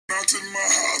not in my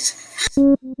house.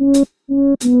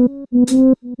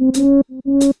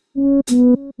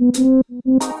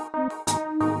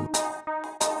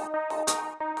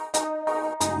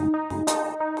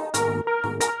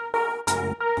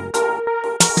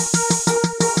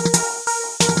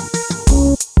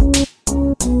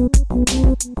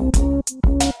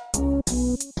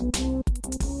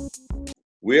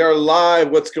 We are live.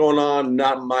 What's going on?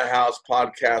 Not in My House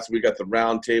podcast. We got the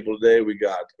round table today. We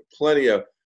got plenty of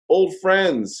old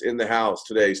friends in the house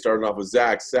today. Starting off with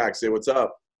Zach. Zach, say what's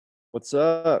up. What's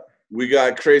up? We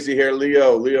got crazy hair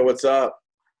Leo. Leo, what's up?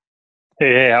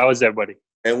 Hey, how is everybody?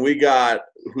 And we got,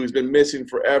 who's been missing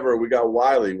forever, we got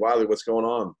Wiley. Wiley, what's going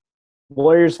on?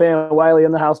 Warriors fan Wiley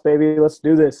in the house, baby. Let's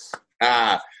do this.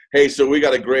 Hey, so we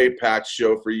got a great packed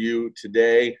show for you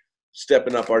today.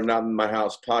 Stepping up our Not in My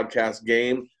House podcast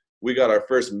game. We got our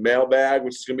first mailbag,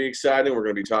 which is going to be exciting. We're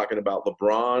going to be talking about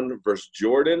LeBron versus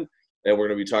Jordan, and we're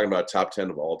going to be talking about top 10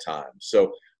 of all time.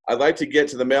 So I'd like to get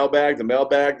to the mailbag. The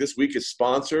mailbag this week is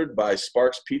sponsored by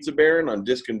Sparks Pizza Baron on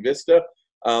Disc and Vista.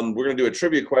 We're going to do a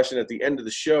trivia question at the end of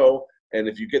the show, and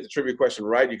if you get the trivia question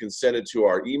right, you can send it to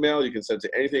our email. You can send it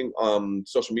to anything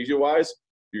social media-wise.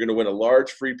 You're going to win a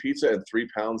large free pizza and 3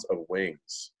 pounds of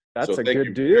wings. That's so a thank good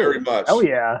you deal. very much. Oh,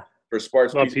 yeah. For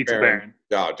Sparks Love Pizza Pizza Baron.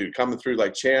 Oh, dude, coming through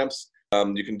like champs.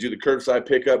 You can do the curbside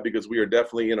pickup because we are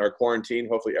definitely in our quarantine.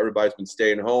 Hopefully everybody's been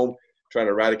staying home, trying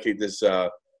to eradicate this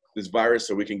this virus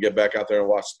so we can get back out there and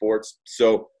watch sports.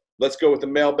 So let's go with the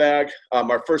mailbag.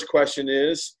 Our first question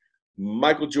is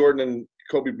Michael Jordan and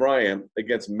Kobe Bryant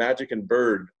against Magic and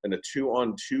Bird in a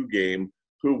 2-on-2 game.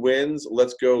 Who wins?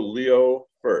 Let's go Leo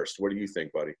first. What do you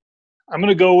think, buddy? I'm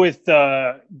gonna go with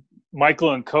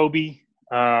Michael and Kobe.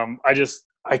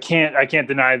 I can't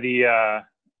deny the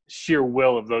sheer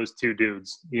will of those two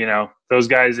dudes. You know, those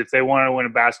guys, if they wanted to win a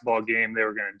basketball game, they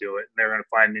were going to do it. They were going to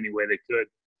find any way they could.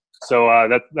 So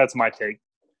that's my take.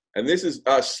 And this is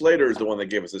Slater is the one that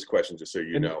gave us this question, just so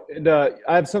you know. And I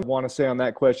have something I want to say on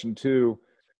that question too.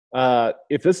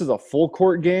 If this is a full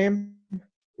court game,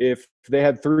 if they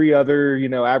had 3 other,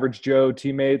 average Joe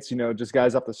teammates, just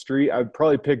guys off the street, I would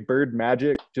probably pick Bird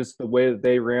Magic, just the way that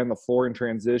they ran the floor in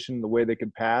transition, the way they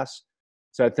could pass.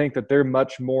 So I think that they're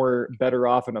much more better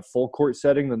off in a full court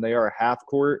setting than they are a half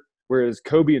court. Whereas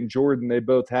Kobe and Jordan, they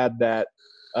both had that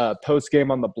post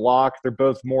game on the block. They're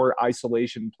both more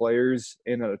isolation players.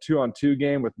 In a 2-on-2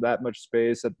 game with that much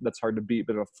space, that's hard to beat.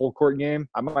 But in a full court game,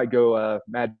 I might go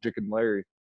Magic and Larry.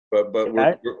 But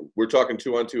we're talking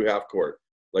 2-on-2 half court,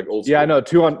 like old school. Yeah, I know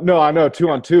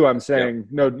 2-on-2. I'm saying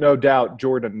no doubt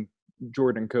Jordan,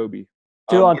 Kobe.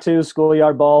 2-on-2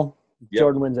 schoolyard ball. Yep.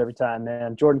 Jordan wins every time,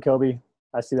 man. Jordan, Kobe.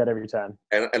 I see that every time.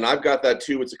 And I've got that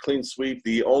too. It's a clean sweep.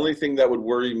 The only thing that would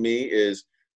worry me is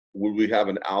would we have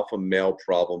an alpha male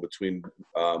problem between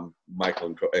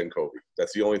Michael and Kobe?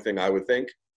 That's the only thing I would think.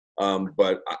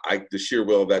 But the sheer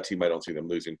will of that team, I don't see them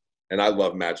losing. And I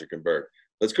love Magic and Bird.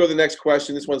 Let's go to the next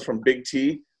question. This one's from Big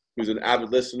T, who's an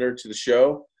avid listener to the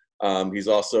show. He's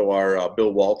also our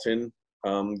Bill Walton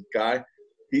guy.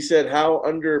 He said, how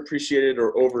underappreciated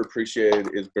or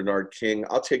overappreciated is Bernard King?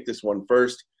 I'll take this one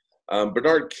first.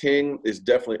 Bernard King is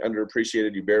definitely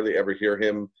underappreciated. You barely ever hear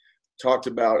him talked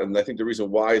about, and I think the reason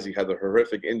why is he had the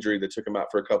horrific injury that took him out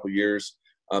for a couple years.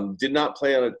 Did not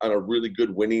play on a really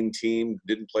good winning team.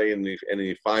 Didn't play in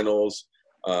any finals,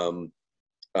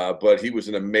 but he was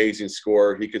an amazing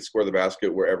scorer. He could score the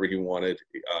basket wherever he wanted.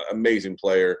 Amazing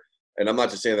player. And I'm not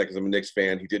just saying that because I'm a Knicks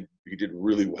fan. He did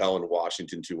really well in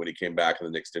Washington too when he came back, and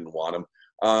the Knicks didn't want him.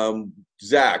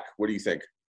 Zach, what do you think?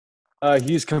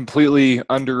 He's completely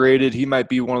underrated. He might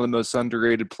be one of the most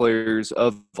underrated players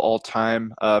of all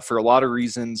time for a lot of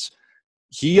reasons.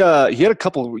 He had a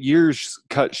couple of years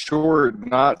cut short,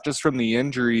 not just from the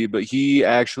injury, but he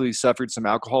actually suffered some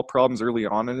alcohol problems early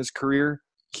on in his career.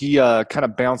 He kind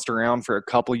of bounced around for a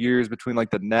couple of years between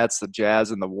like the Nets, the Jazz,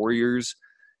 and the Warriors.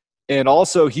 And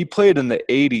also he played in the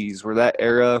 80s where that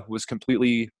era was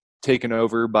completely taken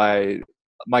over by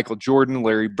Michael Jordan,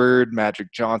 Larry Bird,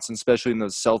 Magic Johnson, especially in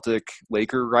those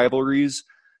Celtic-Laker rivalries.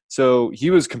 So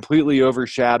he was completely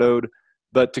overshadowed.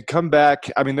 But to come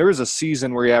back, I mean, there was a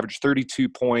season where he averaged 32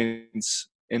 points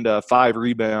and 5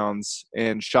 rebounds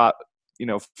and shot,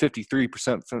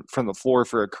 53% from the floor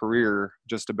for a career,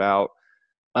 just about.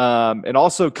 And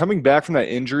also coming back from that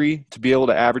injury to be able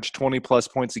to average 20-plus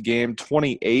points a game,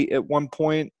 28 at one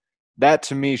point, that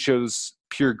to me shows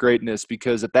pure greatness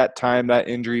because at that time that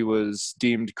injury was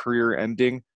deemed career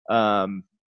ending.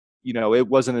 It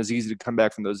wasn't as easy to come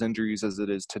back from those injuries as it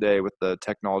is today with the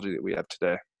technology that we have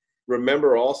today.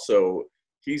 Remember also,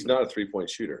 he's not a three-point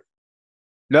shooter.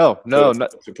 No.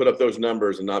 To put up those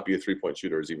numbers and not be a three-point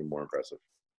shooter is even more impressive.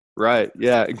 Right.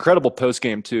 Yeah. Incredible post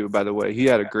game too. By the way, he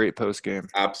had a great post game.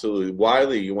 Absolutely.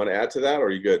 Wiley, you want to add to that, or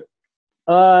are you good?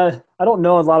 I don't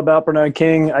know a lot about Bernard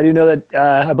King. I do know that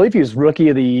I believe he was Rookie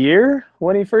of the Year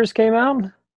when he first came out.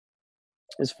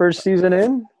 His first season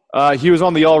in. He was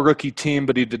on the All Rookie team,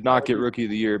 but he did not get Rookie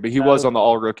of the Year. But he was on the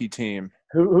All Rookie team.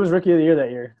 Who was Rookie of the Year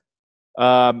that year?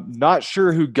 Not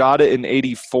sure who got it in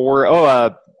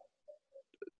 '84.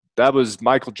 That was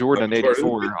Michael Jordan in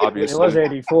 '84. Obviously, It was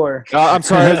 '84. I'm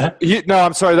sorry.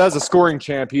 I'm sorry. That was a scoring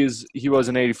champ. He was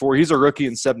in '84. He's a rookie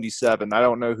in '77. I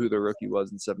don't know who the rookie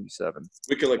was in '77.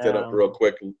 We can look that up real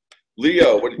quick.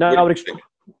 Leo, what do you think?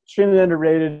 Extremely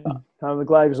underrated. I'm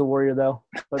glad he was a Warrior, though.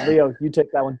 But Leo, you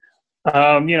take that one.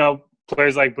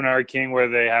 Players like Bernard King, where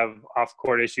they have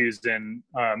off-court issues and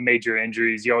major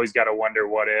injuries, you always got to wonder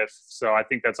what if. So I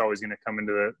think that's always going to come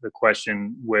into the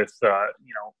question with,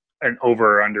 an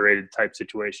over or underrated type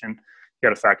situation. You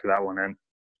got to factor that one in.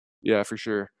 Yeah, for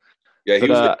sure. Yeah,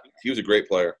 he was a great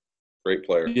player. Great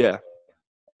player. Yeah,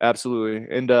 absolutely.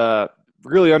 And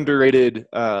really underrated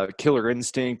killer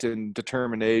instinct and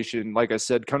determination. Like I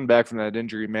said, coming back from that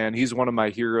injury, man, he's one of my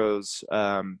heroes.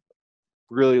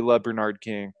 Really love Bernard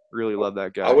King. Really love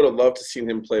that guy. I would have loved to seen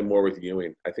him play more with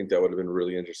Ewing. I think that would have been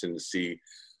really interesting to see,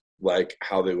 like,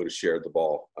 how they would have shared the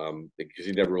ball, because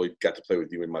he never really got to play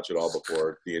with Ewing much at all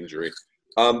before the injury.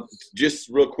 Just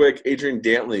real quick, Adrian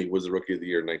Dantley was the Rookie of the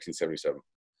Year in 1977.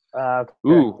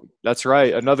 Ooh, that's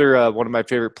right. Another one of my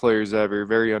favorite players ever.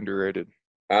 Very underrated.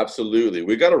 Absolutely.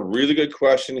 We got a really good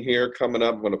question here coming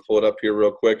up. I'm going to pull it up here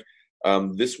real quick.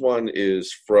 This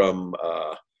one's from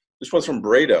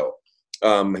Brado.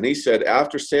 And he said,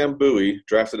 after Sam Bowie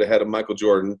drafted ahead of Michael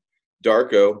Jordan,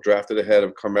 Darko drafted ahead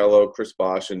of Carmelo, Chris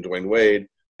Bosh, and Dwayne Wade,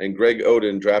 and Greg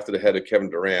Oden drafted ahead of Kevin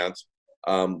Durant.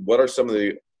 What are some of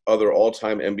the other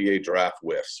all-time NBA draft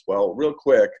whiffs? Well, real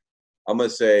quick, I'm going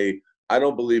to say I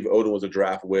don't believe Oden was a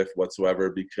draft whiff whatsoever,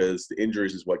 because the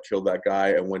injuries is what killed that guy.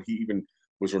 And when he even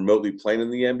was remotely playing in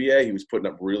the NBA, he was putting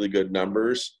up really good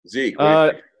numbers. Zeke,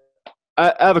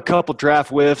 I have a couple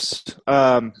draft whiffs,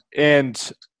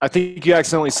 and I think you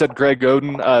accidentally said Greg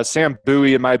Oden. Sam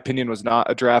Bowie, in my opinion, was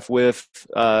not a draft whiff.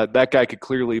 That guy could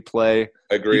clearly play.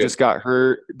 I agree. He just got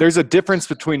hurt. There's a difference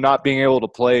between not being able to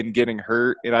play and getting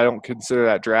hurt, and I don't consider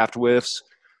that draft whiffs.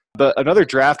 But another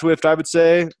draft whiff, I would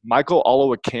say, Michael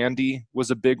Olowokandi was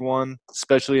a big one,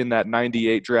 especially in that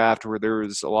 98 draft where there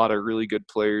was a lot of really good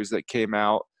players that came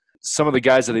out. Some of the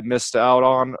guys that they missed out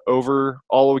on over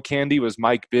Olowokandi was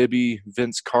Mike Bibby,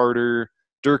 Vince Carter,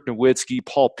 Dirk Nowitzki,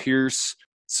 Paul Pierce.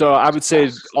 So I would say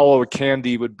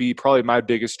Olowokandi would be probably my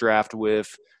biggest draft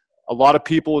whiff. A lot of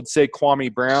people would say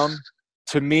Kwame Brown.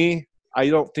 To me, I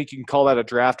don't think you can call that a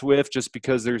draft whiff just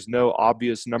because there's no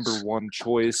obvious number one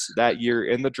choice that year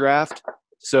in the draft.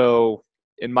 So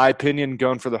in my opinion,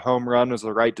 going for the home run was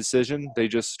the right decision. They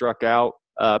just struck out.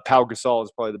 Pau Gasol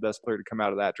is probably the best player to come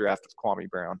out of that draft with Kwame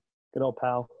Brown. Good old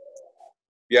Pau.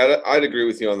 Yeah, I'd agree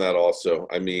with you on that also.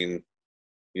 I mean,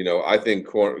 I think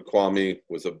Kwame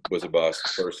was a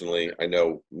bust personally. I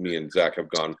know me and Zach have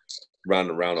gone round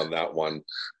and round on that one.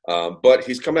 But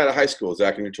he's coming out of high school,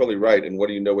 Zach, and you're totally right. And what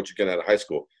do you know what you get out of high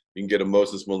school? You can get a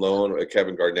Moses Malone or a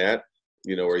Kevin Garnett,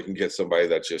 or you can get somebody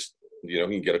that's just, you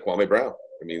can get a Kwame Brown.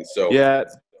 I mean, so. Yeah,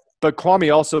 but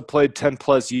Kwame also played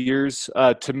 10-plus years.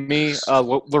 To me,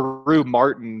 LaRue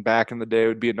Martin back in the day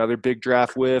would be another big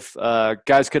draft whiff.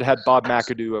 Guys could have had Bob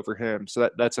McAdoo over him, so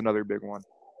that's another big one.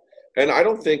 And I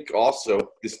don't think also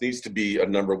this needs to be a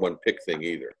number one pick thing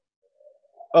either.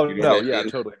 Oh, no, yeah,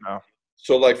 totally no.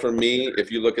 So, like, for me,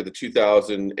 if you look at the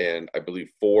 2000 and I believe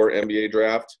 4 NBA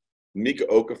draft, Mika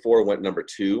Okafor went number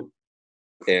 2.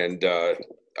 And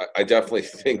I definitely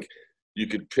think you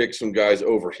could pick some guys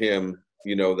over him,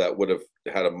 that would have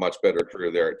had a much better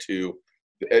career there at 2.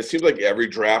 It seems like every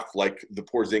draft, like the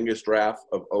Porzingis draft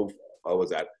of, what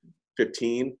was that,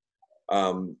 15,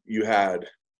 you had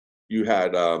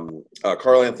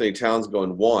Karl Anthony Towns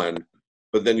going 1,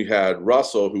 but then you had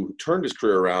Russell, who turned his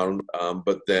career around,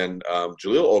 but then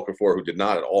Jahlil Okafor, who did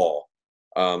not at all.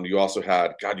 You also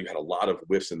had, you had a lot of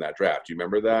whiffs in that draft. Do you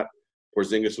remember that?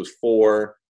 Porzingis was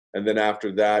 4, and then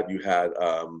after that you had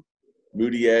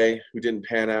Moutier, who didn't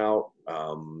pan out,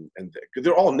 and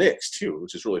they're all Knicks too,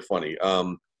 which is really funny.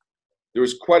 There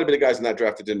was quite a bit of guys in that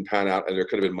draft that didn't pan out, and there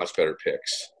could have been much better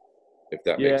picks, if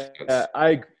that makes sense.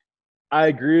 I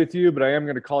agree with you, but I am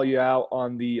going to call you out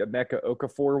on the Emeka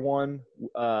Okafor one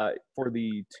for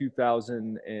the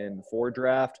 2004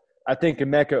 draft. I think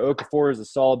Emeka Okafor is a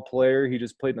solid player. He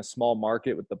just played in a small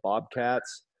market with the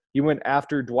Bobcats. He went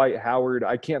after Dwight Howard.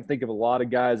 I can't think of a lot of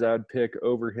guys I would pick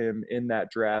over him in that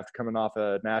draft coming off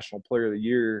a National Player of the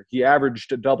Year. He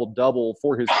averaged a double-double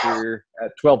for his career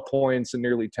at 12 points and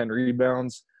nearly 10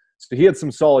 rebounds. So he had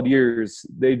some solid years.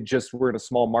 They just were in a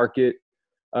small market.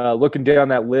 Looking down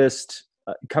that list,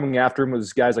 coming after him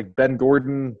was guys like Ben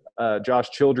Gordon, Josh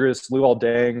Childress, Luol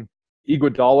Deng,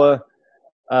 Iguodala,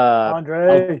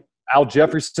 Andre. Al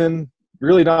Jefferson.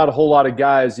 Really not a whole lot of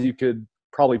guys you could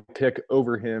probably pick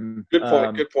over him. Good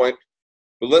point. Good point.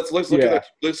 But let's look at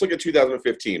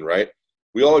 2015, right?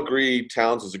 We all agree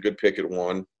Towns was a good pick at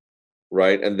 1,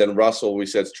 right? And then Russell, we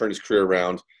said, turned his career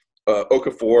around.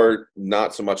 Okafor,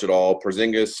 not so much at all.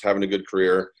 Porzingis having a good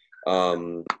career.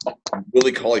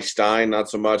 Willie Cauley-Stein, not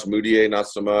so much. Moutier, not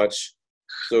so much.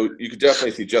 So you could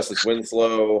definitely see Justice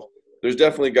Winslow. There's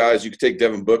definitely guys. You could take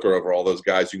Devin Booker over all those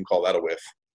guys. You can call that a whiff.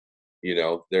 You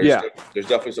know, there's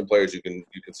definitely some players you can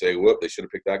say, whoop, they should have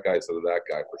picked that guy instead of that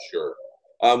guy for sure.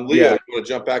 Leo, you want to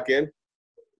jump back in?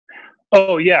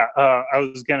 Oh, yeah. I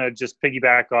was going to just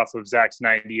piggyback off of Zach's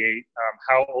 98.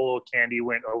 How old Candy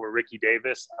went over Ricky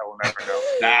Davis, I will never know.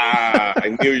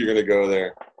 I knew you were going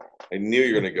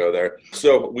to go there.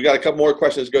 So we got a couple more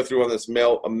questions to go through on this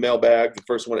mailbag, the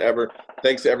first one ever.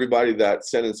 Thanks to everybody that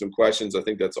sent in some questions. I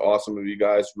think that's awesome of you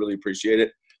guys. Really appreciate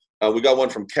it. We got one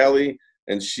from Kelly,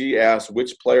 and she asked,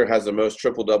 which player has the most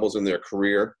triple-doubles in their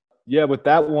career? Yeah, with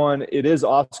that one, it is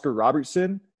Oscar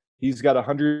Robertson. He's got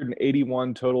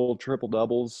 181 total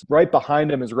triple-doubles. Right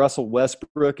behind him is Russell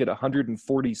Westbrook at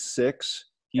 146.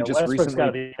 Westbrook's got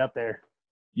to be up there.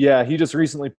 Yeah, he just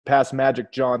recently passed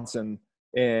Magic Johnson,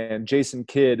 and Jason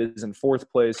Kidd is in 4th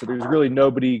place. So there's really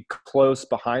nobody close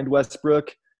behind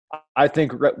Westbrook. I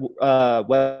think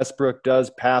Westbrook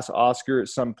does pass Oscar at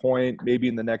some point, maybe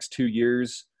in the next 2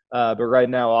 years. But right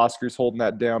now, Oscar's holding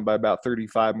that down by about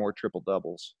 35 more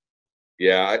triple-doubles.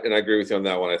 Yeah, and I agree with you on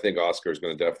that one. I think Oscar is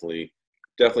going to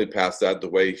definitely pass that. The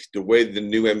way the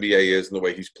new NBA is and the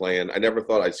way he's playing, I never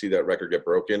thought I'd see that record get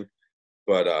broken,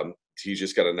 but he's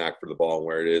just got a knack for the ball and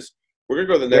where it is. We're gonna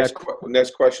go to the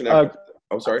next question.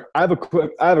 I'm sorry. I have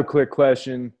a quick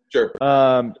question. Sure.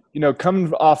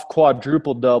 Coming off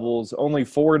quadruple doubles, only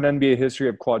 4 in NBA history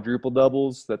have quadruple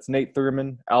doubles. That's Nate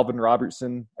Thurman, Alvin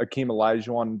Robertson, Akeem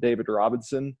Olajuwon, and David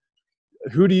Robinson.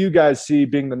 Who do you guys see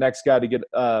being the next guy to get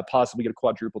possibly get a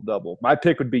quadruple double? My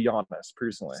pick would be Giannis,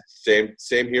 personally. Same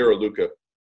here, or Luka.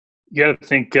 You got to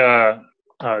think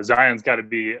Zion's got to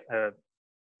be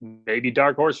maybe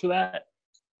dark horse for that.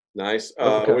 Nice.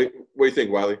 Okay. What do you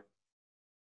think, Wiley?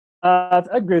 I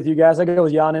agree with you guys. I go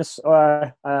with Giannis.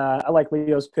 I like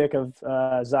Leo's pick of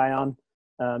Zion.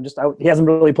 He hasn't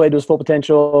really played to his full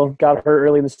potential. Got hurt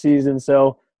early in the season,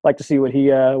 so I'd like to see what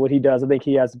he does. I think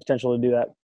he has the potential to do that.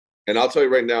 And I'll tell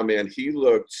you right now, man, he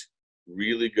looked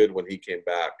really good when he came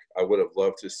back. I would have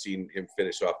loved to have seen him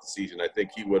finish off the season. I think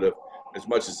he would have, as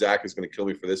much as Zach is going to kill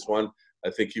me for this one,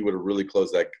 I think he would have really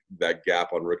closed that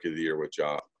gap on Rookie of the Year with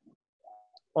Ja.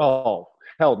 Oh,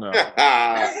 hell no.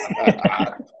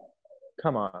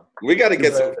 Come on. We got to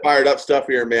get some fired up stuff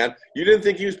here, man. You didn't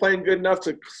think he was playing good enough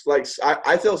to, like,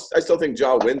 I still think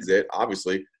Ja wins it,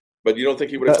 obviously, but you don't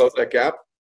think he would have closed that gap?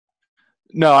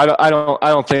 No, I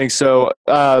don't think so.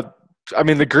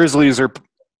 The Grizzlies are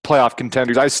playoff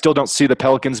contenders. I still don't see the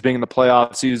Pelicans being in the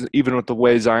playoffs, even with the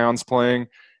way Zion's playing.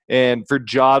 And for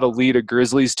Ja to lead a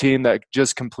Grizzlies team that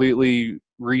just completely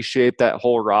reshaped that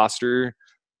whole roster,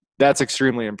 that's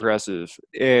extremely impressive.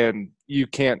 And you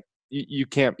can't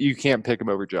pick him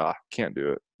over Ja. Can't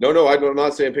do it. No, I'm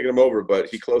not saying picking him over, but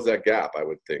he closed that gap, I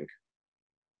would think.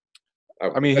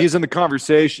 He's in the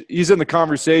conversation. He's in the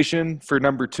conversation for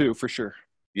number 2 for sure.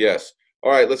 Yes.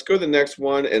 All right, let's go to the next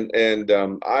one. And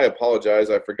I apologize.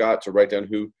 I forgot to write down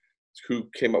who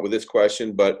came up with this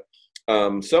question, but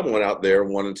someone out there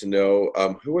wanted to know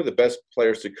who are the best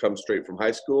players to come straight from high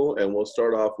school, and we'll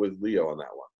start off with Leo on that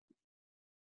one.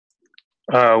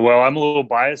 Well, I'm a little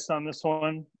biased on this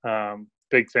one.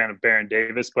 Big fan of Baron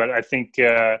Davis, but I think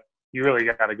you really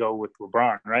got to go with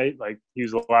LeBron, right? Like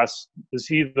was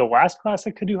he the last class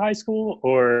that could do high school,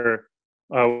 or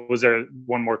was there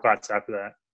one more class after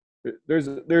that? There's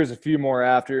a few more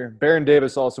after. Baron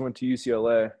Davis also went to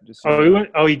UCLA.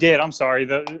 He did. I'm sorry.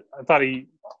 I thought he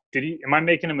did. Am I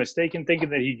making a mistake in thinking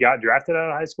that he got drafted out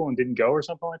of high school and didn't go or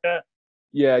something like that?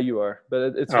 Yeah, you are,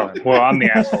 but it's fine. Well, I'm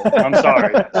the asshole. I'm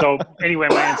sorry. So anyway,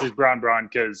 my answer is Bron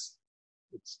because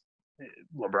it's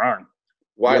LeBron.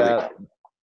 Wiley. Yeah.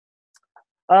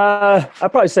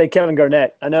 I'd probably say Kevin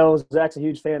Garnett. I know Zach's a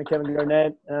huge fan of Kevin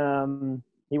Garnett.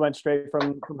 He went straight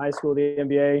from high school to the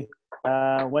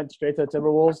NBA, went straight to the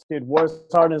Timberwolves. Dude, wore his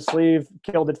heart on his sleeve,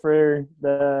 killed it for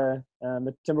the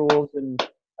Timberwolves, and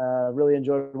Really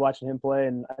enjoyed watching him play,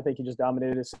 and I think he just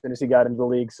dominated as soon as he got into the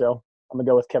league. So I'm going to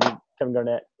go with Kevin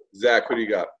Garnett. Zach, who do you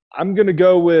got? I'm going to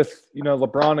go with,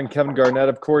 LeBron and Kevin Garnett,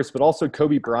 of course, but also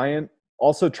Kobe Bryant.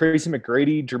 Also Tracy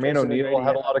McGrady, Jermaine O'Neal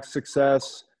had a lot of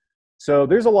success. So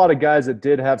there's a lot of guys that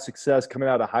did have success coming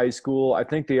out of high school. I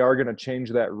think they are going to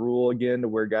change that rule again to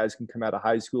where guys can come out of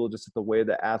high school just at the way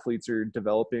that athletes are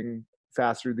developing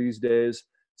faster these days.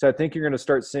 So I think you're going to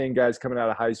start seeing guys coming out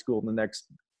of high school in the next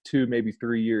 2, maybe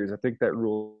 3 years. I think that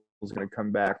rule is going to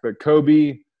come back. But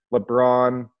Kobe,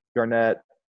 LeBron, Garnett,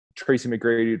 Tracy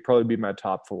McGrady would probably be my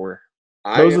top 4.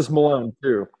 Moses Malone,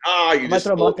 too. You just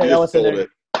stole it.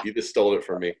 You just stole it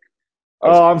from me.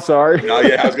 I'm sorry. No,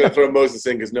 yeah, I was going to throw Moses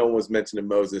in because no one was mentioning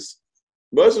Moses.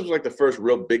 Moses was like the first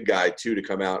real big guy, too, to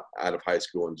come out of high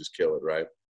school and just kill it, right?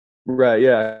 Right,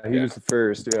 yeah. He was the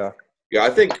first, yeah. Yeah,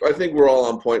 I think we're all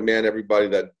on point, man. Everybody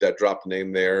that dropped a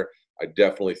name there, I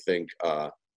definitely think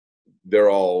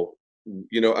they're all,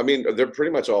 they're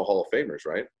pretty much all Hall of Famers,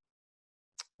 right?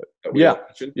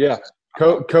 Yeah.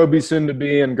 Kobe soon to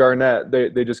be and Garnett,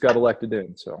 they just got elected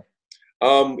in, so.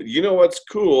 You know what's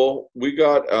cool? We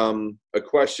got a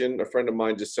question. A friend of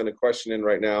mine just sent a question in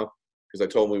right now because I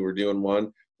told him we were doing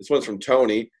one. This one's from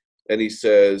Tony, and he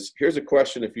says, here's a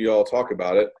question if you all talk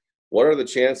about it. What are the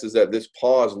chances that this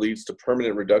pause leads to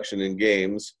permanent reduction in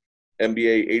games,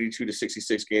 NBA 82 to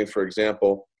 66 games, for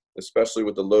example, especially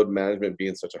with the load management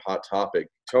being such a hot topic?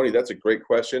 Tony, that's a great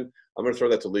question. I'm going to throw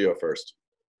that to Leo first.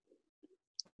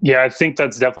 Yeah, I think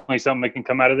that's definitely something that can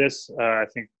come out of this. I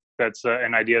think that's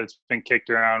an idea that's been kicked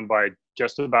around by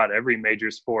just about every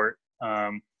major sport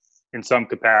in some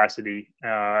capacity.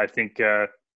 I think the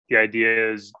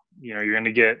idea is, you're going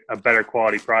to get a better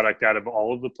quality product out of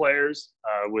all of the players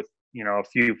with, a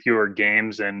few fewer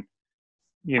games. And,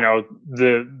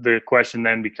 the question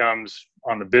then becomes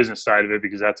on the business side of it,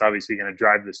 because that's obviously going to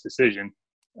drive this decision.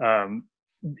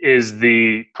 Is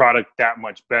the product that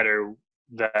much better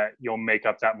that you'll make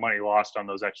up that money lost on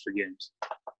those extra games?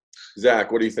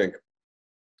 Zach, what do you think?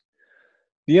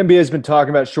 The NBA has been talking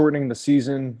about shortening the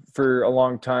season for a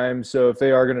long time. So if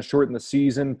they are going to shorten the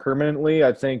season permanently,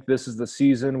 I think this is the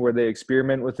season where they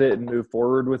experiment with it and move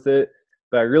forward with it.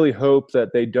 But I really hope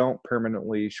that they don't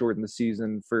permanently shorten the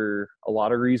season for a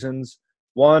lot of reasons.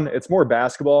 One, it's more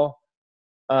basketball.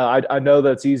 I know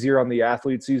that's easier on the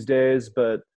athletes these days,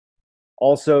 but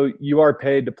also you are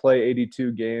paid to play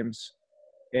 82 games,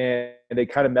 and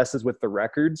it kind of messes with the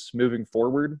records moving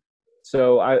forward.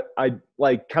 So I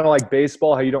like kind of like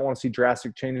baseball, how you don't want to see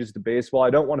drastic changes to baseball. I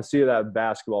don't want to see that in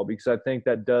basketball because I think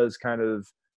that does kind of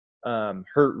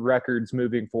hurt records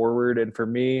moving forward. And for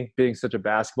me, being such a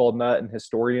basketball nut and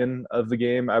historian of the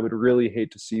game, I would really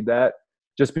hate to see that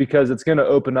just because it's going to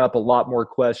open up a lot more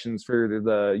questions for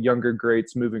the younger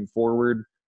greats moving forward.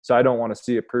 So I don't want to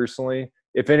see it personally.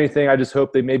 If anything, I just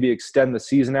hope they maybe extend the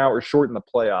season out or shorten the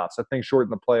playoffs. I think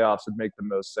shorten the playoffs would make the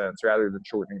most sense rather than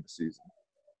shortening the season.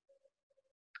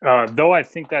 Though I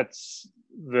think that's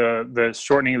the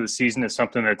shortening of the season is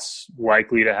something that's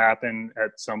likely to happen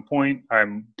at some point.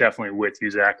 I'm definitely with you,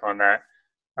 Zach, on that.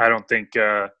 I don't think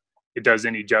it does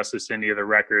any justice to any of the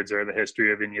records or the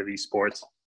history of any of these sports.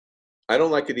 I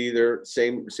don't like it either.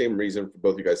 Same reason for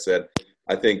both you guys said.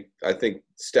 I think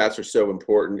stats are so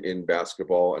important in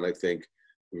basketball, and I think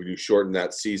when you shorten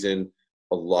that season,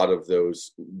 a lot of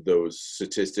those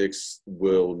statistics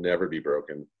will never be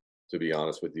broken, to be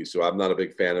honest with you. So I'm not a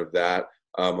big fan of that.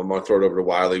 I'm going to throw it over to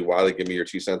Wiley. Wiley, give me your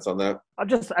 2 cents on that. I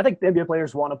think the NBA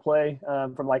players want to play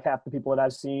from like half the people that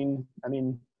I've seen. I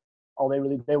mean,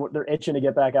 they're itching to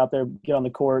get back out there, get on the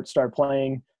court, start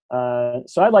playing.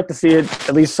 So I'd like to see it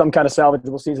at least some kind of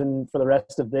salvageable season for the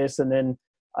rest of this. And then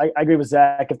I agree with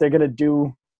Zach. If they're going to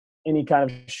do any kind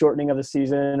of shortening of the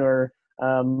season or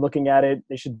looking at it,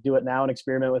 they should do it now and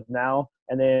experiment with now.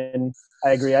 And then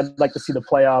I agree. I'd like to see the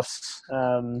playoffs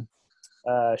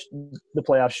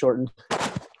shortened.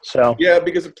 So yeah,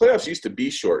 because the playoffs used to be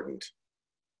shortened,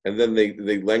 and then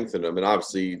they lengthened them, and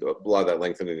obviously a lot of that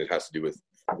lengthening it has to do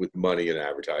with money and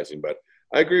advertising. But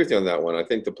I agree with you on that one. I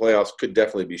think the playoffs could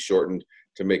definitely be shortened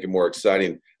to make it more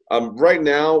exciting. Right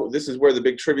now, this is where the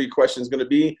big trivia question is going to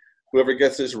be. Whoever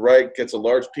gets this right gets a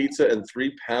large pizza and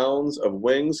 3 pounds of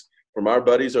wings from our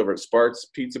buddies over at Sparks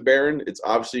Pizza Baron. It's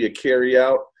obviously a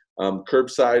carry-out,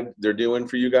 curbside they're doing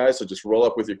for you guys, so just roll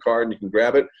up with your card and you can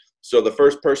grab it. So the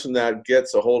first person that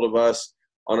gets a hold of us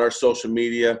on our social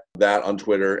media, that on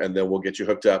Twitter, and then we'll get you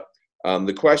hooked up. Here's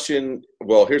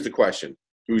the question.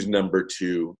 Who's number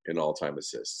 2 in all-time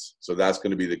assists? So that's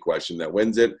going to be the question that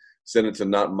wins it. Send it to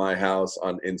Not My House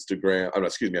on Instagram.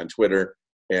 On Twitter,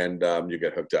 and you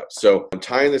get hooked up. So I'm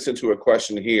tying this into a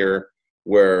question here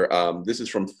where this is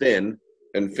from Finn,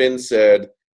 And Finn said,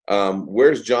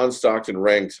 where's John Stockton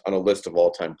ranked on a list of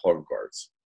all-time point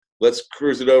guards? Let's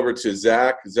cruise it over to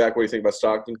Zach. Zach, what do you think about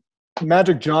Stockton?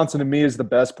 Magic Johnson to me is the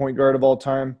best point guard of all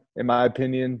time, in my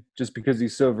opinion, just because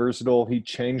he's so versatile. He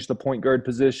changed the point guard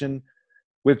position.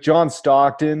 With John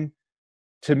Stockton,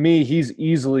 to me, he's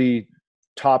easily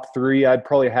top 3. I'd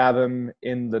probably have him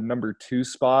in the number 2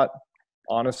 spot,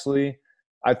 honestly.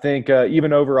 I think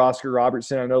even over Oscar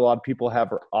Robertson, I know a lot of people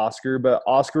have Oscar, but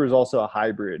Oscar is also a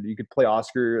hybrid. You could play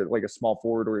Oscar like a small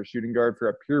forward or a shooting guard. For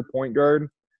a pure point guard,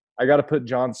 I got to put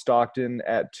John Stockton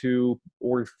at 2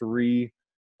 or 3,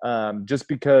 just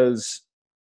because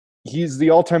he's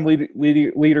the all-time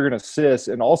leader in assists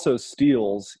and also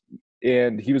steals,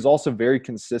 and he was also very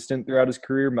consistent throughout his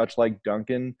career, much like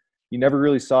Duncan. You never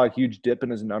really saw a huge dip in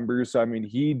his numbers. So, I mean,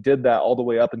 he did that all the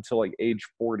way up until like age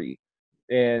 40.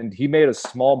 And he made a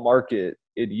small market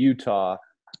in Utah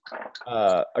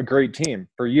a great team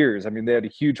for years. I mean, they had a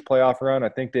huge playoff run. I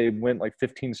think they went like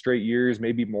 15 straight years,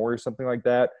 maybe more, something like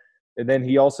that. And then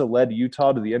he also led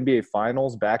Utah to the NBA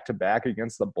Finals back-to-back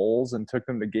against the Bulls and took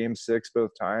them to Game 6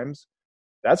 both times.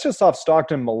 That's just off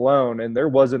Stockton Malone, and there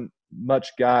wasn't much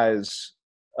guys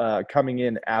coming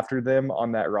in after them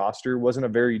on that roster. It wasn't a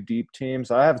very deep team.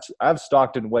 So I have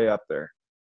Stockton way up there.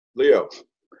 Leo.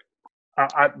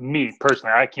 Me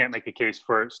personally, I can't make a case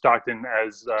for Stockton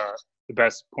as the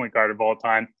best point guard of all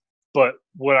time. But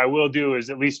what I will do is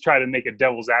at least try to make a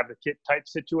devil's advocate type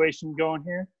situation going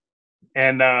here.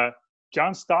 And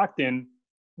John Stockton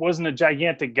wasn't a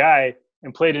gigantic guy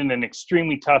and played in an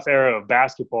extremely tough era of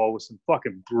basketball with some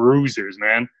fucking bruisers,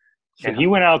 man. And he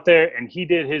went out there and he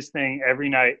did his thing every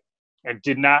night and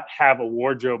did not have a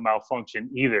wardrobe malfunction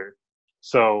either.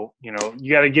 So, you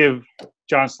got to give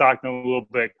John Stockton a little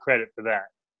bit of credit for that.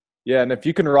 Yeah, and if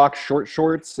you can rock short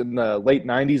shorts in the late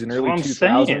 90s and early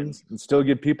 2000s and still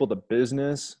give people the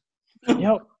business. That's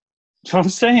what I'm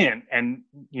saying. And,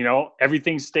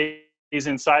 everything stays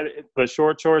inside the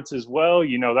short shorts as well.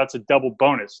 That's a double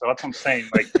bonus. So that's what I'm saying.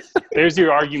 Like, there's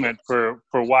your argument for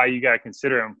why you got to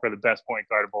consider him for the best point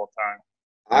guard of all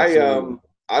time.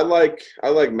 I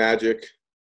like Magic.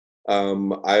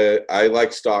 I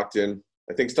like Stockton.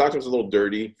 I think Stockton's a little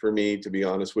dirty for me, to be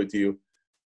honest with you.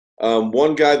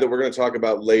 One guy that we're going to talk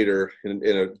about later in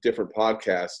a different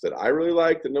podcast that I really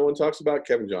like that no one talks about,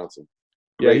 Kevin Johnson.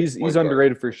 Yeah, he's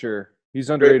underrated for sure. He's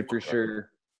underrated for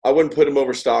sure. I wouldn't put him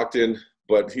over Stockton,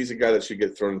 but he's a guy that should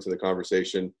get thrown into the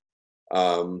conversation.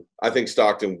 I think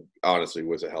Stockton, honestly,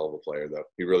 was a hell of a player, though.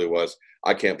 He really was.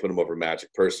 I can't put him over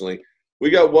Magic, personally. We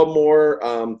got one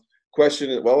more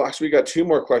question. Well, actually, we got 2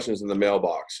 more questions in the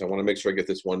mailbox. I want to make sure I get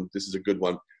this one. This is a good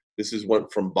one. This is one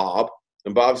from Bob.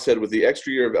 And Bob said, with the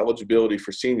extra year of eligibility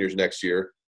for seniors next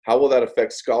year, how will that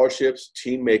affect scholarships,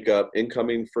 team makeup,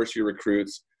 incoming first-year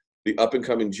recruits, the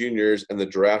up-and-coming juniors, and the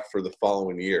draft for the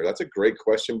following year? That's a great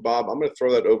question, Bob. I'm going to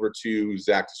throw that over to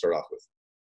Zach to start off with.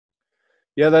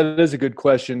 Yeah, that is a good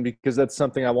question because that's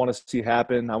something I want to see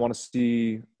happen. I want to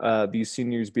see these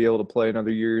seniors be able to play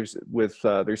another years with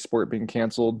their sport being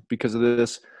canceled because of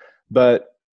this. But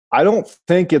I don't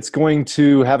think it's going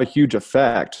to have a huge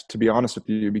effect, to be honest with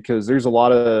you, because there's a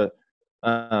lot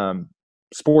of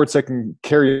sports that can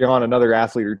carry on another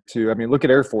athlete or two. I mean, look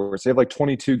at Air Force. They have like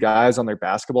 22 guys on their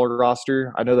basketball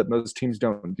roster. I know that most teams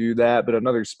don't do that, but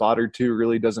another spot or two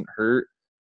really doesn't hurt.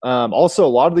 Also, a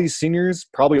lot of these seniors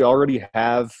probably already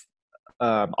have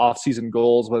off-season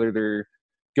goals, whether they're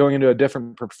going into a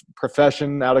different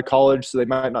profession out of college, so they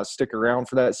might not stick around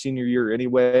for that senior year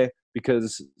anyway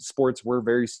because sports were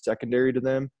very secondary to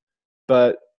them.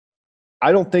 But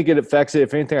I don't think it affects it.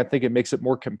 If anything, I think it makes it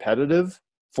more competitive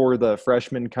for the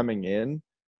freshmen coming in.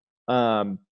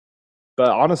 But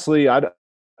honestly, I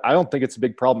don't think it's a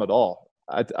big problem at all.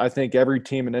 I think every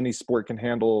team in any sport can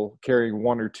handle carrying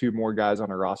 1 or 2 more guys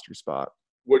on a roster spot.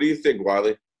 What do you think,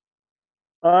 Wiley?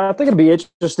 I think it'd be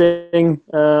interesting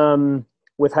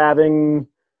with having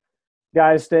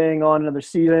guys staying on another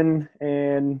season,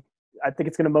 and I think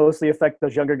it's going to mostly affect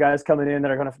those younger guys coming in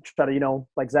that are going to try to,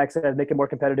 like Zach said, make it more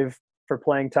competitive for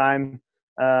playing time.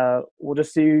 We'll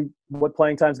just see what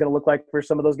playing time is going to look like for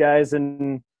some of those guys,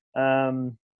 and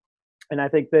I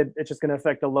think that it's just going to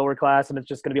affect the lower class, and it's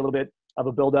just going to be a little bit of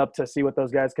a build-up to see what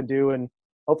those guys can do. And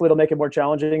hopefully it'll make it more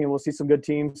challenging, and we'll see some good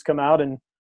teams come out and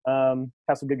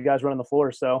have some good guys running the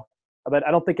floor. So, but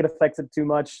I don't think it affects it too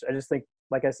much. I just think,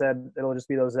 like I said, it'll just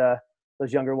be those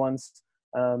younger ones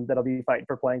that'll be fighting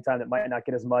for playing time that might not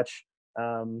get as much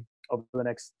over the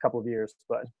next couple of years.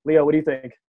 But, Leo, what do you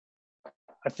think?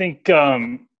 I think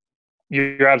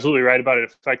you're absolutely right about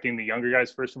it affecting the younger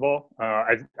guys, first of all.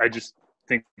 I just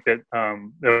think that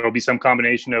there will be some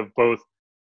combination of both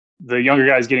the younger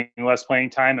guys getting less playing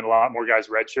time and a lot more guys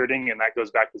redshirting, and that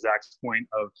goes back to Zach's point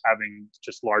of having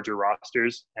just larger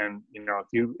rosters. And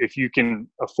if you can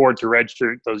afford to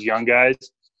redshirt those young guys,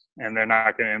 and they're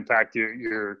not going to impact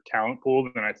your talent pool,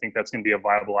 then I think that's going to be a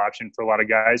viable option for a lot of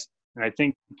guys. And I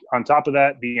think on top of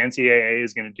that, the NCAA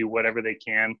is going to do whatever they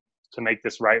can to make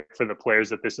this right for the players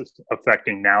that this is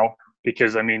affecting now,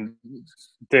 because I mean,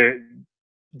 they're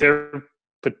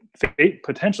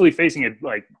potentially facing a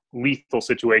lethal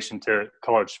situation to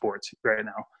college sports right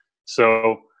now.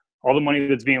 So all the money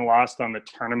that's being lost on the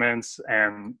tournaments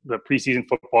and the preseason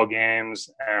football games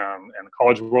and the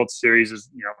College World Series is,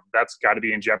 that's got to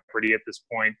be in jeopardy at this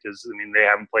point, because I mean, they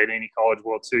haven't played any College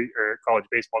World Series or college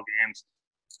baseball games.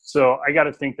 So I got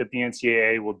to think that the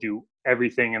NCAA will do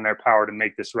everything in their power to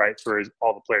make this right for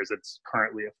all the players that's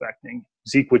currently affecting.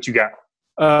 Zeke, what you got?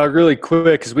 Really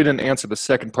quick, because we didn't answer the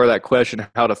second part of that question,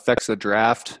 how it affects the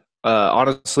draft.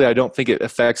 Honestly, I don't think it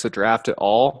affects the draft at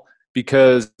all,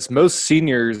 because most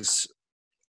seniors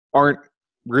aren't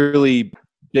really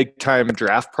big-time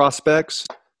draft prospects,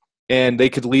 and they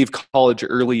could leave college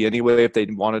early anyway if they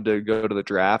wanted to go to the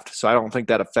draft. So I don't think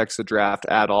that affects the draft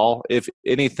at all. If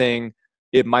anything,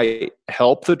 it might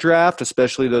help the draft,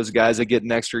 especially those guys that get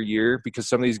an extra year, because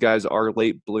some of these guys are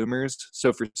late bloomers.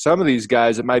 So for some of these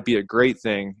guys, it might be a great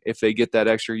thing if they get that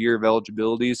extra year of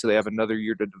eligibility so they have another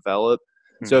year to develop.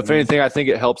 Mm-hmm. So if anything, I think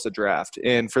it helps the draft.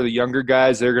 And for the younger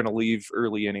guys, they're going to leave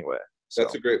early anyway. So.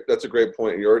 That's a great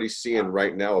point. You're already seeing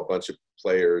right now a bunch of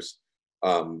players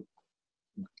opting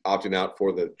out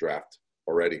for the draft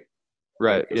already.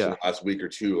 Right. Yeah. In the last week or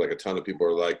two, a ton of people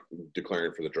are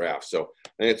declaring for the draft. So I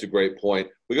think it's a great point.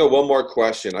 We got one more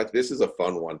question. This is a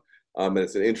fun one, and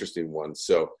it's an interesting one.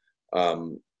 So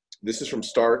this is from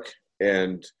Stark,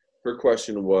 and her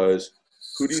question was,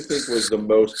 who do you think was the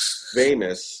most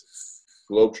famous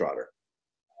Globetrotter?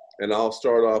 And I'll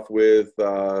start off with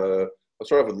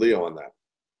Leo on that.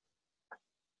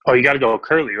 Oh, you got to go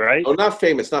Curly, right? Oh, not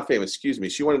famous. Excuse me.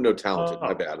 She wanted to know talented.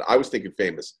 My bad. I was thinking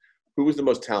famous. Who was the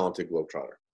most talented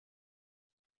Globetrotter?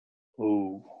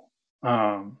 Ooh.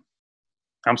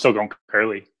 I'm still going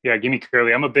Curly. Yeah, give me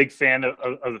Curly. I'm a big fan of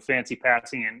the fancy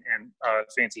passing and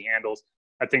fancy handles.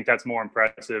 I think that's more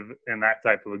impressive in that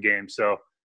type of a game. So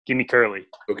give me Curly.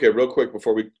 Okay, real quick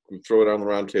before we throw it on the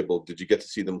round table, did you get to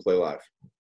see them play live?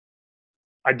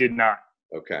 I did not.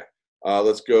 Okay.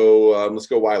 Let's go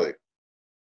Wiley.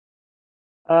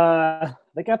 I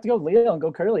think I have to go Leo and go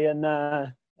Curly, and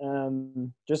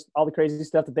just all the crazy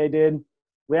stuff that they did.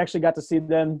 We actually got to see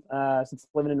them since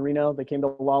living in Reno. They came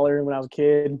to Lawler when I was a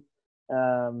kid,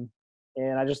 and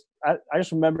I just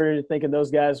remember thinking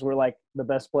those guys were the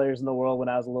best players in the world when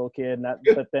I was a little kid.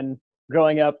 But then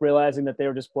growing up, realizing that they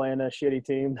were just playing a shitty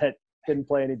team that didn't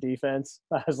play any defense,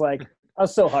 I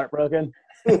was so heartbroken.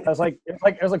 It was like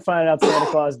finding out Santa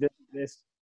Claus did this.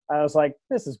 I was like,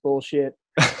 this is bullshit.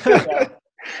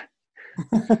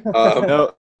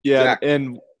 No, yeah,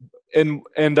 and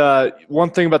one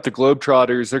thing about the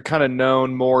Globetrotters, they're kind of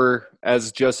known more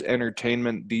as just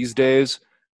entertainment these days.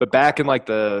 But back in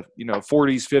the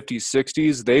 40s, 50s,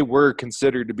 60s, they were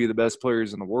considered to be the best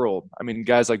players in the world. I mean,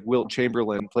 guys like Wilt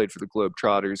Chamberlain played for the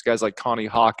Globetrotters. Guys like Connie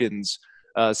Hawkins,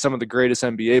 some of the greatest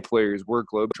NBA players were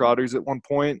Globetrotters at one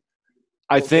point.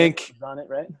 I think on it,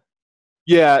 right?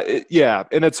 Yeah,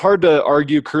 and it's hard to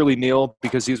argue Curly Neal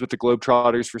because he's with the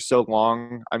Globetrotters for so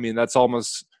long. I mean, that's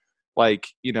almost saying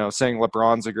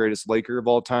LeBron's the greatest Laker of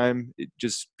all time,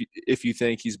 if you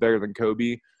think he's better than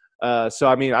Kobe. So,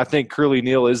 I mean, I think Curly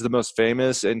Neal is the most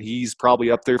famous, and he's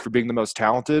probably up there for being the most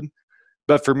talented.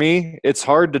 But for me, it's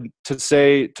hard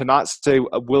to not say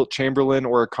a Wilt Chamberlain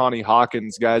or a Connie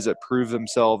Hawkins, guys that prove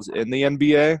themselves in the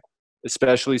NBA,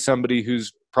 especially somebody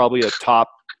who's probably a top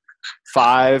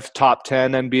 5, top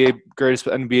 10 greatest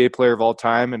NBA player of all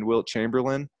time, and Wilt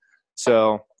Chamberlain.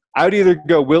 So I would either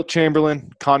go Wilt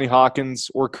Chamberlain, Connie Hawkins,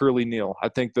 or Curly Neal. I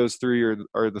think those three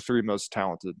are the three most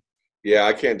talented. Yeah,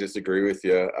 I can't disagree with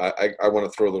you. I want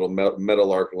to throw a little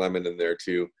Meadowlark Lemon in there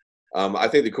too. I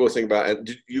think the coolest thing about it,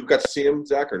 you got to see him,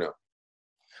 Zach, or no?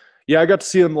 Yeah, I got to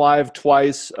see him live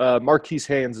twice. Marquise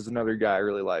Haynes is another guy I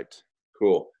really liked.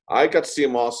 Cool. I got to see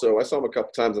him also. I saw him a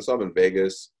couple times. I saw him in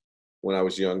Vegas when I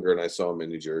was younger, and I saw him in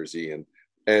New Jersey.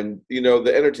 And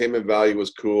the entertainment value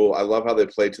was cool. I love how they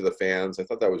played to the fans. I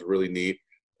thought that was really neat.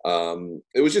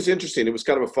 It was just interesting. It was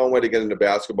kind of a fun way to get into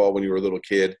basketball when you were a little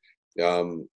kid.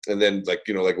 And then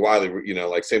like Wiley,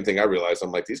 same thing I realized.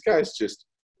 I'm like, these guys just,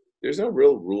 there's no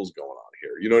real rules going on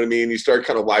here. You know what I mean? You start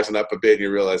kind of wising up a bit and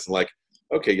you realize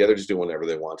okay, yeah, they're just doing whatever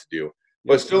they want to do.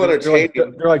 but still They're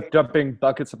entertaining. they're like dumping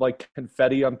buckets of like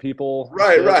confetti on people.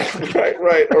 Right.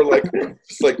 Or like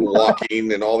just like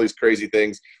walking and all these crazy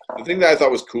things. The thing that I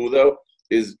thought was cool though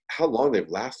is how long they've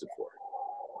lasted for.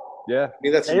 Yeah. I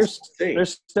mean, that's insane. They're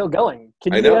still going.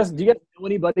 Do you guys know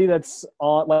anybody that's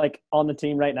on the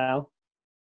team right now?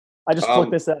 I just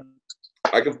flipped this up.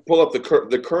 I can pull up the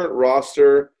current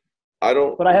roster.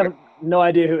 But I have no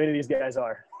idea who any of these guys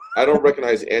are. I don't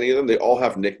recognize any of them. They all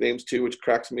have nicknames too, which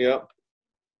cracks me up.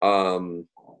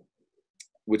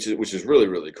 Which is really,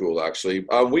 really cool actually.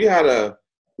 We had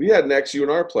an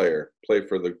ex-UNR player play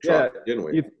for the Trump, didn't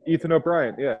we? Ethan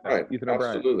O'Brien, yeah. Right, Ethan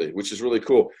O'Brien. Absolutely, which is really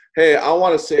cool. Hey, I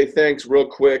want to say thanks real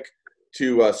quick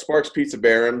to Sparks Pizza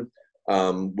Baron,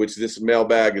 which this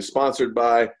mailbag is sponsored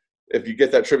by. If you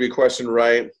get that trivia question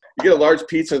right, you get a large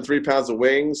pizza and 3 pounds of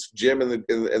wings. Jim and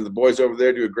the boys over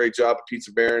there do a great job at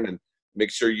Pizza Baron, and make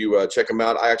sure you check them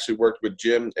out. I actually worked with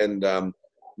Jim, and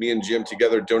me and Jim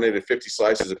together donated 50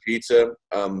 slices of pizza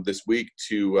this week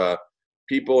to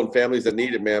people and families that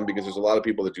need it, man, because there's a lot of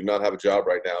people that do not have a job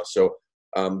right now. So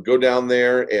go down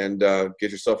there and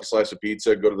get yourself a slice of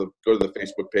pizza. Go to the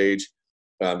Facebook page.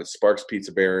 It's Sparks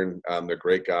Pizza Baron. They're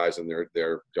great guys, and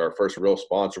they're our first real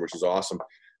sponsor, which is awesome.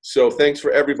 So thanks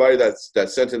for everybody that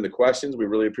sent in the questions. We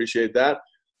really appreciate that.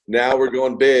 Now we're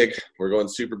going big. We're going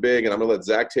super big, and I'm going to let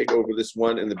Zach take over this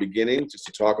one in the beginning just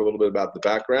to talk a little bit about the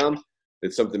background.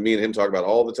 It's something me and him talk about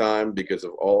all the time because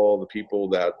of all the people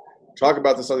that talk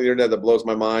about this on the internet that blows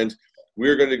my mind.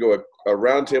 We're going to go a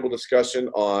roundtable discussion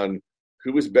on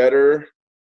who is better,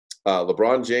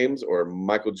 LeBron James or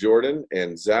Michael Jordan.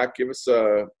 And Zach, give us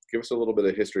a little bit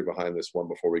of history behind this one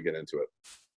before we get into it.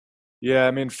 Yeah,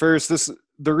 I mean, first,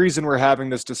 the reason we're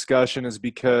having this discussion is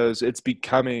because it's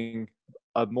becoming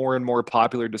a more and more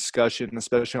popular discussion,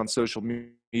 especially on social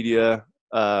media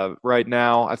right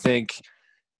now. I think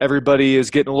everybody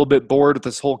is getting a little bit bored with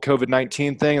this whole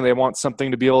COVID-19 thing, and they want something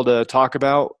to be able to talk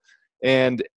about.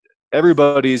 And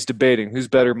everybody's debating who's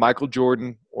better, Michael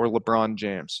Jordan or LeBron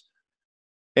James.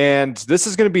 And this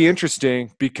is going to be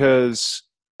interesting because,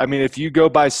 I mean, if you go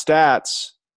by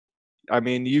stats, I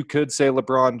mean, you could say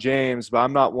LeBron James, but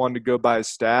I'm not one to go by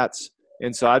stats.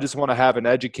 And so I just want to have an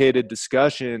educated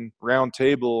discussion, round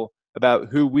table, about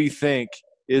who we think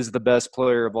is the best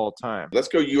player of all time. Let's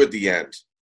go you at the end,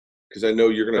 because I know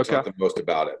you're going to talk the most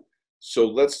about it. So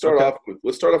let's start off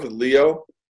with Leo.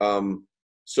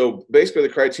 So basically,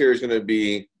 the criteria is going to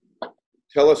be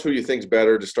tell us who you think's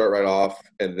better to start right off,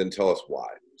 and then tell us why.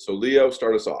 So Leo,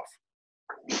 start us off.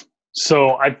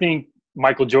 So I think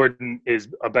Michael Jordan is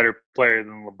a better player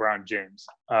than LeBron James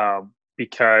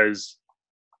because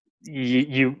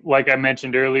you like I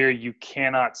mentioned earlier, you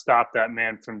cannot stop that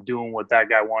man from doing what that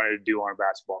guy wanted to do on a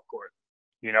basketball court.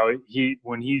 You know,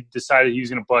 when he decided he was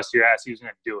going to bust your ass, he was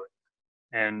going to do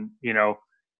it. And, you know,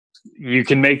 you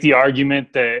can make the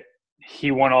argument that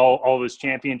he won all those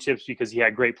championships because he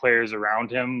had great players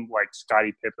around him, like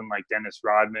Scottie Pippen, like Dennis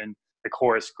Rodman, like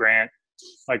Horace Grant,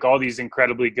 like all these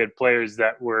incredibly good players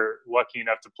that were lucky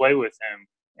enough to play with him.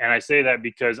 And I say that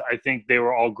because I think they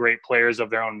were all great players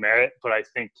of their own merit, but I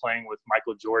think playing with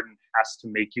Michael Jordan has to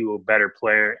make you a better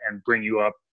player and bring you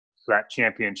up to that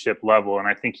championship level. And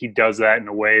I think he does that in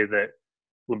a way that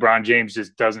LeBron James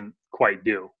just doesn't quite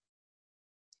do.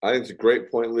 I think it's a great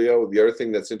point, Leo. The other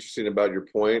thing that's interesting about your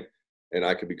point, and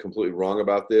I could be completely wrong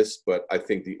about this, but I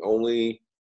think the only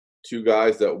two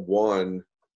guys that won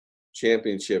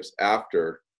championships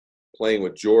after playing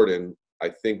with Jordan, I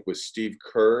think, was Steve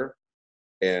Kerr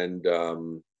and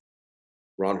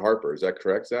Ron Harper. Is that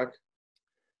correct, Zach?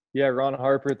 Yeah, Ron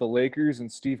Harper at the Lakers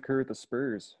and Steve Kerr at the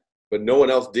Spurs. But no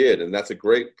one else did, and that's a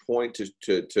great point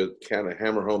to kind of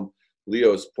hammer home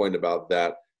Leo's point about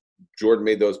that. Jordan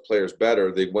made those players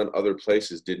better. They went other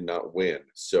places, did not win.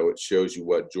 So it shows you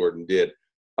what Jordan did.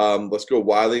 Let's go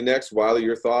Wiley next. Wiley,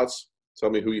 your thoughts? Tell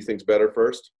me who you think's better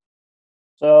first.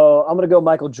 So I'm going to go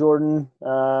Michael Jordan.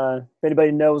 If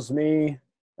anybody knows me,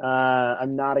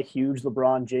 I'm not a huge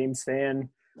LeBron James fan.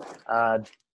 I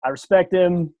respect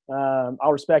him.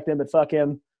 I'll respect him, but fuck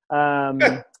him.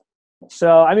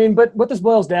 So, I mean, but what this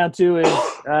boils down to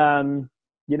is,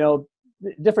 you know,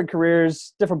 different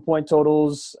careers, different point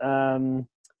totals,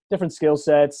 different skill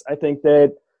sets. I think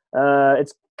that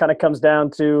it's kind of comes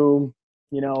down to,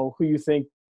 you know, who you think,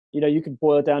 you know, you could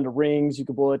boil it down to rings, you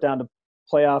could boil it down to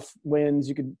playoff wins,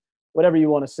 you could, whatever you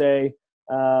want to say.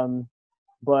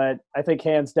 But I think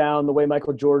hands down, the way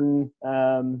Michael Jordan,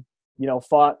 you know,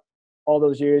 fought all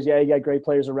those years, yeah, he got great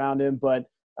players around him, but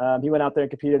he went out there and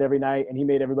competed every night, and he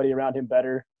made everybody around him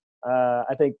better.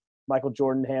 I think Michael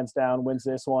Jordan, hands down, wins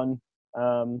this one.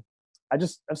 I've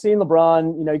seen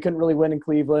LeBron, you know, he couldn't really win in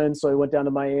Cleveland, so he went down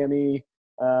to Miami.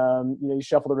 He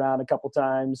shuffled around a couple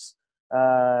times.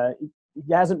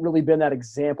 He hasn't really been that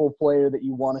example player that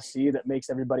you want to see that makes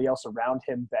everybody else around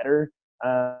him better.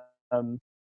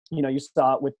 You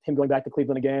saw it with him going back to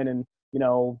Cleveland again, and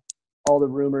all the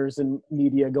rumors and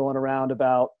media going around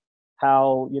about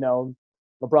how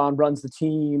LeBron runs the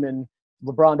team and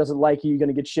LeBron doesn't like you, you're going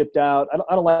to get shipped out.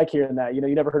 I don't like hearing that. You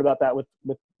never heard about that with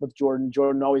Jordan.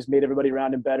 Jordan always made everybody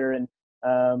around him better, and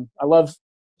I love. If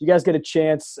you guys get a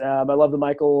chance, I love the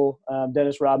Michael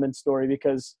Dennis Rodman story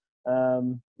because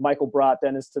Michael brought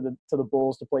Dennis to the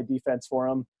Bulls to play defense for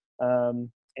him,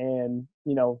 and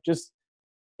just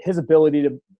his ability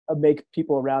to make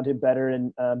people around him better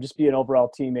and just be an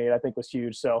overall teammate, I think was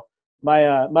huge. So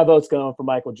my vote's going for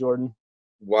Michael Jordan.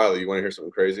 Wiley, you want to hear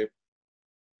something crazy?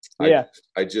 Yeah.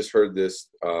 I just heard this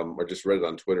or just read it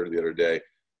on Twitter the other day.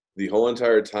 The whole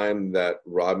entire time that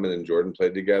Rodman and Jordan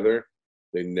played together,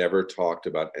 they never talked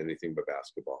about anything but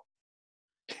basketball.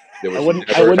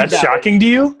 That's shocking to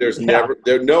you? There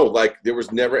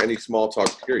was never any small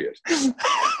talk, period.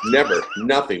 Never.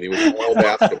 Nothing. It was all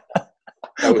basketball.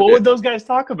 What would those guys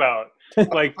talk about?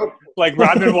 Like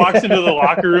Rodman walks into the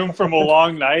locker room from a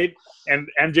long night and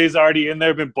MJ's already in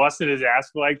there, been busting his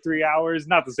ass for like 3 hours.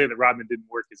 Not to say that Rodman didn't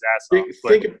work his ass off,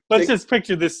 but let's just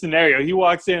picture this scenario. He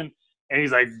walks in and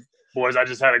he's like, boys, I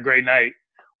just had a great night.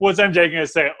 What's MJ going to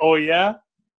say? Oh, yeah?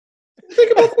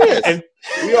 Think about this.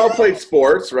 We all played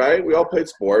sports, right? We all played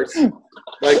sports.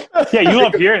 Yeah, you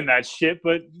love hearing that shit,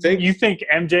 but you think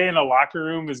MJ in a locker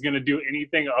room is going to do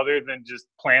anything other than just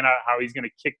plan out how he's going to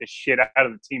kick the shit out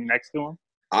of the team next to him?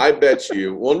 I bet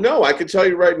you. Well, no, I can tell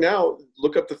you right now.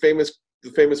 Look up the famous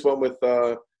one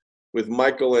with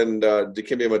Michael and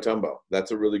Dikembe Mutombo. That's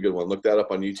a really good one. Look that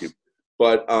up on YouTube.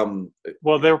 But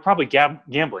well, they were probably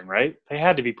gambling, right? They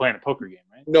had to be playing a poker game,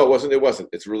 right? No, it wasn't.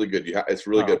 It's really good. It's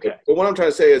really good. Okay. But what I'm trying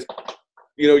to say is,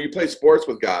 you play sports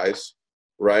with guys,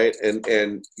 right?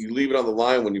 And you leave it on the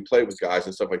line when you play with guys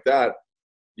and stuff like that.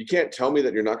 You can't tell me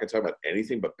that you're not going to talk about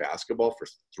anything but basketball for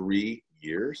 3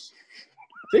 years.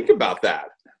 Think about that.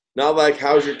 Not like,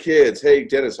 how's your kids? Hey,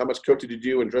 Dennis, how much coke did you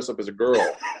do and dress up as a girl?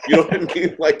 You know what I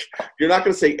mean? Like, you're not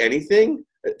going to say anything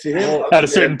to him. At a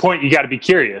certain point, you got to be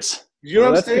curious. You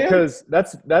know what I'm saying? Because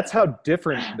that's how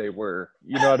different they were.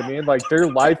 You know what I mean? Like their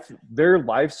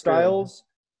lifestyles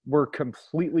were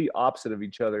completely opposite of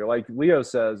each other. Like Leo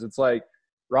says, it's like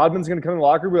Rodman's gonna come in the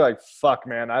locker room and be like, "Fuck,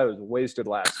 man, I was wasted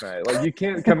last night." Like you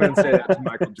can't come in and say that to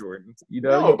Michael Jordan.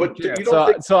 No, but you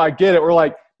don't. So I get it. We're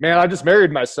like, man, I just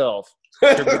married myself.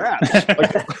 Congrats.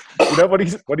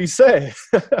 What do you say?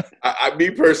 Me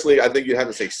personally, I think you have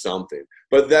to say something.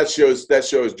 But that shows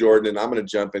Jordan, and I'm going to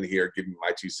jump in here, give me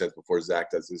my 2 cents before Zach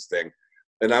does his thing.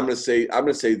 And I'm going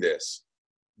to say this: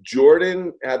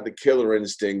 Jordan had the killer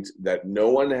instinct that no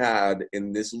one had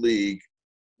in this league,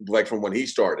 like from when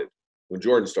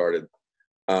Jordan started.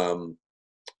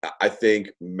 I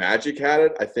think Magic had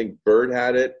it, I think Bird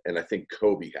had it, and I think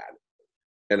Kobe had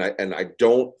it. And I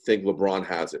don't think LeBron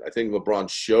has it. I think LeBron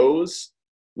shows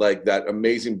like that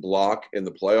amazing block in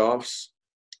the playoffs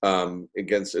in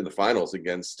the finals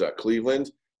against Cleveland.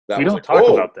 We don't talk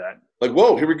about that. Like,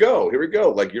 whoa, here we go.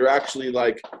 Like you're actually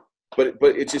like, but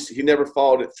it's just he never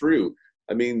followed it through.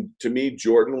 I mean, to me,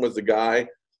 Jordan was the guy.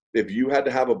 If you had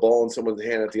to have a ball in someone's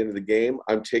hand at the end of the game,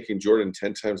 I'm taking Jordan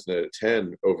 10 times out of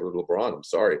 10 over LeBron. I'm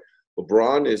sorry.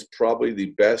 LeBron is probably the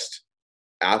best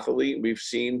athlete we've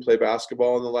seen play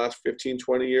basketball in the last 15,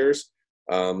 20 years.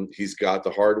 He's got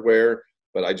the hardware,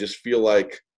 but I just feel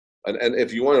like, and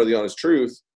if you want to know the honest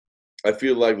truth, I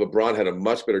feel like LeBron had a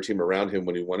much better team around him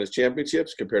when he won his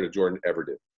championships compared to Jordan ever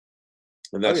did.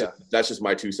 And that's just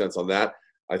my 2 cents on that.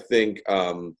 I think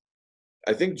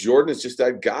Jordan is just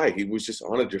that guy. He was just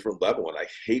on a different level. And I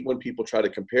hate when people try to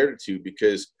compare it to,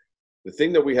 because the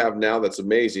thing that we have now that's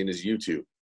amazing is YouTube.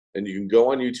 And you can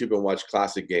go on YouTube and watch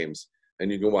classic games.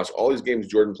 And you can watch all these games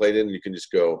Jordan played in, and you can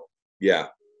just go, yeah,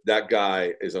 that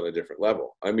guy is on a different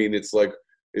level. I mean, it's like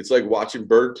watching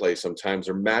Bird play sometimes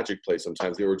or Magic play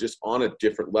sometimes. They were just on a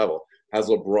different level. Has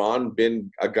LeBron been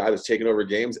a guy that's taken over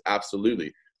games?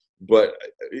 Absolutely. But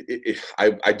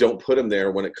I don't put him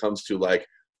there when it comes to like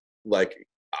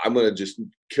I'm going to just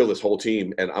kill this whole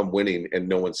team and I'm winning and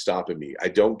no one's stopping me. I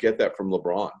don't get that from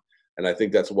LeBron. And I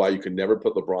think that's why you can never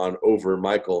put LeBron over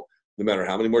Michael, no matter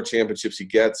how many more championships he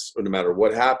gets or no matter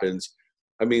what happens.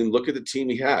 I mean, look at the team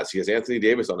he has. He has Anthony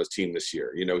Davis on his team this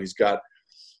year. He's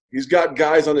got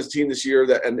guys on his team this year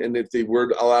that, and if they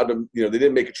were allowed to, they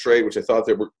didn't make a trade, which I thought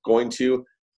they were going to.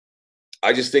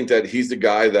 I just think that he's the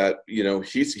guy that,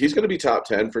 he's going to be top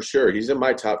 10 for sure. He's in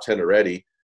my top 10 already,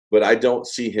 but I don't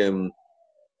see him,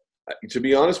 to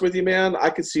be honest with you, man, I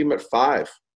could see him at 5.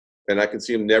 And I can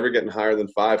see him never getting higher than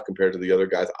 5 compared to the other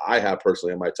guys I have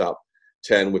personally in my top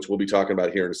 10, which we'll be talking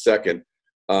about here in a second.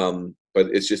 But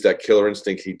it's just that killer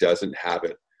instinct. He doesn't have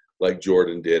it like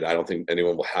Jordan did. I don't think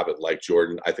anyone will have it like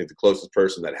Jordan. I think the closest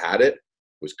person that had it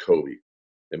was Kobe,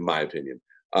 in my opinion.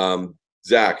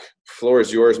 Zach, floor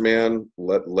is yours, man.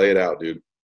 Lay it out, dude.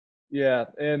 Yeah,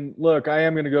 and look, I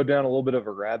am going to go down a little bit of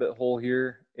a rabbit hole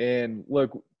here. And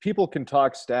look, people can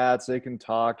talk stats. They can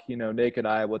talk, naked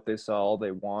eye, what they saw, all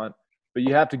they want. But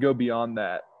you have to go beyond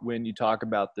that when you talk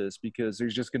about this, because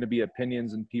there's just going to be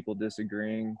opinions and people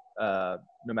disagreeing no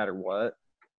matter what.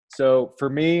 So for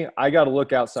me, I got to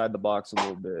look outside the box a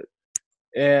little bit.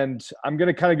 And I'm going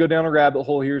to kind of go down a rabbit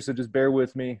hole here, so just bear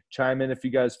with me. Chime in if you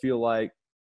guys feel like.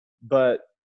 But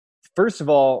first of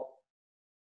all,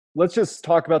 let's just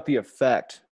talk about the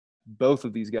effect both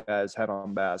of these guys had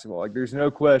on basketball. Like, there's no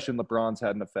question LeBron's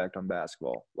had an effect on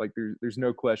basketball. Like, there's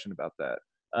no question about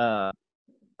that.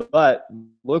 But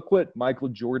look what Michael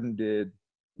Jordan did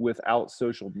without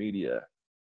social media.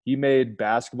 He made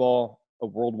basketball a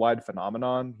worldwide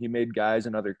phenomenon. He made guys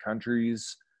in other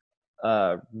countries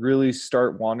really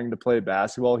start wanting to play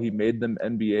basketball. He made them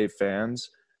NBA fans.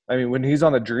 I mean, when he's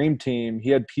on the Dream Team, he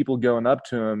had people going up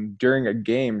to him during a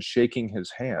game shaking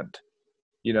his hand.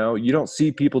 You don't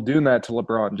see people doing that to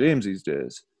LeBron James these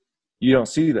days. You don't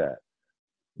see that.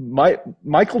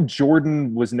 Michael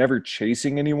Jordan was never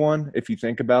chasing anyone, if you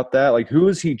think about that. Like, who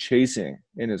is he chasing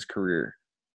in his career?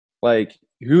 Like,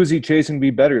 who is he chasing to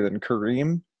be better than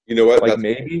Kareem? You know what? Like,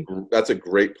 maybe. That's a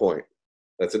great point.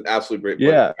 That's an absolute great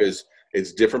point. Yeah. Because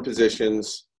it's different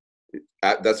positions.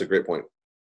 That's a great point.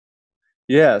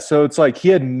 Yeah, so it's like he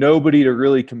had nobody to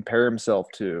really compare himself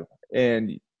to.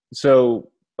 And so,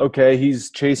 okay,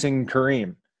 he's chasing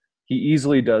Kareem. He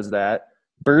easily does that.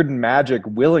 Bird and Magic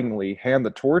willingly hand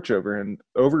the torch over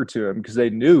to him because they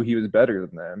knew he was better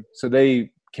than them. So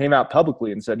they came out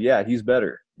publicly and said, yeah, he's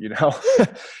better. You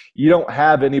don't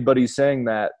have anybody saying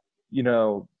that,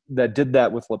 that did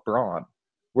that with LeBron.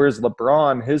 Whereas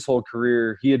LeBron, his whole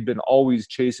career, he had been always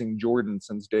chasing Jordan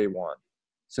since day one.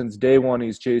 Since day one,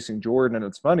 he's chasing Jordan. And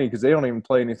it's funny because they don't even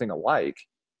play anything alike.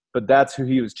 But that's who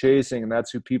he was chasing, and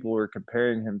that's who people were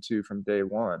comparing him to from day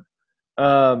one.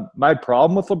 My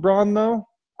problem with LeBron, though,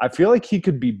 I feel like he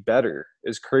could be better,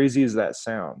 as crazy as that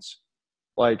sounds.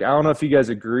 Like, I don't know if you guys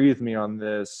agree with me on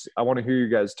this. I want to hear your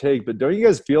guys' take, but don't you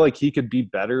guys feel like he could be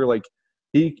better? Like,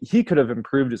 he could have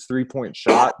improved his three-point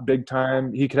shot big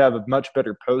time. He could have a much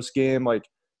better post game. Like,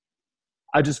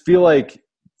 I just feel like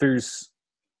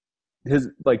his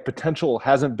potential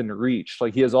hasn't been reached.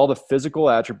 Like, he has all the physical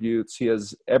attributes. He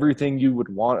has everything you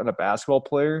would want in a basketball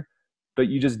player, but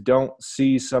you just don't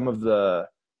see some of the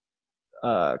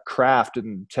craft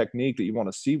and technique that you want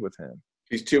to see with him.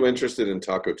 He's too interested in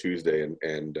Taco Tuesday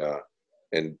and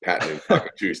patenting Taco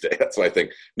Tuesday. That's what I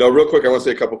think. No, real quick, I want to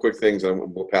say a couple quick things, and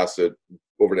we'll pass it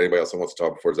over to anybody else that wants to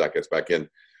talk before Zach gets back in.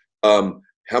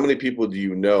 How many people do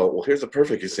you know? Well, here's a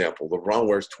perfect example. LeBron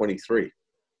wears 23.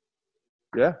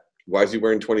 Yeah. Why is he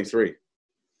wearing 23?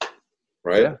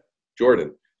 Right? Yeah.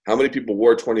 Jordan. How many people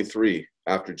wore 23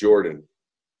 after Jordan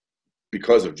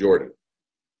because of Jordan?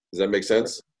 Does that make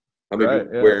sense? How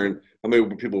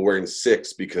many people wearing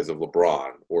 6 because of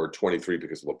LeBron or 23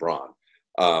 because of LeBron?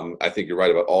 I think you're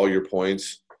right about all your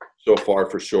points so far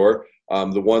for sure.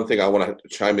 The one thing I want to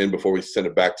chime in before we send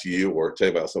it back to you or to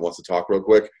anybody else that wants to talk real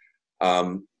quick,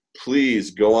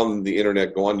 please go on the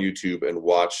internet, go on YouTube and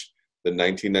watch the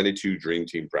 1992 Dream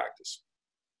Team practice.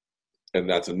 And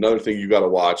that's another thing you got to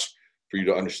watch for you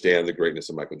to understand the greatness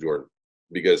of Michael Jordan,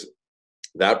 because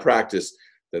that practice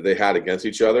that they had against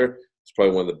each other is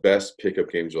probably one of the best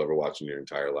pickup games you'll ever watch in your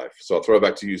entire life. So I'll throw it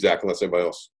back to you, Zach, unless anybody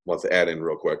else wants to add in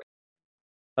real quick.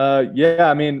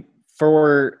 Yeah, I mean,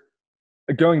 for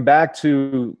going back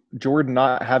to Jordan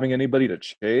not having anybody to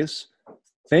chase,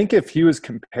 think if he was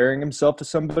comparing himself to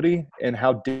somebody and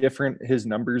how different his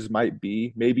numbers might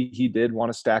be. Maybe he did want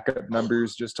to stack up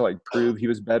numbers just to prove he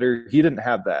was better. He didn't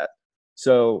have that.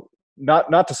 So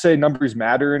not to say numbers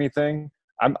matter or anything.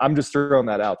 I'm just throwing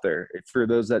that out there for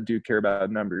those that do care about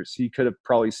numbers. He could have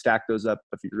probably stacked those up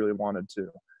if he really wanted to.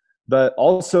 But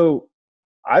also,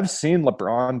 I've seen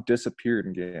LeBron disappear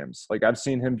in games. Like, I've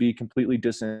seen him be completely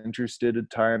disinterested at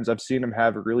times. I've seen him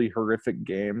have really horrific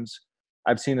games.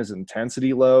 I've seen his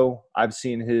intensity low. I've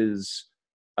seen his,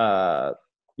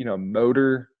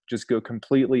 motor just go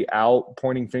completely out,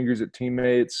 pointing fingers at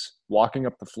teammates, walking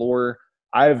up the floor.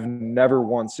 I've never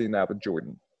once seen that with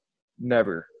Jordan.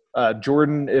 Never.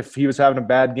 Jordan, if he was having a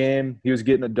bad game, he was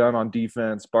getting it done on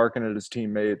defense, barking at his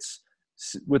teammates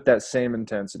with that same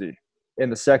intensity.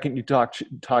 And the second you talk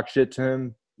shit to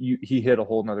him, he hit a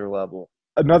whole nother level.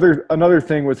 another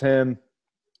thing with him,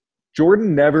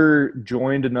 Jordan never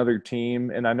joined another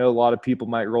team, and I know a lot of people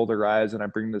might roll their eyes when I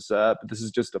bring this up, but this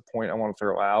is just a point I want to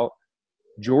throw out.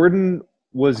 Jordan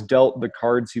was dealt the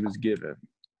cards he was given.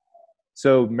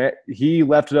 So he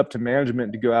left it up to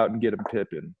management to go out and get him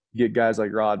Pippen, get guys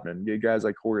like Rodman, get guys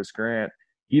like Horace Grant.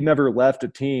 He never left a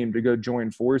team to go join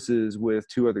forces with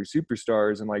two other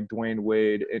superstars and like Dwayne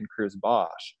Wade and Chris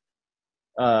Bosh.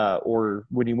 Or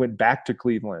when he went back to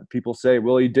Cleveland, people say,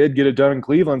 well, he did get it done in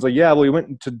Cleveland. It's like, yeah, well, he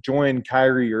went to join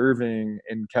Kyrie Irving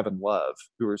and Kevin Love,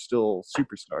 who are still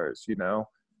superstars, you know?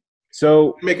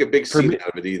 So make a big scene out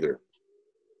of it either.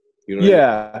 You know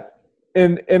yeah. I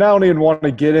mean? And I don't even want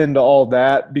to get into all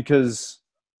that because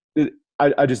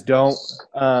I just don't.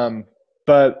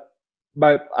 But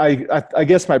I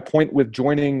guess my point with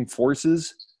joining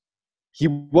forces, he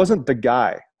wasn't the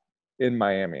guy in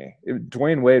Miami.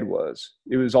 Dwayne Wade was.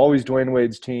 It was always Dwayne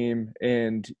Wade's team,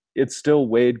 and it's still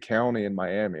Wade County in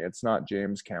Miami. It's not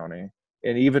James County.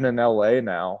 And even in LA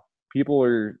now,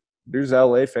 there's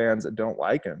LA fans that don't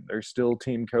like him. They're still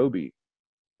Team Kobe.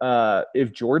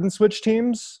 If Jordan switched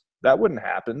teams, that wouldn't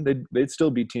happen. They'd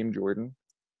still be Team Jordan.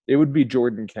 It would be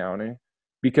Jordan County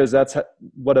because that's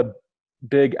what a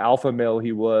big alpha male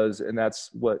he was, and that's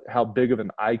how big of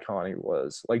an icon he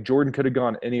was. Like Jordan could have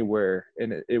gone anywhere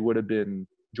and it would have been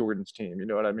Jordan's team. You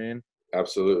know what I mean?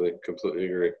 Absolutely. Completely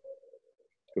agree.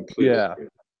 Agree.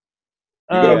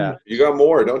 You got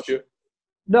more, don't you?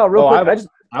 No, real quick.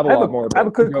 I have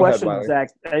a quick question, Zach.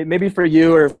 Maybe for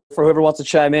you or for whoever wants to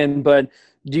chime in, but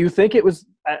do you think it was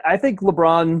 – I think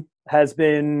LeBron has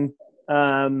been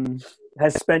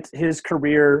has spent his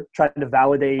career trying to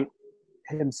validate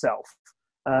himself.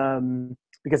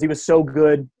 Because he was so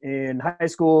good in high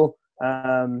school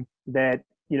that,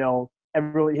 you know,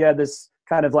 everyone, he had this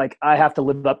kind of like, I have to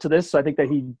live up to this. So I think that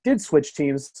he did switch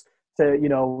teams to, you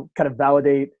know, kind of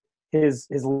validate his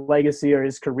legacy or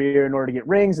his career in order to get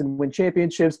rings and win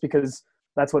championships, because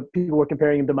that's what people were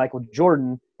comparing him to Michael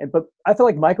Jordan. But I feel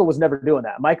like Michael was never doing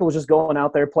that. Michael was just going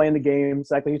out there playing the game,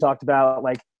 exactly what you talked about,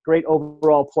 like great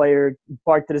overall player,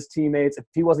 barked at his teammates. If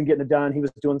he wasn't getting it done, he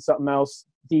was doing something else,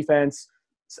 defense,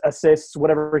 assists,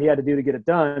 whatever he had to do to get it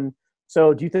done.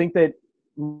 So do you think that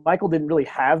Michael didn't really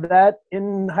have that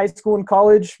in high school and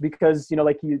college? Because, you know,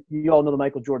 like you all know the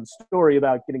Michael Jordan story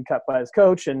about getting cut by his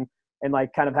coach and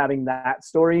like kind of having that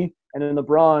story. And then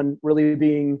LeBron really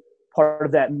being part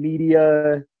of that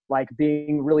media, like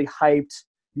being really hyped.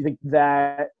 Do you think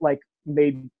that like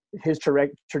made his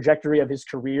trajectory of his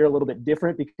career a little bit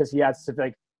different because he has to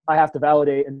like, I have to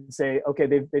validate and say, okay,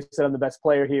 they've said I'm the best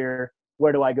player here.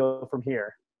 Where do I go from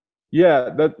here? Yeah,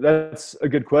 that's a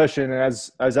good question. And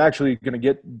I was actually going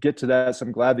to get to that, so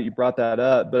I'm glad that you brought that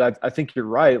up. But I think you're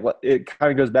right. It kind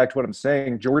of goes back to what I'm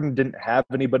saying. Jordan didn't have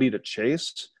anybody to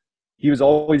chase. He was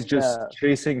always just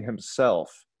chasing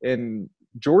himself. And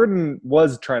Jordan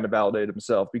was trying to validate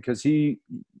himself because he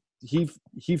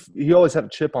always had a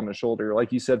chip on his shoulder,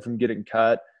 like you said, from getting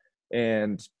cut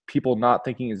and people not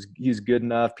thinking he's good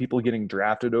enough, people getting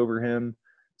drafted over him.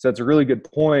 So that's a really good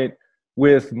point.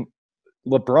 With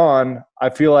LeBron, I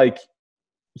feel like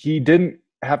he didn't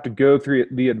have to go through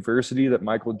the adversity that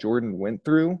Michael Jordan went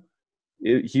through.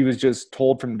 He was just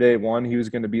told from day one he was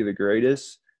going to be the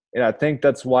greatest. And I think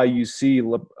that's why you see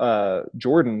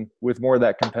Jordan with more of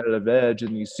that competitive edge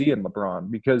than you see in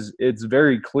LeBron, because it's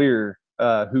very clear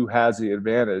who has the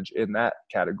advantage in that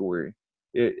category,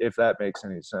 if that makes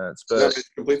any sense. But that makes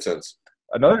complete sense.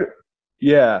 Another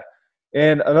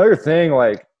thing,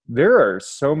 like, there are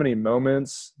so many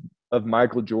moments of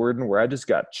Michael Jordan where I just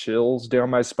got chills down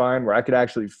my spine, where I could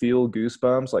actually feel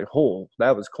goosebumps. Like, oh,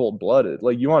 that was cold-blooded.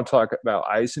 Like, you want to talk about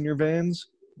ice in your veins?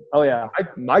 Oh, yeah.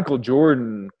 Michael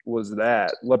Jordan was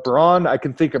that. LeBron, I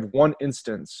can think of one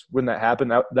instance when that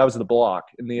happened. That was the block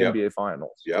in the NBA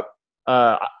Finals. Yep.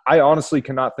 I honestly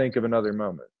cannot think of another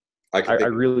moment. I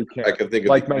really can't. I can think of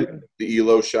like the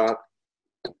Elo shot.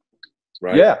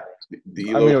 Right? Yeah.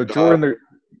 The Elo shot. Jordan –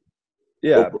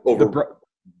 yeah. Over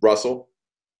Russell.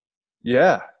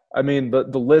 Yeah. I mean, the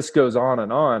list goes on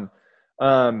and on.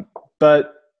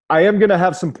 But I am going to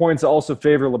have some points that also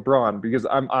favor LeBron because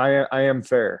I am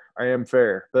fair. I am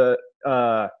fair. But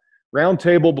round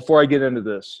table before I get into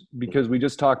this, because we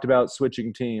just talked about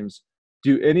switching teams.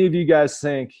 Do any of you guys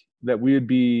think that we would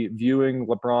be viewing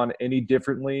LeBron any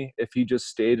differently if he just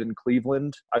stayed in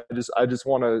Cleveland? I just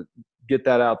want to get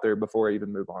that out there before I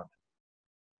even move on.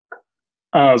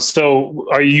 So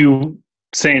are you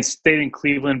saying stayed in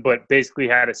Cleveland, but basically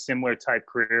had a similar type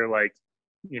career, like,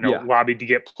 you know, lobbied to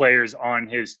get players on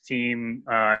his team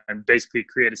and basically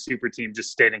create a super team,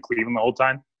 just stayed in Cleveland the whole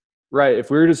time? Right. If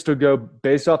we were just to go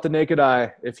based off the naked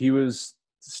eye, if he was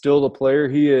still the player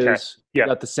he is. Okay. Yeah.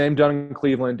 Got the same done in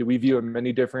Cleveland. Do we view him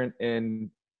any different, and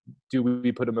do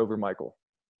we put him over Michael?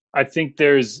 I think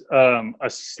there's a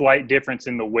slight difference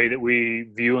in the way that we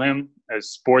view him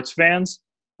as sports fans,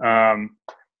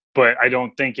 but I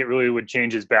don't think it really would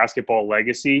change his basketball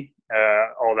legacy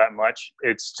all that much.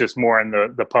 It's just more in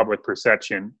the public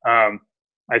perception.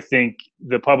 I think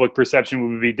the public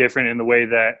perception would be different in the way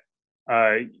that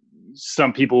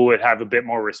some people would have a bit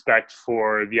more respect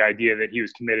for the idea that he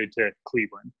was committed to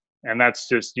Cleveland. And that's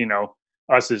just,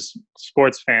 us as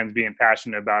sports fans being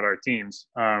passionate about our teams.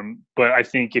 But I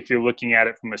think if you're looking at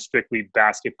it from a strictly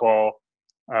basketball,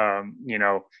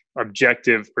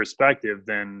 objective perspective,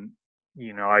 then,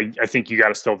 I think you got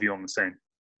to still view them the same.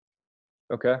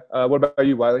 Okay. What about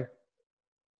you, Wiley?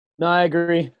 No, I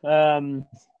agree.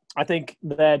 I think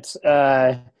that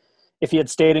if he had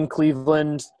stayed in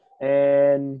Cleveland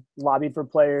and lobbied for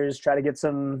players, try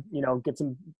to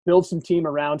build some team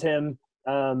around him,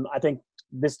 I think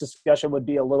this discussion would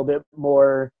be a little bit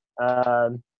more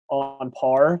on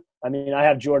par. I mean, I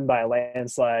have Jordan by a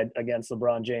landslide against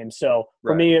LeBron James. So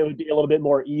for me, it would be a little bit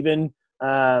more even.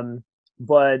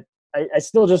 But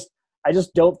I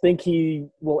just don't think he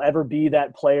will ever be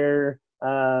that player,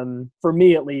 for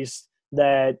me at least,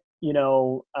 that,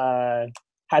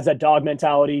 has that dog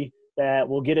mentality that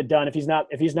will get it done. If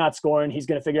he's not scoring, he's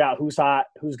going to figure out who's hot,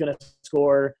 who's going to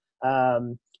score.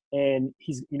 And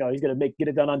he's going to get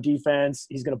it done on defense.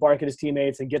 He's going to bark at his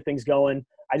teammates and get things going.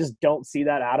 I just don't see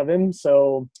that out of him.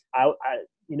 So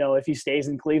if he stays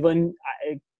in Cleveland,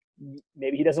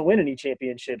 maybe he doesn't win any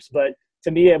championships, but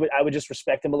to me, I would just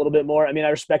respect him a little bit more. I mean, I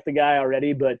respect the guy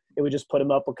already, but it would just put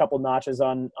him up a couple notches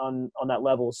on that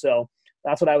level. So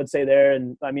that's what I would say there.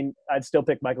 And I mean, I'd still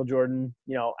pick Michael Jordan,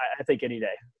 I think any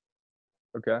day.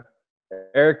 Okay.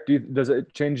 Eric, does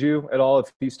it change you at all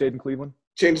if he stayed in Cleveland?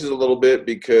 Changes a little bit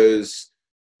because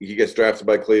he gets drafted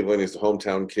by Cleveland. He's a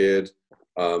hometown kid.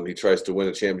 He tries to win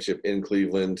a championship in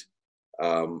Cleveland.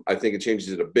 I think it changes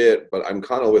it a bit, but I'm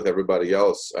kind of with everybody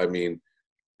else. I mean,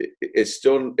 it's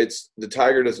the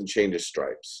Tiger doesn't change his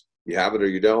stripes. You have it or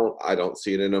you don't. I don't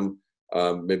see it in him.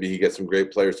 Maybe he gets some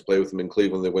great players to play with him in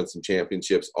Cleveland. They win some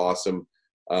championships. Awesome.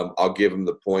 I'll give him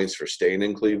the points for staying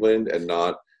in Cleveland and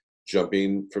not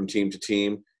jumping from team to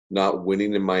team. Not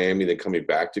winning in Miami, then coming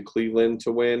back to Cleveland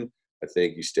to win. I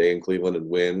think you stay in Cleveland and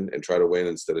win and try to win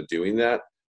instead of doing that.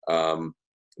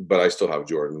 But I still have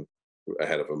Jordan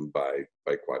ahead of him by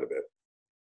quite a bit.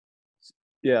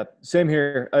 Yeah, same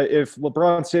here. If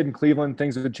LeBron stayed in Cleveland,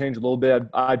 things would change a little bit.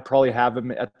 I'd probably have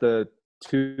him at the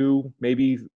 2,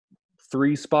 maybe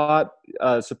 3 spot,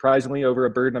 surprisingly, over a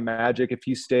Bird and a Magic. If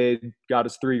he stayed, got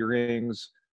his 3 rings,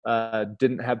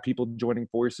 didn't have people joining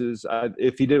forces.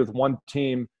 If he did with one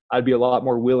team, I'd be a lot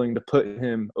more willing to put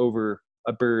him over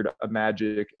a Bird, a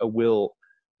Magic, a Wilt,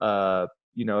 a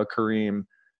Kareem.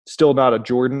 Still not a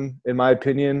Jordan, in my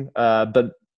opinion.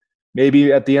 But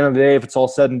maybe at the end of the day, if it's all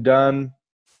said and done,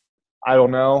 I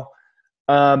don't know.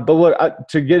 But look,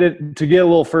 to get a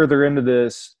little further into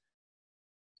this,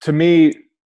 to me,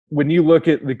 when you look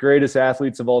at the greatest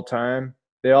athletes of all time,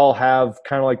 they all have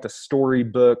kind of like the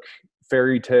storybook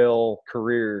fairy tale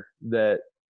career that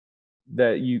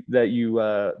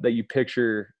you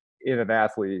picture in an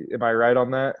athlete. Am I right on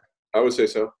that? I would say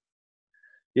so.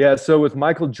 Yeah. So with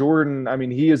Michael Jordan, I mean,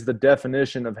 he is the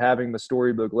definition of having the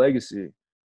storybook legacy.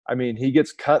 I mean, he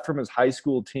gets cut from his high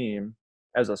school team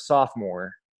as a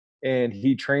sophomore, and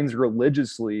he trains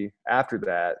religiously after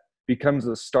that, becomes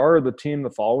the star of the team the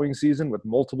following season with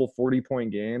multiple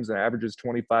 40-point games and averages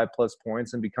 25-plus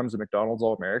points and becomes a McDonald's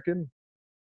All-American.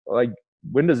 Like,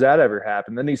 when does that ever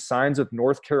happen? Then he signs with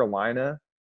North Carolina.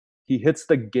 He hits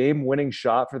the game-winning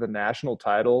shot for the national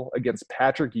title against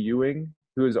Patrick Ewing,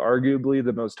 who is arguably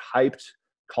the most hyped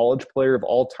college player of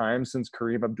all time since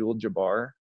Kareem Abdul-Jabbar.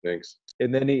 Thanks.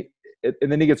 And then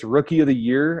he gets Rookie of the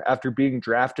Year after being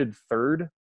drafted 3rd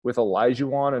with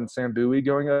Olajuwon and Sam Bowie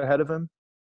going ahead of him.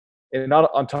 And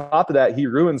not on top of that, he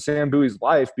ruined Sam Bowie's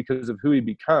life because of who he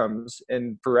becomes.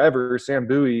 And forever, Sam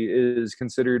Bowie is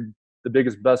considered the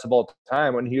biggest best of all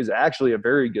time when he was actually a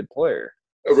very good player.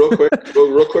 Real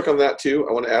quick on that too.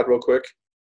 I want to add real quick.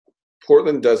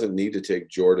 Portland doesn't need to take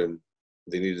Jordan.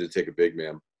 They needed to take a big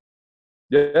man.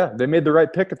 Yeah, they made the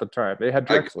right pick at the time. They had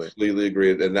Drexler. I completely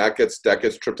agree, and that gets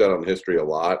tripped out on history a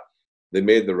lot. They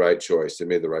made the right choice. They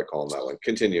made the right call on that one.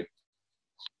 Continue.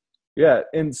 Yeah,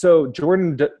 and so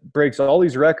Jordan breaks all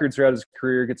these records throughout his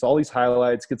career, gets all these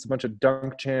highlights, gets a bunch of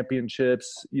dunk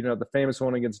championships, the famous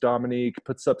one against Dominique,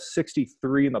 puts up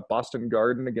 63 in the Boston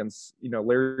Garden against,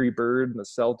 Larry Bird and the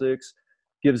Celtics,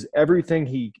 gives everything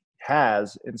he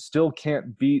has and still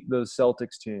can't beat those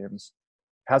Celtics teams.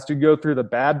 has to go through the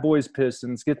bad boys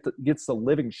Pistons, gets the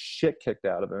living shit kicked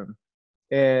out of him.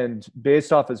 And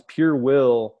based off his pure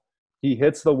will, he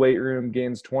hits the weight room,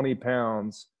 gains 20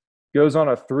 pounds, goes on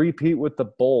a three-peat with the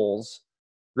Bulls,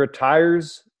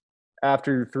 retires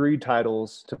after 3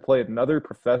 titles to play another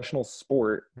professional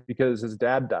sport because his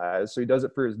dad dies. So he does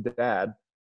it for his dad.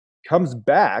 Comes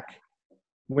back.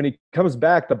 When he comes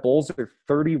back, the Bulls are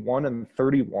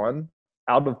 31-31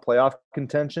 out of playoff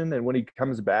contention. And when he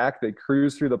comes back, they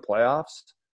cruise through the playoffs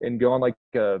and go on like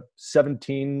a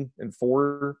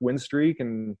 17-4 win streak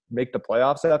and make the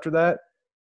playoffs after that.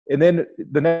 And then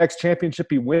the next championship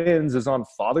he wins is on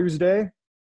Father's Day.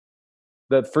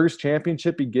 The first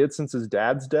championship he gets since his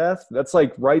dad's death. That's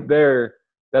like right there.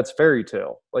 That's fairy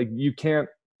tale. Like you can't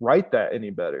write that any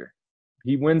better.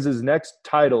 He wins his next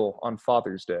title on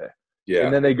Father's Day. Yeah.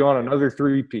 And then they go on another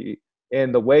three-peat.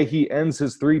 And the way he ends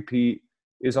his three-peat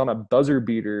is on a buzzer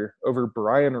beater over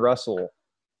Brian Russell.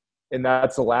 And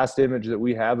that's the last image that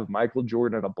we have of Michael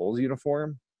Jordan in a Bulls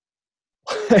uniform.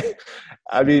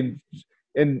 I mean,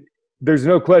 and there's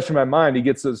no question in my mind he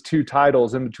gets those 2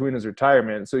 titles in between his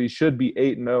retirement. So he should be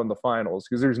 8-0 in the finals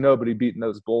because there's nobody beating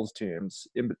those Bulls teams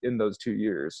in those 2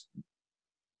 years.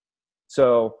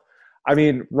 So, I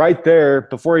mean, right there,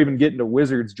 before even getting to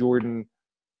Wizards, Jordan,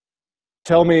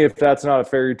 tell me if that's not a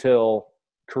fairy tale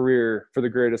career for the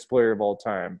greatest player of all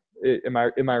time. Am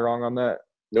I wrong on that?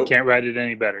 Nope. Can't write it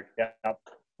any better. Yeah,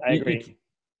 I agree.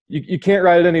 You can't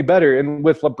write it any better. And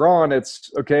with LeBron, it's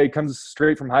okay. He comes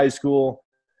straight from high school,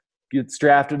 gets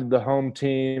drafted to the home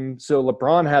team. So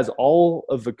LeBron has all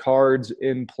of the cards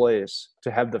in place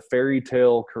to have the fairy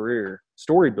tale career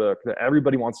storybook that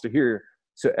everybody wants to hear.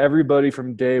 So everybody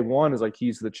from day one is like,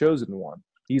 he's the chosen one.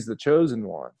 He's the chosen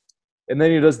one. And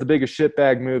then he does the biggest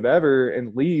shitbag move ever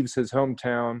and leaves his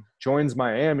hometown, joins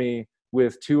Miami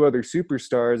with 2 other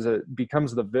superstars, that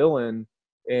becomes the villain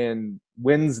and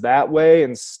wins that way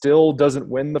and still doesn't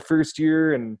win the first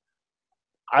year. And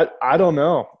I don't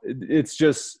know. It's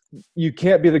just, you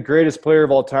can't be the greatest player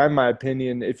of all time, in my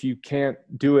opinion, if you can't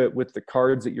do it with the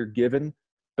cards that you're given.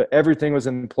 But everything was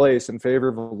in place in favor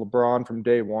of LeBron from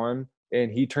day one, and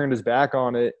he turned his back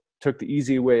on it, took the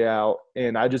easy way out,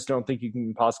 and I just don't think you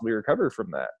can possibly recover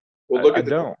from that. Well, look at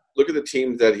the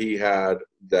teams that he had,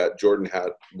 that Jordan had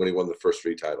when he won the first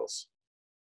 3 titles.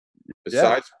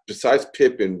 Besides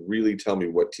Pippen, really tell me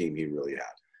what team he really had.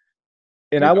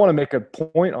 And I want to make a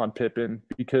point on Pippen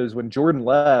because when Jordan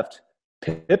left,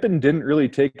 Pippen didn't really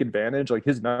take advantage. Like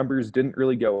his numbers didn't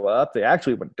really go up. They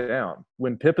actually went down.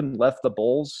 When Pippen left the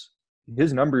Bulls,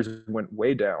 his numbers went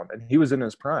way down, and he was in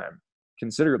his prime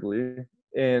considerably.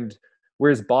 And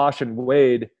whereas Bosh and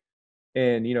Wade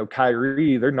and,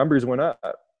 Kyrie, their numbers went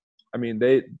up. I mean,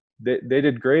 they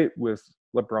did great with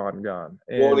LeBron gone.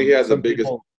 And he had the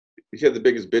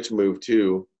biggest bitch move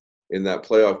too in that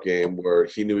playoff game where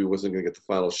he knew he wasn't going to get the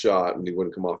final shot and he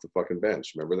wouldn't come off the fucking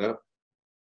bench. Remember that?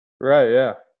 Right.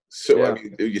 Yeah. So, yeah. I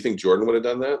mean, you think Jordan would have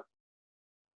done that?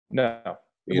 No.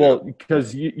 Well,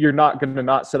 because you're not going to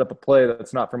not set up a play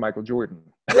that's not for Michael Jordan.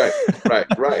 Right. But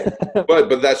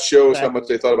that shows how much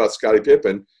they thought about Scottie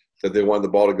Pippen, that they wanted the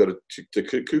ball to go to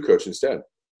Kukoc instead.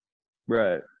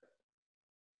 Right.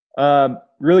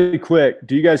 Really quick,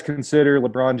 do you guys consider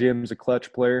LeBron James a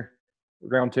clutch player?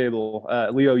 Round table.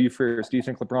 Leo, you first. Do you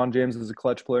think LeBron James is a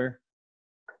clutch player?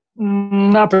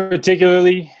 Not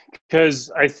particularly,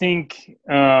 because I think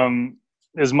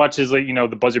as much as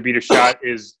the buzzer beater shot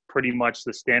is pretty much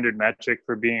the standard metric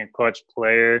for being a clutch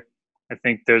player, I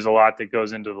think there's a lot that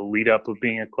goes into the lead up of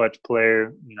being a clutch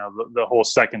player. The whole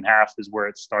second half is where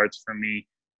it starts for me,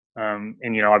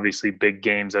 and obviously big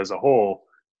games as a whole.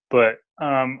 But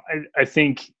I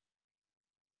think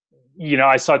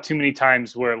I saw too many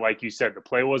times where, like you said, the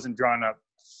play wasn't drawn up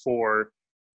for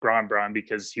Bron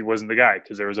because he wasn't the guy,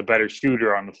 because there was a better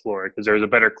shooter on the floor, because there was a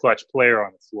better clutch player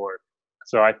on the floor.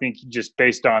 So I think just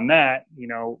based on that,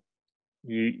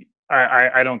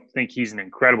 I don't think he's an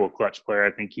incredible clutch player.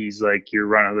 I think he's like your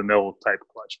run-of-the-mill type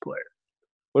clutch player.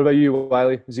 What about you,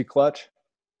 Wiley? Is he clutch?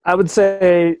 I would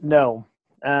say no.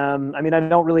 I mean, I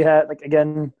don't really have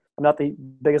again, I'm not the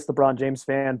biggest LeBron James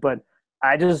fan, but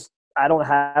I don't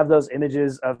have those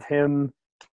images of him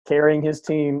carrying his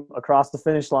team across the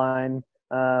finish line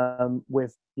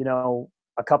with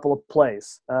a couple of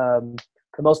plays.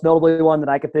 The most notably one that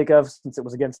I could think of, since it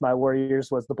was against my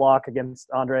Warriors, was the block against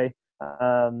Andre.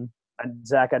 And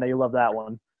Zach, I know you love that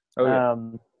one. Oh, yeah.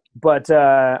 But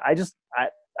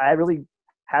I really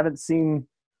haven't seen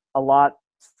a lot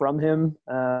from him.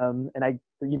 And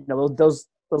those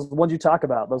ones you talk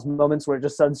about, those moments where it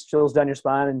just suddenly chills down your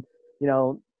spine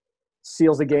and,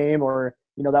 seals the game, or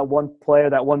that one play or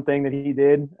that one thing that he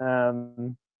did.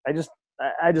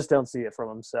 I just don't see it from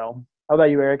him. So how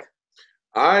about you, Eric?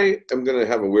 I am going to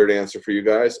have a weird answer for you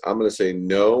guys. I'm going to say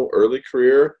no, early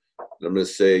career, and I'm going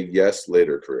to say yes,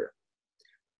 later career.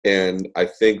 And I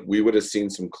think we would have seen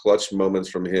some clutch moments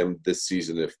from him this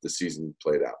season if the season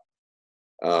played out.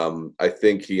 I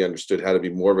think he understood how to be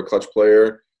more of a clutch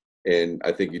player, and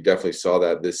I think you definitely saw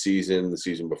that this season, the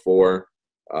season before.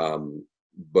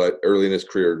 But early in his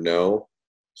career, no.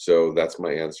 So that's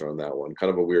my answer on that one. Kind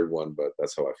of a weird one, but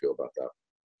that's how I feel about that.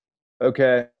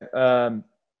 Okay.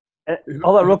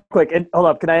 Hold on real quick. And hold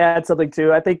up. Can I add something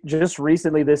too? I think just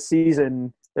recently this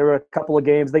season, there were a couple of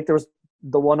games. I think there was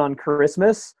the one on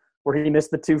Christmas where he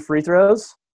missed the 2 free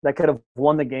throws that could have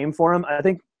won the game for him. I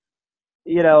think,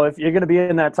 if you're going to be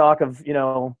in that talk of,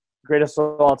 greatest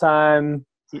of all time,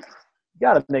 you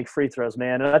got to make free throws,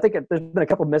 man. And I think there's been a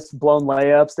couple of missed blown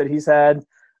layups that he's had.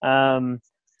 And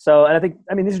I think,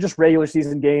 these are just regular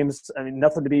season games.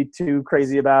 Nothing to be too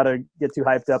crazy about or get too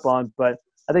hyped up on. But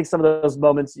I think some of those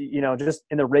moments, just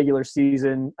in the regular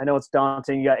season, I know it's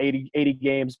daunting. You got 80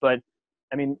 games, but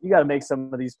you got to make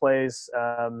some of these plays.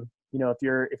 If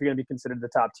you're going to be considered the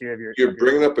top tier of your. You're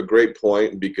bringing up a great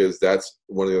point, because that's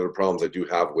one of the other problems I do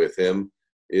have with him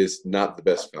is not the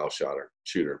best foul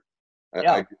shooter.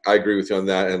 Yeah. I agree with you on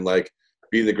that, and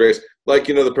being the greatest.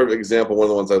 The perfect example. One of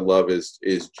the ones I love is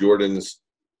Jordan's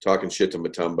talking shit to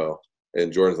Mutombo,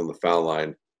 and Jordan's on the foul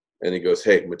line, and he goes,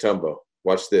 "Hey, Mutombo,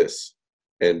 watch this,"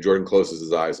 and Jordan closes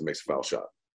his eyes and makes a foul shot.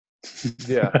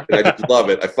 Yeah. And I just love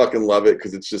it. I fucking love it,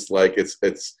 because it's just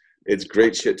it's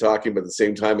great shit talking, but at the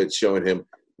same time it's showing him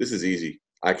this is easy.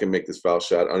 I can make this foul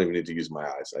shot. I don't even need to use my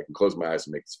eyes. I can close my eyes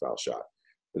and make this foul shot.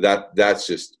 That's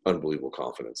just unbelievable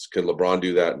confidence. Can LeBron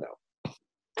do that? No.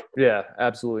 Yeah,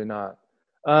 absolutely not.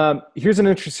 Here's an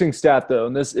interesting stat, though,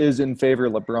 and this is in favor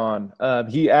of LeBron.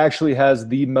 He actually has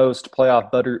the most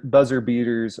playoff buzzer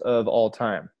beaters of all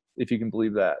time, if you can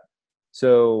believe that.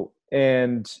 So,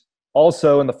 and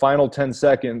also in the final 10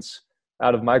 seconds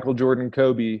out of Michael Jordan,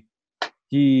 Kobe,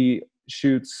 he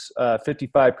shoots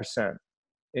 55%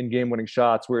 in game-winning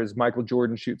shots, whereas Michael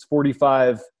Jordan shoots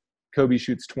 45, Kobe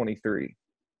shoots 23.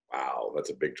 Wow, that's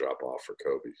a big drop-off for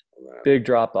Kobe on that. Big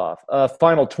drop-off.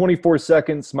 Final 24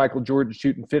 seconds, Michael Jordan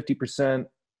shooting 50%.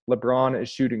 LeBron is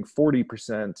shooting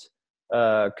 40%.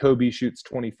 Kobe shoots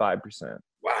 25%.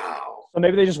 Wow. So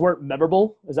maybe they just weren't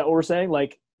memorable? Is that what we're saying?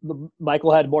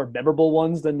 Michael had more memorable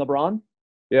ones than LeBron?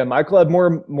 Yeah, Michael had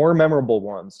more memorable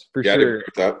ones, for sure. I agree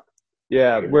with that.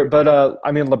 Yeah, but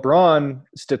LeBron,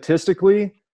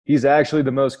 statistically, he's actually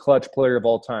the most clutch player of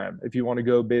all time, if you want to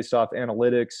go based off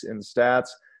analytics and stats.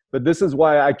 But this is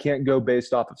why I can't go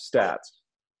based off of stats,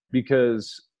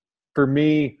 because for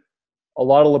me, a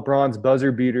lot of LeBron's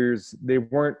buzzer beaters, they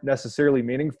weren't necessarily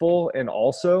meaningful. And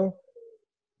also,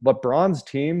 LeBron's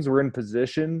teams were in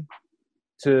position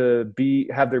to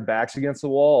have their backs against the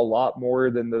wall a lot more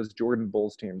than those Jordan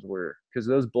Bulls teams were, because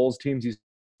those Bulls teams used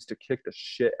to kick the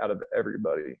shit out of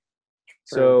everybody.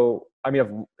 So,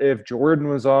 if Jordan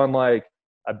was on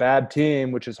a bad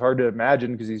team, which is hard to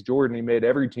imagine because he's Jordan, he made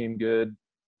every team good.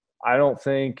 I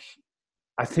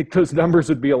think those numbers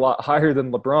would be a lot higher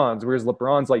than LeBron's, whereas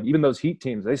LeBron's, even those Heat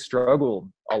teams, they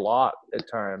struggled a lot at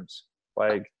times.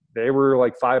 They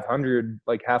were 500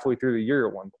 halfway through the year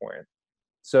at one point.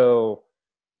 So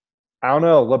I don't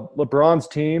know. LeBron's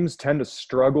teams tend to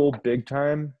struggle big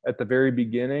time at the very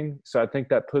beginning. So I think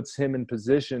that puts him in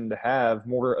position to have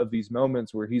more of these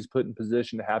moments where he's put in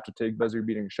position to have to take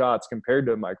buzzer-beating shots compared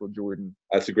to Michael Jordan.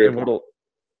 That's a great point.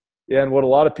 And what a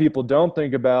lot of people don't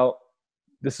think about,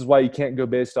 this is why you can't go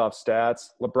based off stats.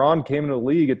 LeBron came into the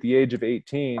league at the age of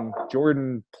 18.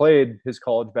 Jordan played his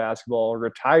college basketball,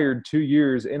 retired 2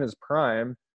 years in his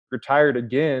prime, retired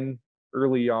again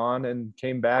early on, and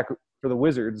came back for the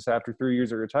Wizards after 3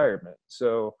 years of retirement.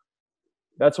 So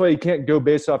that's why you can't go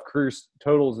based off career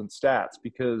totals and stats,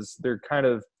 because they're kind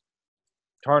of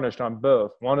tarnished on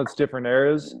both. One, it's different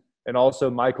eras, and also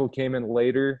Michael came in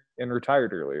later and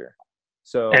retired earlier.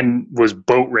 So and was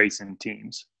boat racing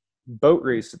teams. He's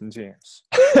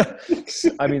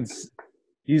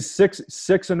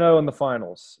 6-0 in the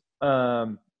finals.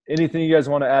 Anything you guys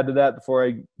want to add to that before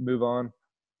I move on?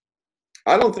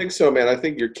 I don't think so, man. I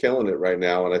think you're killing it right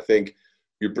now, and I think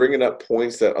you're bringing up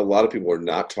points that a lot of people are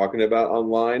not talking about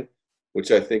online, which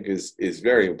I think is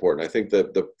very important. I think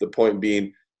the point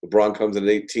being, LeBron comes in at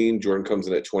 18, Jordan comes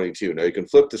in at 22. Now you can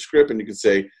flip the script and you can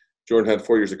say Jordan had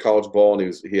 4 years of college ball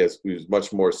and he was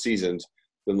much more seasoned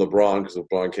than LeBron, because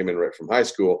LeBron came in right from high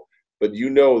school. But you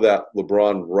know that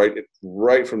LeBron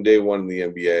right from day one in the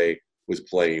NBA was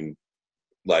playing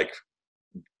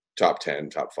top 10,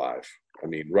 top 5. I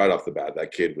mean, right off the bat,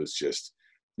 that kid was just –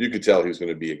 you could tell he was going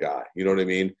to be a guy. You know what I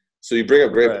mean? So you bring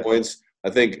up great points. I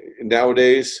think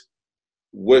nowadays,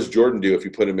 what does Jordan do if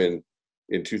you put him in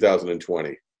 2020?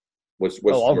 I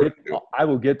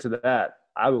will get to that.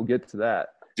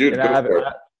 Dude, and go for it.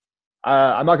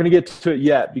 I'm not going to get to it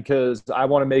yet because I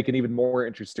want to make an even more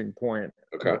interesting point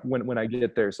when I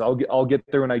get there. So I'll get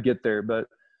there when I get there. But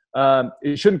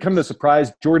it shouldn't come as a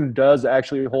surprise. Jordan does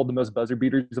actually hold the most buzzer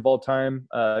beaters of all time,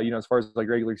 as far as like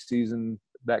regular season,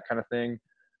 that kind of thing.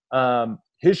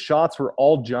 His shots were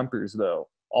all jumpers, though,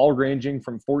 all ranging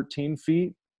from 14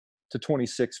 feet to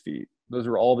 26 feet. Those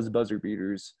were all of his buzzer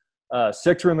beaters.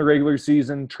 6 were in the regular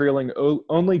season, trailing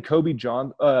only Kobe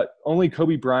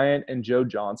Bryant and Joe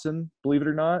Johnson, believe it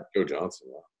or not. Joe Johnson,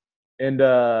 yeah. And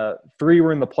 3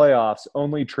 were in the playoffs,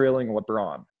 only trailing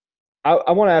LeBron.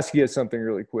 I want to ask you something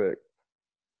really quick.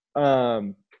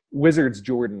 Wizards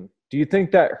Jordan, do you think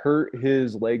that hurt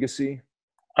his legacy?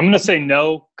 I'm going to say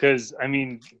no, because, I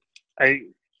mean, I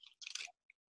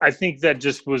think that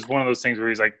just was one of those things where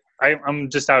he's like, I'm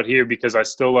just out here because I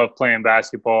still love playing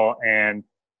basketball, and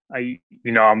I'm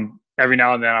every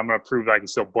now and then I'm going to prove I can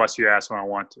still bust your ass when I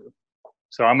want to.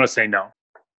 So I'm going to say no.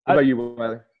 How about you,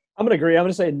 Wiley? I'm going to agree. I'm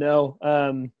going to say no.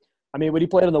 I mean, when he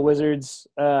played on the Wizards,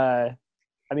 wasn't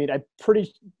he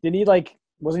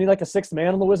like a sixth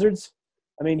man on the Wizards?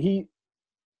 I mean, he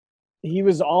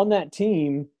was on that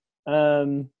team.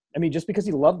 Just because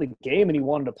he loved the game and he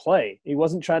wanted to play. He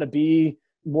wasn't trying to be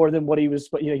more than what he was.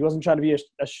 He wasn't trying to be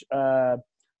a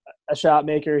shot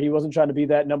maker. He wasn't trying to be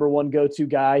that number one go-to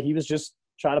guy. He was just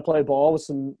trying to play ball with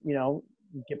some,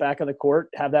 get back on the court,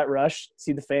 have that rush,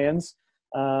 see the fans,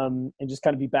 and just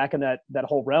kind of be back in that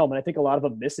whole realm. And I think a lot of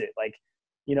them miss it. Like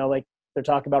they're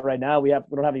talking about right now, we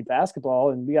don't have any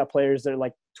basketball, and we got players that are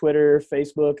like Twitter,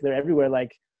 Facebook, they're everywhere,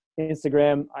 like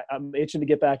Instagram. I'm itching to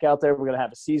get back out there. We're going to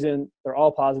have a season. They're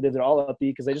all positive. They're all upbeat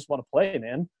because they just want to play,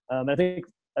 man. I think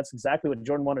that's exactly what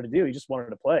Jordan wanted to do. He just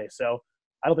wanted to play. So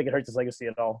I don't think it hurts his legacy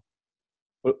at all.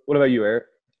 What about you, Eric?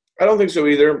 I don't think so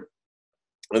either.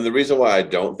 And the reason why I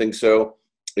don't think so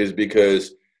is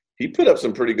because he put up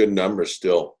some pretty good numbers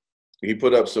still. He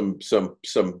put up some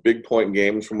big point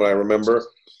games from what I remember.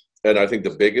 And I think the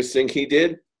biggest thing he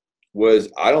did was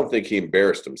I don't think he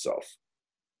embarrassed himself.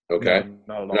 Okay?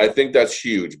 And I think that's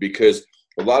huge because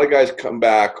a lot of guys come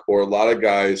back or a lot of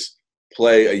guys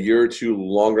play a year or two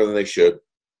longer than they should.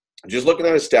 Just looking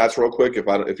at his stats real quick,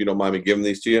 if you don't mind me giving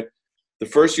these to you. The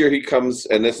first year he comes,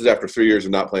 and this is after 3 years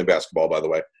of not playing basketball, by the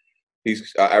way. He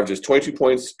averages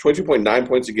 22.9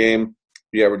 points a game.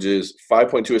 He averages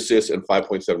 5.2 assists and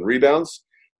 5.7 rebounds.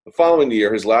 The following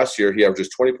year, his last year, he averages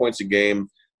 20 points a game,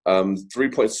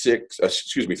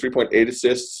 3.8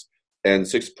 assists, and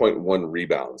 6.1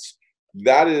 rebounds.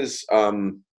 That's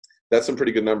some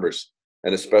pretty good numbers,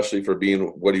 and especially for being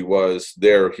what he was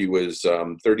there, he was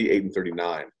 38 and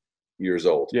 39 years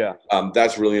old. Yeah,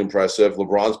 that's really impressive.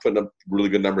 LeBron's putting up really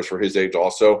good numbers for his age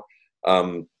also,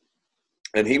 and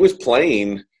he was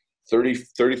playing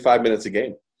 35 minutes a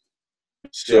game.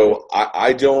 So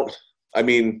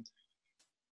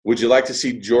would you like to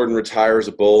see Jordan retire as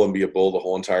a Bull and be a Bull the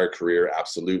whole entire career?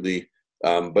 Absolutely.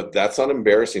 But that's not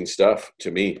embarrassing stuff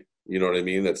to me. You know what I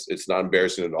mean? It's not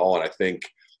embarrassing at all. And I think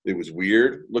it was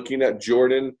weird looking at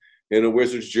Jordan in a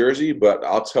Wizards jersey, but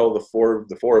I'll tell the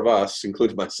four of us,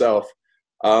 including myself,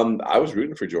 I was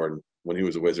rooting for Jordan when he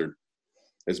was a Wizard.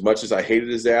 As much as I hated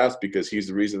his ass because he's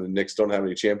the reason the Knicks don't have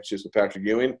any championships with Patrick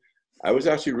Ewing, I was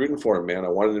actually rooting for him, man. I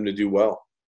wanted him to do well.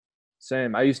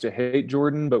 Same. I used to hate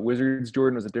Jordan, but Wizards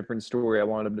Jordan was a different story. I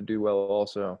wanted him to do well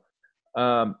also.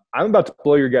 I'm about to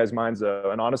blow your guys' minds, though.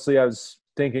 And honestly, I was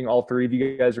thinking all three of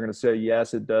you guys are going to say,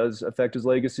 yes, it does affect his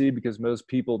legacy because most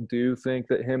people do think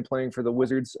that him playing for the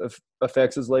Wizards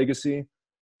affects his legacy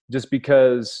just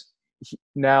because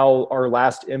now our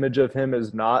last image of him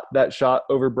is not that shot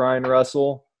over Brian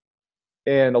Russell.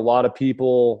 And a lot of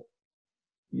people,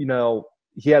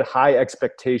 he had high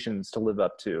expectations to live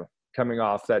up to coming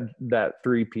off that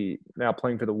three-peat. Now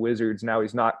playing for the Wizards, now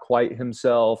he's not quite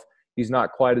himself. He's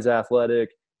not quite as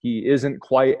athletic. He isn't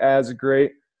quite as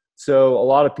great. So a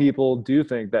lot of people do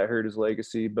think that hurt his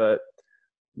legacy. But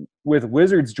with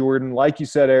Wizards Jordan, like you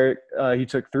said, Eric, he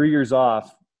took 3 years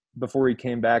off before he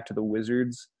came back to the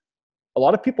Wizards. A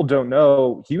lot of people don't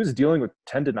know he was dealing with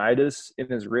tendinitis in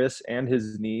his wrists and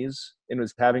his knees and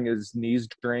was having his knees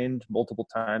drained multiple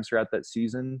times throughout that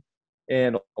season.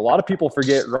 And a lot of people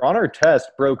forget Ron Artest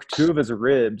broke 2 of his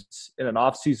ribs in an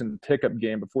off-season pickup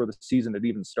game before the season had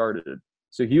even started.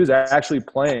 So he was actually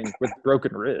playing with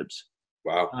broken ribs.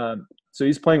 Wow. So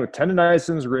he's playing with tendinitis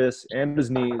in his wrists and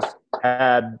his knees,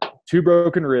 had 2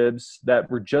 broken ribs that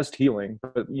were just healing,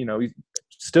 but he's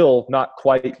still not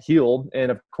quite healed. And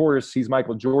of course, he's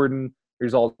Michael Jordan.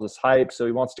 There's all this hype, so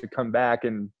he wants to come back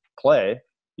and play.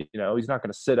 He's not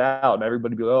going to sit out and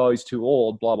everybody be like, oh, he's too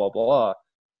old, blah, blah, blah.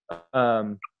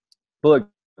 But look,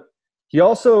 he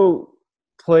also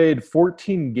played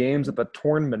 14 games with a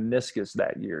torn meniscus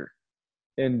that year,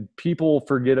 and people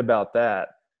forget about that.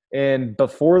 And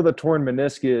before the torn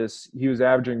meniscus, he was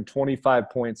averaging 25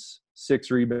 points, 6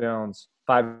 rebounds,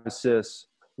 5 assists,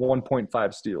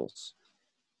 1.5 steals.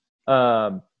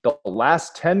 The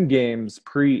last 10 games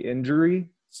pre-injury,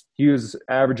 he was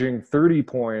averaging 30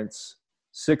 points,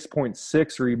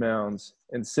 6.6 rebounds,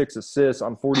 and 6 assists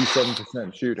on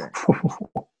 47% shooting.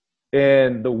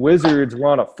 And the Wizards were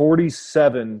on a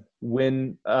 47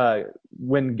 win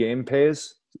game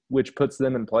pace, which puts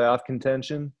them in playoff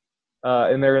contention,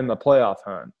 and they're in the playoff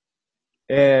hunt.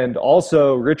 And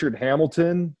also, Richard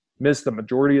Hamilton missed the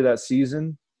majority of that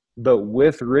season, but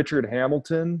with Richard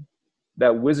Hamilton,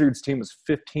 that Wizards team was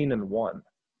 15-1.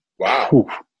 Wow.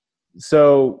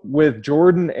 So with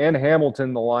Jordan and Hamilton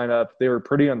in the lineup, they were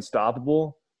pretty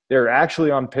unstoppable. They're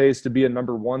actually on pace to be a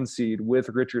number 1 seed with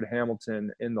Richard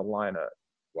Hamilton in the lineup.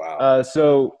 Wow.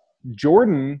 So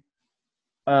Jordan,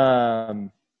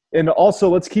 and also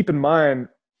let's keep in mind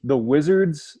the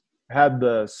Wizards had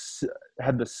the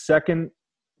second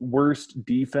worst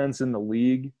defense in the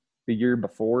league the year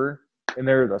before, and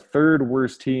they're the 3rd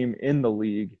worst team in the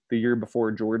league the year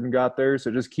before Jordan got there. So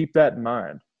just keep that in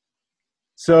mind.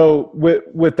 So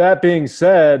with that being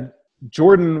said,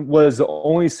 Jordan was the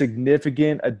only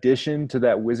significant addition to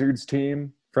that Wizards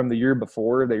team from the year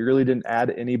before. They really didn't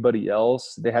add anybody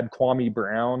else. They had Kwame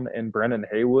Brown and Brennan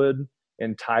Haywood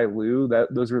and Ty Lue.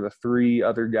 Those were the 3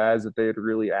 other guys that they had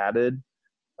really added.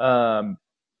 And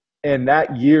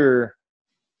that year,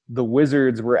 the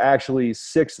Wizards were actually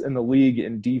 6th in the league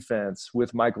in defense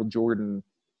with Michael Jordan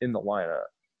in the lineup.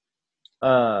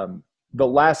 The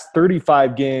last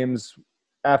 35 games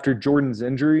after Jordan's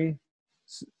injury,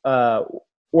 the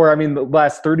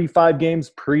last 35 games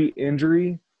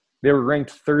pre-injury, they were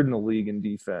ranked 3rd in the league in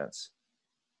defense.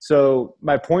 So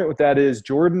my point with that is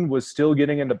Jordan was still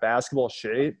getting into basketball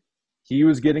shape. He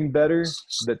was getting better.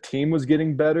 The team was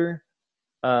getting better.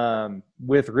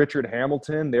 With Richard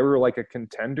Hamilton, they were like a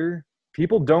contender.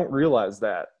 People don't realize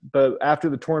that. But after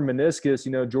the torn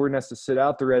meniscus, Jordan has to sit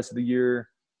out the rest of the year.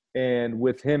 And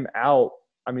with him out,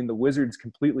 the Wizards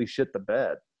completely shit the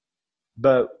bed.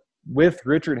 But with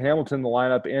Richard Hamilton in the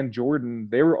lineup and Jordan,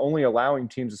 they were only allowing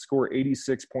teams to score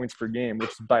 86 points per game, which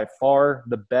is by far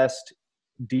the best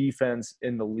defense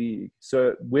in the league.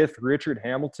 So with Richard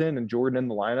Hamilton and Jordan in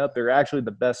the lineup, they're actually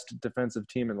the best defensive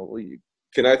team in the league.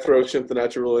 Can I throw something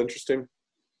at you real interesting?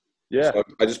 Yeah. So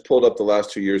I just pulled up the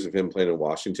last 2 years of him playing in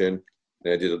Washington,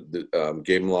 and I did the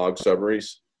game log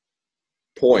summaries.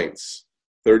 Points,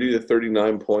 30 to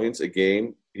 39 points a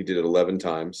game. He did it 11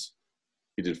 times.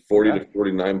 He did 40 to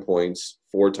 49 points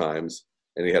 4 times,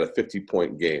 and he had a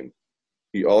 50-point game.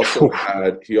 He also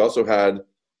had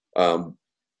 1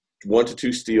 to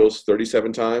 2 steals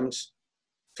 37 times,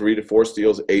 3 to 4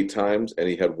 steals 8 times, and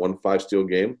he had 1 5-steal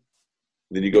game.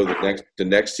 Then you go to the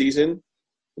next season.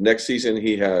 The next season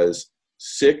he has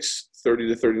 6 30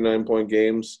 to 39 point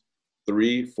games,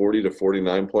 3 40 to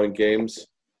 49 point games.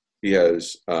 He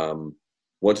has 1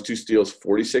 to 2 steals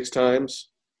 46 times,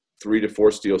 3 to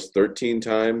 4 steals 13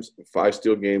 times,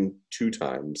 5-steal game 2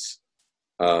 times.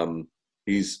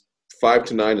 He's 5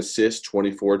 to 9 assists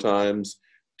 24 times,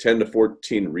 10 to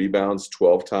 14 rebounds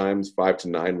 12 times, 5 to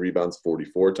 9 rebounds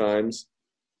 44 times.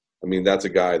 That's a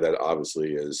guy that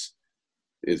obviously is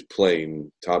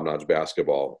playing top-notch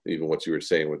basketball, even what you were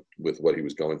saying with what he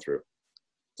was going through.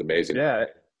 It's amazing. Yeah,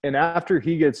 and after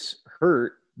he gets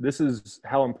hurt, this is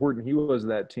how important he was to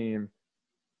that team.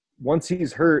 Once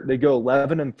he's hurt, they go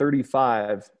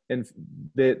 11-35, and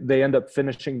they end up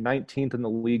finishing 19th in the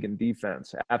league in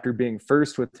defense after being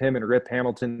first with him and Rip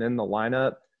Hamilton in the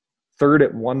lineup, 3rd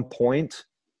at 1 point,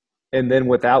 and then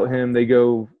without him, they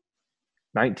go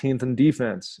 19th in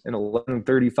defense and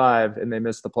 11-35, and they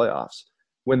miss the playoffs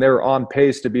when they were on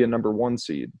pace to be a number 1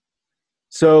 seed.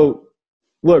 So,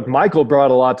 look, Michael brought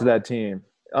a lot to that team.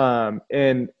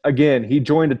 And again, he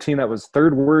joined a team that was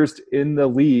 3rd worst in the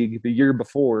league the year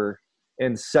before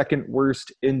and 2nd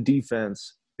worst in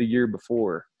defense the year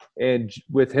before. And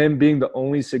with him being the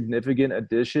only significant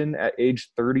addition at age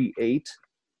 38,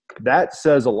 that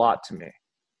says a lot to me.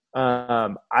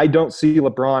 I don't see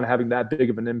LeBron having that big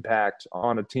of an impact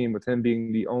on a team with him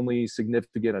being the only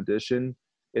significant addition.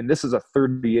 And this is a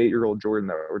 38-year-old Jordan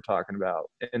that we're talking about.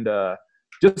 And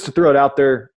just to throw it out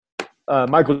there,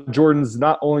 Michael Jordan's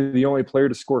not only the only player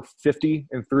to score 50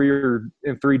 in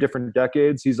three different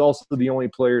decades, he's also the only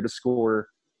player to score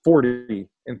 40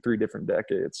 in 3 different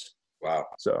decades. Wow.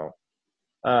 So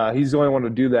he's the only one to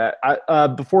do that.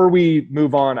 Before we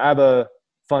move on, I have a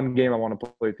fun game I want to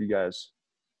play with you guys.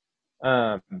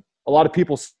 A lot of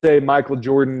people say Michael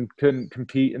Jordan couldn't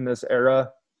compete in this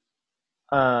era.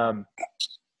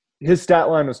 His stat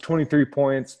line was 23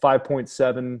 points,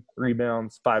 5.7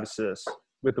 rebounds, 5 assists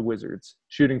with the Wizards,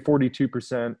 shooting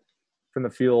 42% from the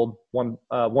field,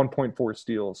 1.4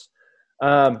 steals.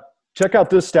 Check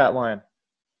out this stat line.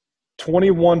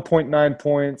 21.9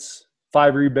 points,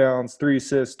 5 rebounds, 3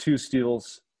 assists, 2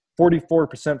 steals,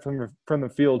 44% from the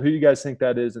field. Who do you guys think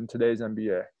that is in today's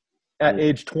NBA at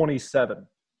age 27?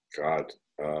 God.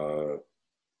 Read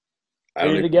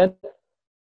it again.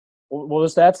 What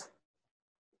was the stats?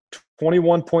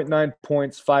 21.9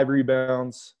 points, 5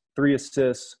 rebounds, 3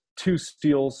 assists, 2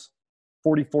 steals,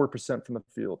 44% from the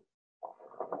field.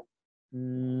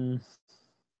 It's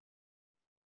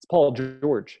Paul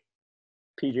George.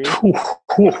 PG.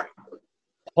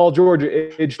 Paul George,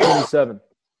 age 27.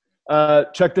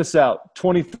 Check this out.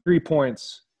 23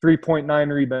 points,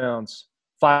 3.9 rebounds,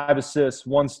 5 assists,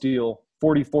 1 steal,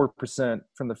 44%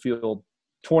 from the field.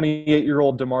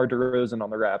 28-year-old DeMar DeRozan on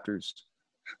the Raptors.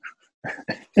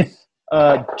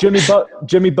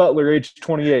 Jimmy Butler, age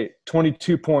 28,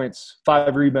 22 points,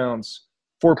 5 rebounds,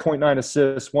 4.9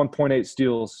 assists, 1.8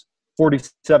 steals,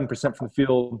 47% from the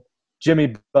field.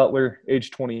 Jimmy Butler,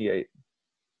 age 28.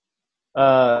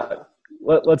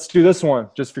 Let's do this one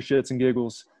just for shits and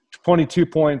giggles. 22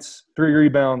 points, 3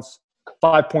 rebounds,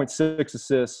 5.6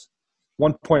 assists,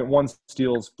 1.1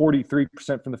 steals,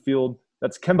 43% from the field.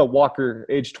 That's Kemba Walker,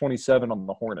 age 27 on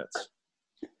the Hornets.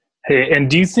 Hey, and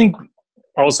do you think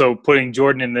also putting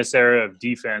Jordan in this era of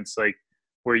defense, like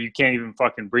where you can't even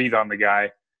fucking breathe on the guy,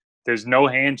 there's no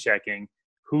hand checking,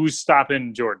 who's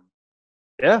stopping Jordan?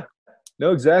 Yeah,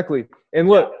 no, exactly. And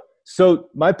look, so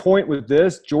my point with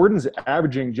this, Jordan's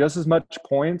averaging just as much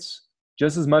points,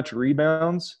 just as much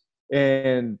rebounds,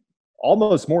 and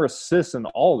almost more assists than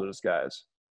all of those guys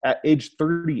at age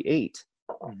 38.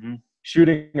 Mm-hmm.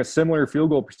 Shooting a similar field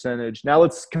goal percentage. Now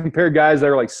let's compare guys that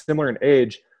are like similar in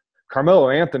age. Carmelo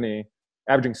Anthony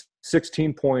averaging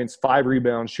 16 points, 5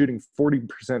 rebounds, shooting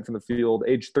 40% from the field,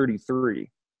 age 33.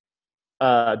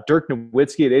 Dirk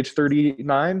Nowitzki at age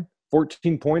 39,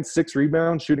 14 points, 6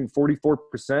 rebounds, shooting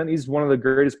 44%. He's one of the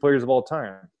greatest players of all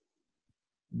time.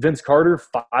 Vince Carter,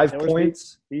 5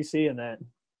 points. BC in that.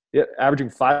 Yeah,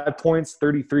 averaging 5 points,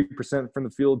 33% from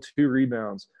the field, 2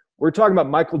 rebounds. We're talking about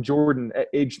Michael Jordan at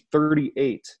age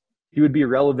 38. He would be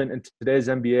relevant in today's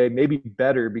NBA, maybe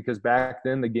better because back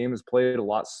then the game was played a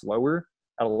lot slower,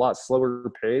 at a lot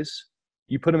slower pace.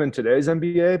 You put him in today's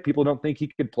NBA, people don't think he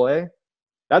could play.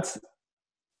 That's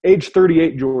age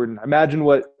 38 Jordan. Imagine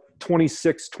what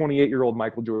 26, 28-year-old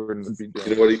Michael Jordan would be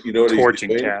doing. You know what Torching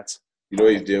he's doing? cats. You know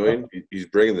what he's doing? He's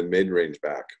bringing the mid-range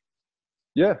back.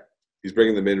 Yeah. He's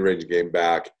bringing the mid-range game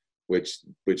back, which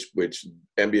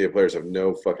NBA players have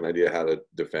no fucking idea how to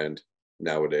defend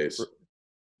nowadays.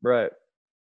 Right.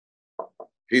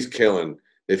 He's killing.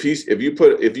 If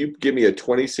you give me a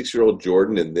 26-year-old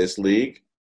Jordan in this league,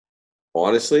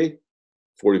 honestly,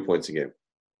 40 points a game.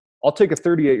 I'll take a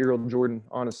 38-year-old Jordan,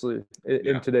 honestly,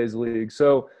 in today's league.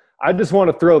 So I just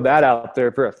want to throw that out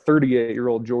there for a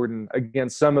 38-year-old Jordan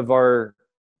against some of our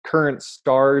current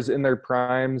stars in their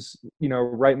primes,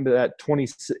 right into that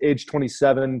age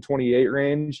 27, 28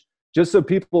 range, just so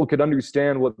people could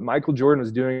understand what Michael Jordan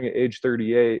was doing at age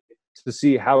 38 to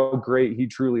see how great he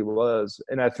truly was.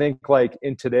 And I think like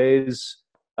in today's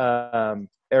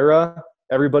era,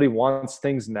 everybody wants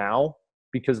things now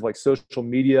because like social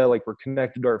media, like we're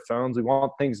connected to our phones. We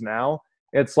want things now.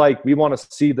 It's like we want to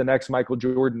see the next Michael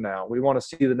Jordan now. We want to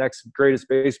see the next greatest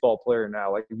baseball player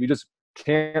now. Like we just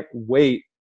can't wait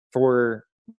for,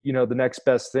 the next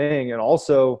best thing. And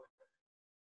also,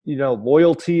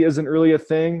 loyalty isn't really a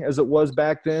thing as it was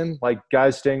back then. Like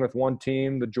guys staying with one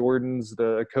team, the Jordans,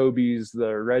 the Kobes, the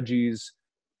Reggies.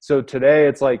 So today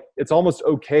it's like it's almost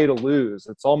okay to lose.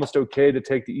 It's almost okay to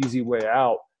take the easy way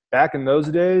out. Back in those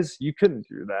days, you couldn't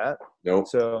do that. Nope.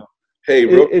 So hey,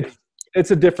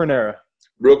 it's a different era.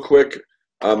 Real quick,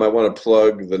 I want to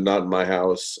plug the Not in My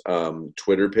House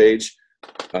Twitter page.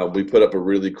 We put up a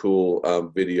really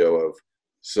cool video of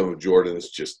some of Jordan's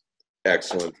just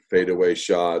excellent fadeaway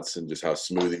shots and just how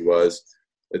smooth he was.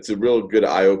 It's a real good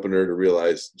eye-opener to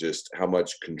realize just how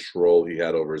much control he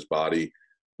had over his body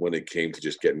when it came to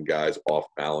just getting guys off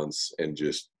balance and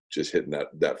just hitting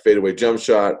that fadeaway jump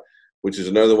shot, which is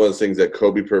another one of the things that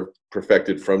Kobe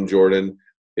perfected from Jordan.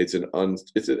 it's an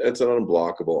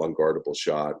unblockable, unguardable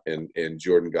shot, and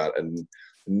Jordan got an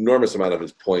enormous amount of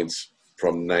his points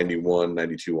from 91,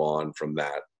 92 on from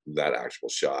that actual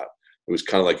shot. It was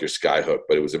kind of like your sky hook,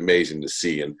 but it was amazing to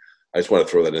see. And I just want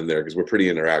to throw that in there because we're pretty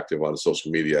interactive on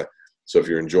social media. So if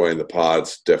you're enjoying the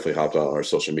pods, definitely hop on our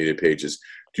social media pages.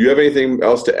 Do you have anything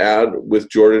else to add with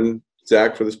Jordan,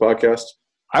 Zach, for this podcast?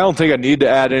 I don't think I need to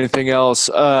add anything else.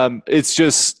 It's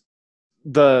just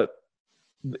the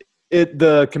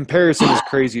comparison is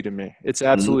crazy to me. It's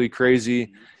absolutely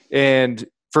crazy. And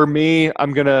for me,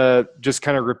 I'm going to just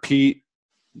kind of repeat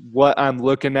what I'm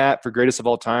looking at for greatest of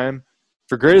all time.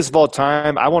 For greatest of all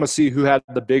time, I want to see who had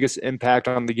the biggest impact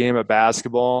on the game of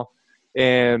basketball,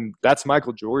 and that's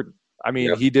Michael Jordan. I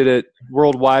mean, He did it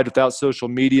worldwide without social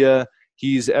media.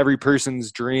 He's every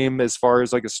person's dream as far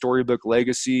as like a storybook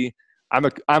legacy. I'm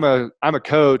a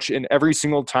coach, and every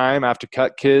single time I have to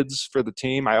cut kids for the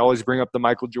team, I always bring up the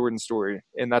Michael Jordan story,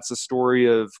 and that's the story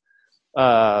of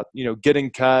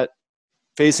getting cut,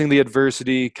 facing the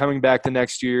adversity, coming back the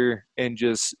next year, and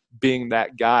just being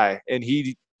that guy. And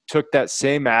he took that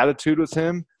same attitude with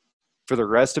him for the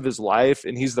rest of his life,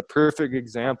 and he's the perfect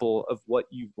example of what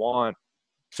you want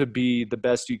to be the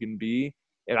best you can be.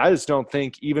 And I just don't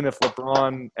think, even if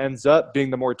LeBron ends up being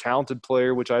the more talented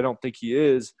player, which I don't think he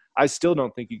is, I still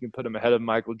don't think you can put him ahead of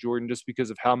Michael Jordan just because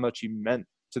of how much he meant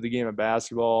to the game of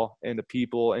basketball and to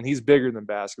people. And he's bigger than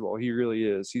basketball. He really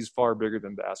is. He's far bigger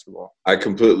than basketball. I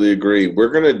completely agree.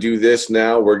 We're going to do this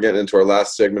now. We're getting into our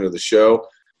last segment of the show,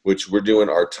 which we're doing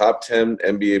our top 10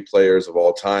 NBA players of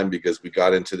all time because we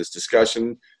got into this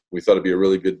discussion. We thought it'd be a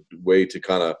really good way to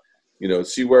kind of,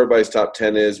 see where everybody's top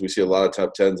 10 is. We see a lot of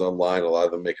top 10s online. A lot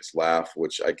of them make us laugh,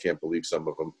 which I can't believe some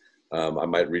of them. I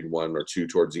might read one or two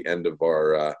towards the end of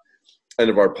our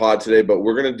pod today, but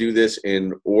we're going to do this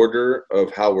in order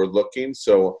of how we're looking.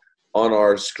 So on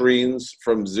our screens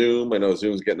from Zoom, I know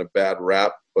Zoom's getting a bad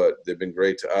rap, but they've been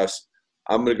great to us.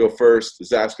 I'm going to go first.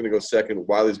 Zach's going to go second.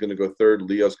 Wiley's going to go third.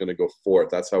 Leo's going to go fourth.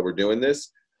 That's how we're doing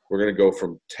this. We're going to go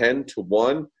from 10 to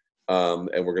 1,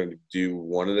 and we're going to do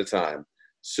one at a time.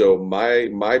 So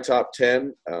my top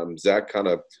 10, Zach kind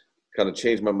of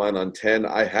changed my mind on 10.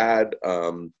 I had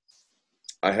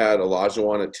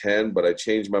Olajuwon at 10, but I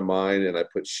changed my mind and I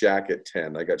put Shaq at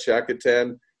 10. I got Shaq at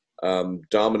 10,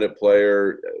 dominant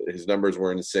player. His numbers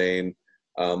were insane.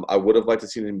 I would have liked to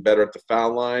see him better at the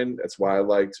foul line. That's why I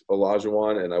liked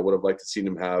Olajuwon, and I would have liked to see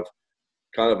him have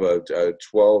kind of a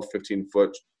 12,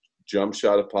 15-foot jump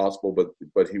shot if possible,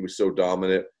 but he was so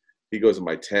dominant. He goes in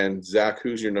my 10. Zach,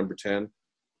 who's your number 10?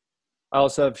 I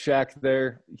also have Shaq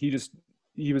there. He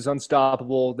was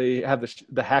unstoppable. They have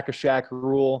the hack a Shaq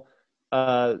rule.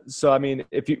 So I mean,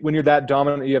 when you're that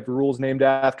dominant, you have rules named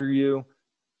after you,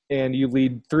 and you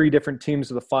lead 3 different teams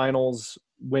to the finals,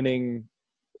 winning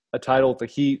a title with the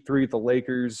Heat, 3 with the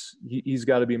Lakers. He's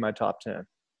got to be my top 10.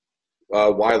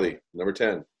 Wiley, number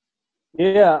 10.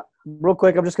 Yeah, real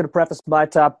quick, I'm just going to preface my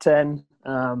top 10.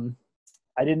 I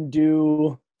didn't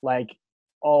do like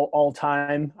all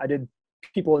time. I did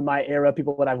people in my era,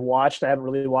 people that I've watched. I haven't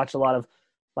really watched a lot of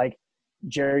like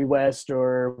Jerry West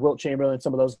or Wilt Chamberlain,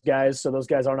 some of those guys. So those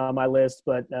guys aren't on my list,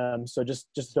 but so just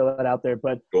throw that out there.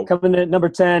 But cool. Coming in at number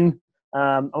 10,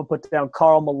 I'm going to put down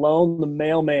Karl Malone, the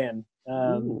mailman.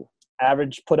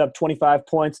 Average put up 25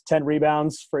 points, 10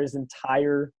 rebounds for his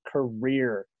entire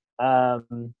career. I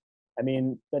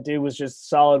mean, that dude was just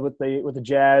solid with the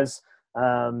Jazz.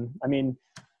 I mean,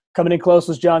 coming in close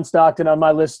was John Stockton on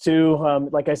my list too.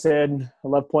 Like I said, I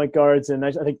love point guards, and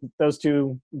I think those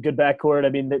two, good backcourt. I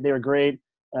mean, they were great.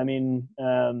 I mean,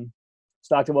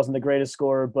 Stockton wasn't the greatest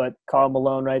scorer, but Karl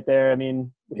Malone right there. I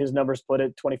mean, his numbers put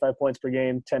it 25 points per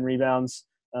game, 10 rebounds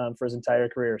for his entire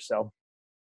career. So,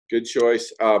 good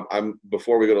choice.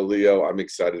 Before we go to Leo, I'm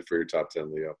excited for your top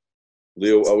 10, Leo.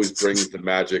 Leo always brings the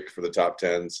magic for the top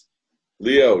 10s.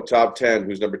 Leo, top 10.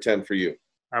 Who's number 10 for you?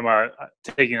 I'm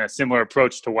taking a similar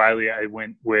approach to Wiley. I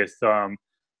went with the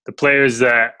players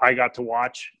that I got to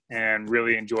watch and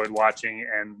really enjoyed watching,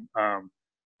 and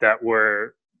that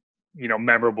were,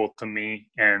 memorable to me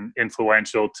and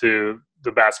influential to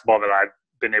the basketball that I've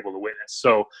been able to witness.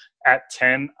 So at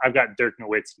 10, I've got Dirk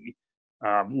Nowitzki.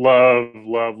 Love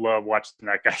watching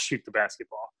that guy shoot the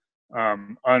basketball.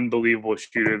 Unbelievable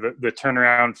shooter. The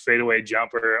turnaround fadeaway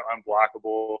jumper,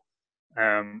 unblockable.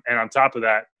 And on top of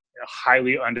that, a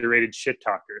highly underrated shit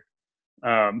talker.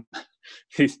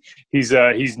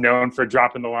 He's known for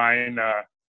dropping the line.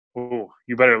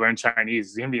 You better learn Chinese.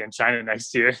 He's gonna be in China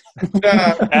next year.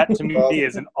 That to me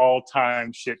is an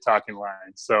all-time shit talking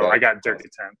line. So I got Dirk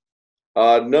at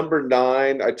 10. Number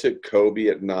 9, I took Kobe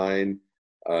at 9.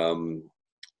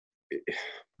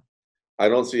 I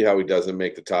don't see how he doesn't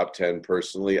make the top 10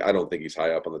 personally. I don't think he's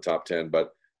high up on the top 10,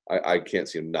 but I can't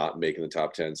see him not making the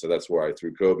top 10. So that's where I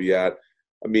threw Kobe at.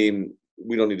 I mean,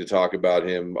 we don't need to talk about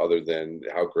him other than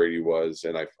how great he was.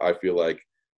 And I feel like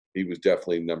he was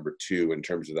definitely number 2 in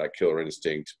terms of that killer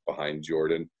instinct behind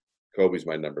Jordan. Kobe's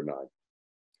my number 9.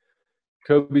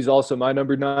 Kobe's also my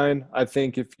number 9. I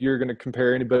think if you're going to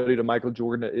compare anybody to Michael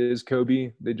Jordan, it is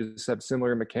Kobe. They just have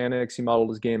similar mechanics. He modeled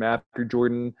his game after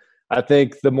Jordan. I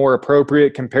think the more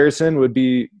appropriate comparison would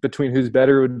be between who's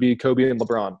better would be Kobe and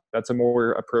LeBron. That's a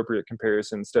more appropriate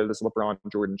comparison instead of this LeBron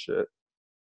Jordan shit.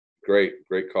 Great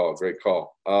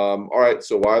call. All right,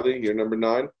 so Wiley, you're number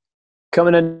 9.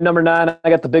 Coming in number 9, I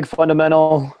got the big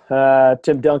fundamental,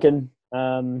 Tim Duncan.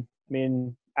 I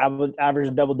mean, average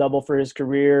a double-double for his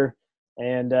career.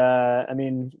 And, I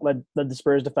mean, led the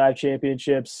Spurs to 5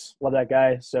 championships. Love that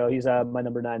guy. So he's my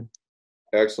number 9.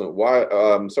 Excellent. Why?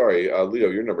 Leo,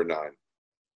 you're number 9.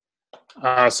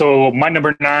 So my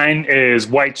number 9 is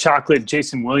White Chocolate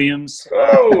Jason Williams.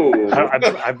 Oh!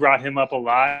 I brought him up a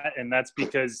lot, and that's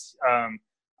because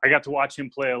I got to watch him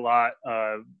play a lot,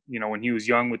 when he was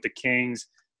young with the Kings.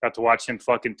 Got to watch him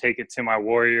fucking take it to my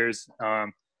Warriors.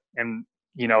 And,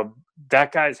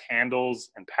 that guy's handles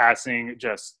and passing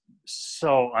just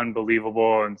so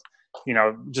unbelievable and,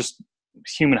 just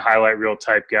human highlight reel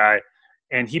type guy.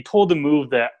 And he pulled a move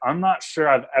that I'm not sure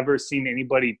I've ever seen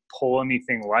anybody pull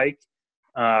anything like.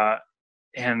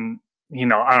 And,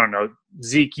 I don't know,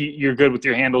 Zeke, you're good with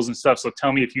your handles and stuff, so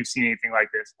tell me if you've seen anything like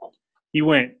this. He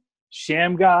went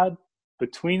sham god,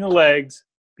 between the legs,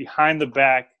 behind the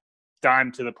back,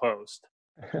 dime to the post.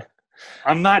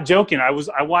 I'm not joking. I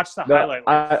watched the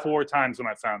highlight 4 times when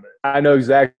I found it. I know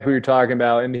exactly who you're talking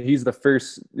about, and he's the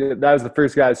first. That was the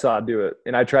first guy I saw do it,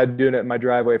 and I tried doing it in my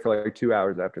driveway for like 2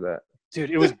 hours after that. Dude,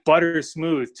 it was butter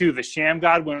smooth too. The sham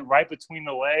god went right between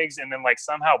the legs, and then like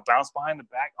somehow bounced behind the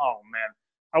back. Oh man,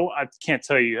 I can't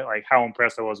tell you like how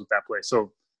impressed I was with that play.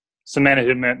 So, cemented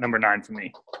him at number 9 for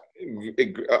me.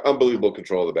 Unbelievable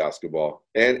control of the basketball,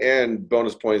 and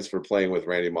bonus points for playing with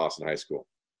Randy Moss in high school.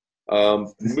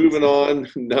 Moving on,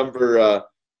 number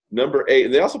 8,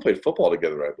 and they also played football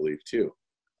together, I believe, too.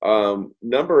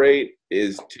 Number 8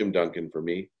 is Tim Duncan for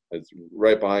me. It's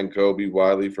right behind Kobe.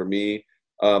 Wiley for me.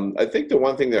 I think the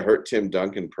one thing that hurt Tim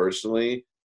Duncan personally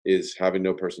is having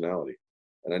no personality.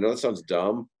 And I know that sounds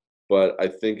dumb, but I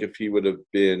think if he would have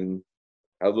had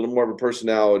a little more of a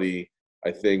personality,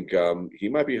 I think he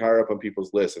might be higher up on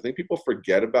people's lists. I think people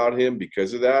forget about him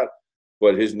because of that,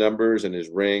 but his numbers and his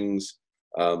rings,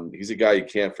 he's a guy you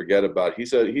can't forget about.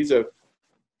 He's a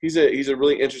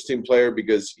really interesting player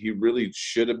because he really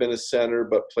should have been a center,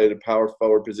 but played a power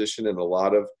forward position, and a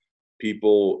lot of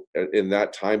people in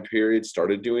that time period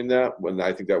started doing that. When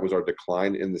I think that was our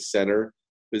decline in the center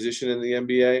position in the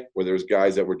NBA, where there was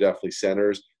guys that were definitely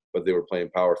centers, but they were playing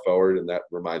power forward, and that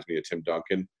reminds me of Tim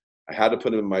Duncan. I had to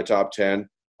put him in my top 10,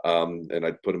 and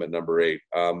I'd put him at number 8.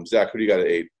 Zach, who do you got at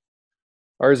 8?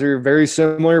 Ours are very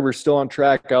similar. We're still on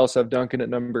track. I also have Duncan at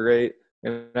number 8,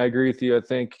 and I agree with you. I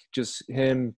think just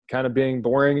him kind of being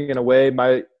boring in a way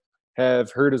might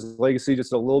have hurt his legacy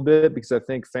just a little bit, because I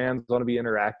think fans want to be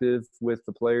interactive with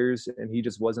the players, and he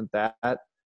just wasn't that.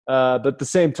 But at the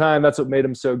same time, that's what made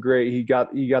him so great. He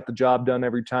got the job done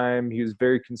every time. He was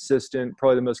very consistent,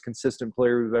 probably the most consistent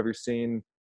player we've ever seen.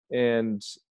 And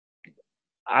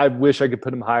I wish I could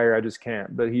put him higher. I just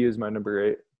can't. But he is my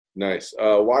number 8. Nice.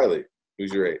 Wiley,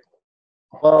 who's your 8?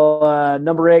 Well,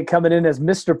 number 8 coming in as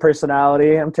Mr.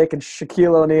 Personality. I'm taking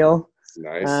Shaquille O'Neal.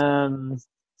 Nice.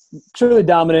 Truly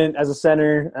dominant as a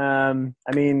center.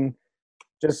 I mean,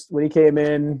 just when he came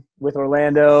in with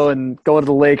Orlando and going to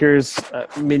the Lakers,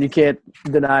 I mean, you can't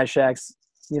deny Shaq's,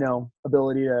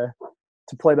 ability to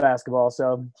play basketball.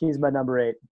 So he's my number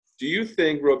 8. Do you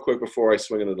think, real quick before I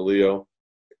swing into Leo,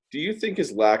 do you think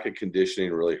his lack of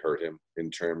conditioning really hurt him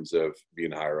in terms of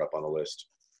being higher up on the list?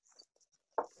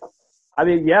 I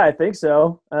mean, yeah, I think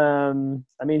so.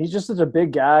 I mean, he's just such a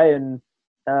big guy, and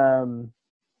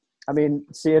I mean,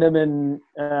 seeing him in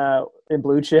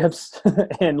blue chips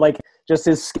and like just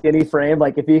his skinny frame,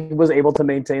 like if he was able to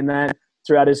maintain that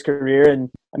throughout his career, and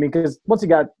I mean, because once he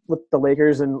got with the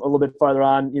Lakers and a little bit farther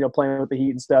on, playing with the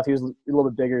Heat and stuff, he was a little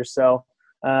bit bigger. So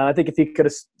I think if he could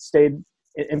have stayed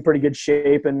in pretty good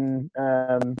shape, and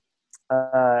I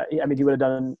mean, he would have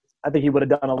done. I think he would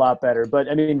have done a lot better. But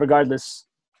I mean, regardless,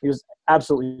 he was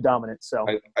absolutely dominant. So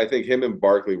I think him and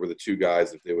Barkley were the two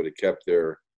guys. If they would have kept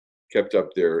up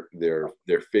their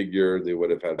figure, they would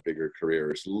have had bigger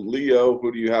careers. Leo,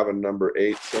 who do you have a number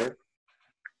 8, sir?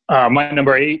 My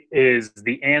number 8 is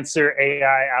the answer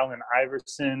AI, Allen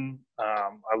Iverson. I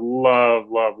love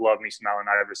me some Allen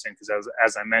Iverson because,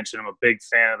 as I mentioned, I'm a big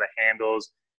fan of the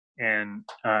handles and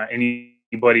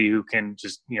anybody who can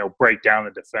just break down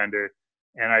the defender.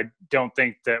 And I don't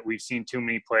think that we've seen too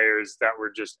many players that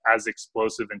were just as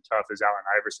explosive and tough as Allen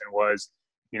Iverson was.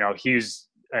 He's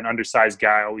an undersized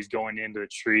guy, always going into the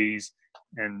trees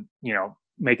and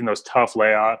making those tough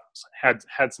layups.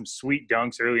 Had some sweet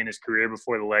dunks early in his career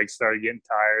before the legs started getting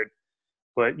tired.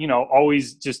 But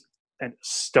always just a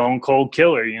stone cold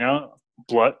killer.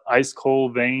 Blood, ice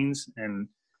cold veins, and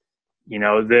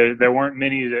there weren't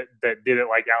many that did it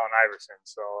like Allen Iverson.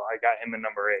 So I got him in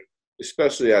number 8.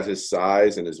 Especially at his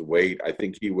size and his weight. I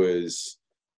think he was.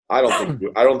 I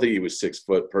don't think he was 6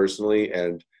 foot personally,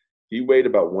 and he weighed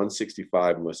about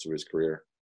 165 most of his career,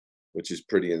 which is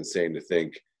pretty insane to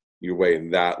think you're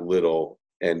weighing that little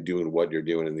and doing what you're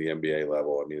doing in the NBA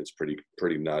level. I mean, it's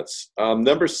pretty nuts.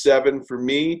 Number 7 for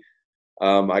me,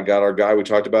 I got our guy we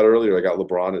talked about earlier. I got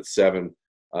LeBron at 7.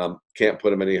 Can't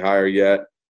put him any higher yet.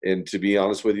 And to be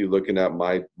honest with you, looking at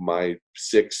my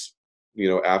 6,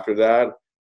 after that,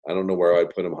 I don't know where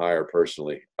I'd put him higher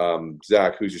personally.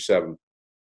 Zach, who's your 7?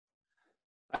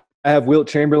 I have Wilt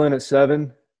Chamberlain at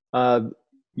 7.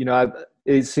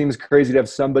 It seems crazy to have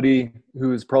somebody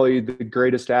who is probably the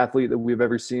greatest athlete that we've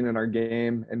ever seen in our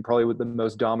game and probably with the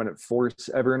most dominant force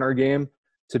ever in our game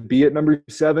to be at number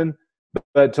 7.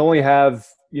 But to only have,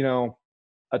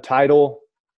 a title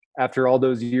after all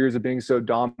those years of being so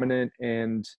dominant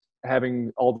and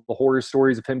having all the horror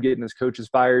stories of him getting his coaches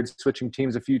fired, switching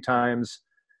teams a few times,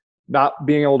 not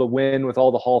being able to win with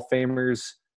all the Hall of Famers.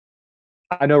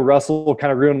 I know Russell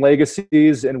kind of ruined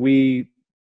legacies, and we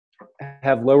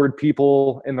have lowered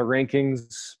people in the rankings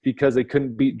because they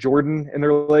couldn't beat Jordan in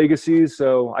their legacies.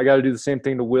 So I got to do the same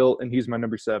thing to Wilt, and he's my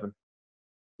number 7.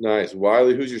 Nice.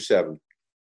 Wiley, who's your 7?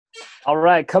 All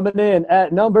right, coming in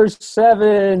at number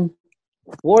 7,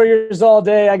 Warriors all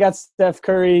day. I got Steph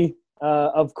Curry.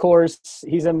 Of course,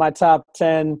 he's in my top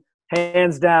 10,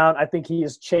 hands down. I think he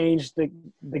has changed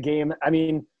the game. I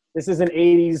mean, this isn't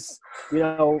 80s,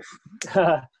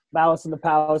 Malice in the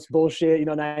Palace bullshit,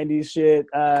 90s shit.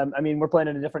 I mean, we're playing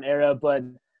in a different era, but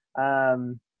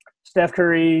Steph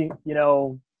Curry,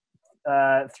 3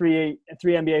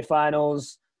 NBA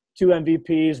finals, 2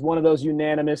 MVPs, one of those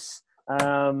unanimous,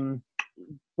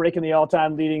 breaking the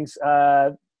all-time leadings,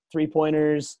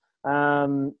 3-pointers.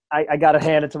 I got to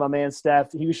hand it to my man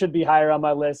Steph. He should be higher on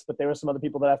my list, but there were some other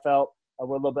people that I felt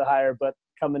were a little bit higher. But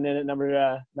coming in at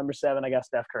number 7, I got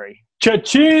Steph Curry.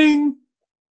 Cha-ching!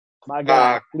 My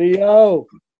guy, Leo.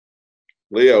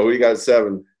 Leo, who you got at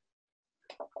 7?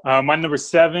 My number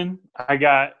 7, I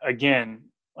got, again,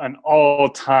 an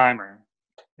all-timer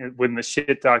within the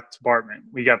shit talk department.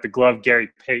 We got the glove Gary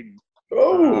Payton.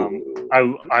 Oh.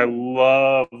 I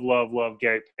love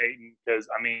Gary Payton because,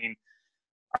 I mean,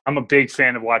 I'm a big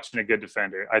fan of watching a good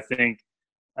defender. I think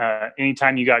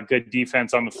anytime you got good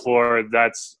defense on the floor,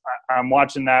 I'm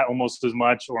watching that almost as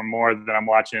much or more than I'm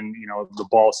watching, the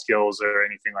ball skills or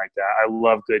anything like that. I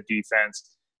love good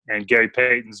defense, and Gary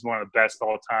Payton's one of the best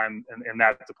all time in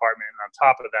that department. And on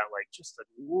top of that, just a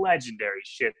legendary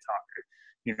shit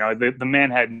talker. The man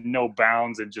had no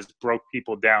bounds and just broke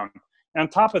people down. And on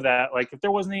top of that, if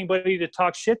there wasn't anybody to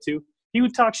talk shit to, he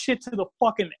would talk shit to the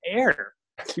fucking air.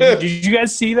 Did you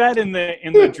guys see that in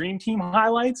the Dream Team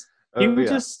highlights? He would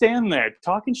just stand there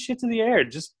talking shit to the air,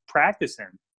 just practicing.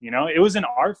 It was an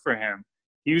art for him.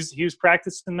 He was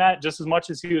practicing that just as much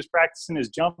as he was practicing his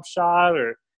jump shot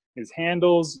or his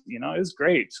handles. It was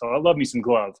great. So I love me some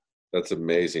glove. That's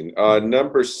amazing.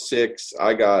 Number 6,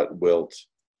 I got Wilt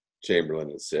Chamberlain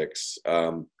at 6.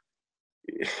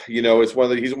 It's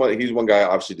he's one guy I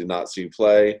obviously did not see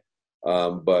play.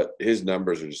 But his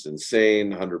numbers are just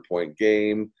insane. 100-point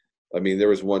game. I mean, there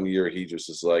was one year he just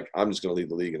was like, I'm just going to lead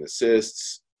the league in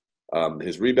assists.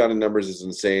 His rebounding numbers is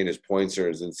insane. His points are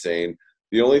insane.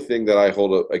 The only thing that I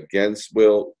hold up against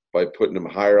Wilt by putting him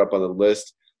higher up on the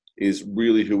list is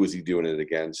really who was he doing it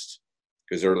against?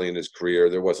 Because early in his career,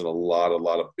 there wasn't a lot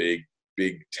of big,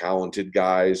 talented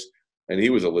guys, and he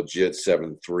was a legit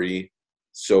 7'3".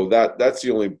 So that's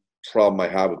the only problem I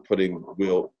have with putting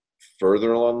Wilt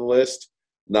further along the list.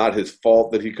 Not his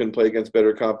fault that he couldn't play against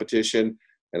better competition,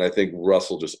 and I think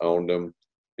Russell just owned him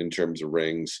in terms of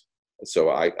rings. So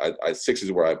I 6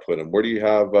 is where I put him. Where do you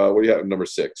have number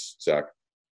 6, Zach?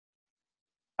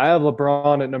 I have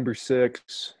LeBron at number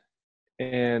 6,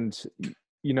 and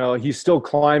he's still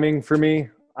climbing for me.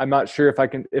 I'm not sure if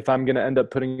I'm going to end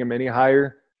up putting him any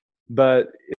higher, but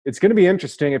it's going to be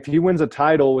interesting if he wins a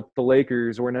title with the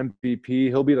Lakers or an MVP.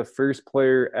 He'll be the first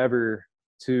player ever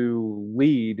to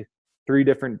lead 3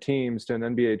 different teams to an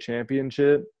NBA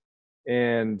championship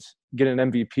and get an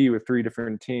MVP with 3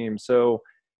 different teams. So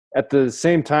at the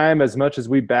same time, as much as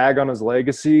we bag on his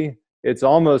legacy, it's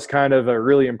almost kind of a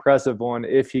really impressive one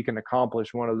if he can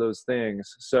accomplish one of those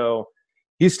things. So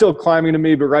he's still climbing to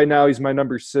me, but right now he's my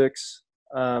number 6.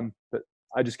 But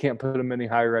I just can't put him any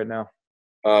higher right now.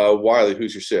 Wiley,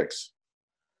 who's your 6?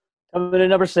 Coming in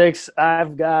number 6,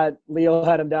 I've got Leo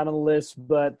had him down on the list,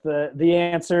 but the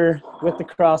answer with the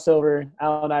crossover,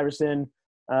 Allen Iverson.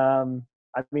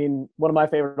 I mean, one of my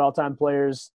favorite all-time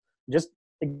players. Just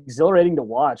exhilarating to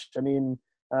watch. I mean,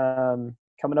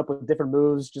 coming up with different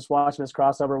moves, just watching his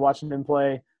crossover, watching him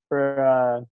play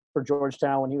for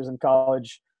Georgetown when he was in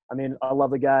college. I mean, I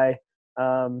love the guy.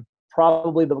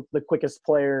 Probably the quickest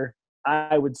player,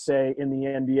 I would say, in the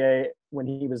NBA when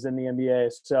he was in the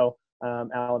NBA. So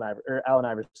Allen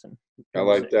Iverson. I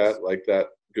like that. Like that.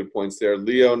 Good points there.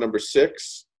 Leo, number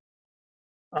 6.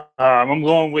 I'm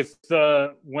going with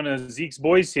one of Zeke's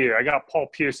boys here. I got Paul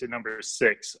Pierce at number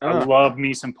 6. I love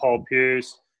me some Paul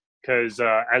Pierce because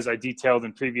as I detailed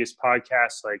in previous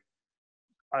podcasts, like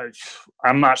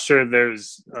I'm not sure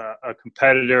there's a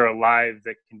competitor alive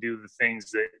that can do the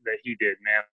things that he did,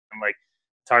 man. I'm like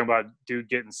talking about dude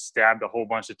getting stabbed a whole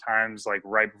bunch of times, like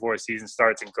right before a season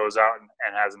starts and goes out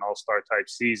and has an all-star type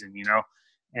season, you know?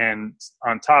 And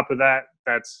on top of that,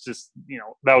 that's just, you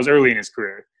know, that was early in his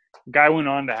career. Guy went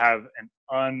on to have an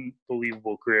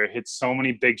unbelievable career, hit so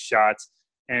many big shots.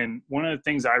 And one of the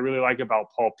things I really like about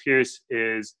Paul Pierce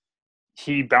is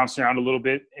he bounced around a little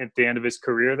bit at the end of his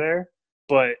career there,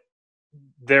 but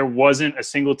there wasn't a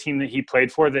single team that he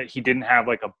played for that he didn't have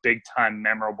like a big time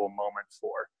memorable moment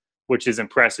for, which is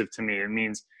impressive to me. It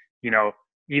means, you know,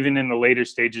 even in the later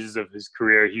stages of his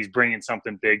career, he's bringing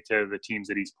something big to the teams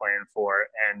that he's playing for.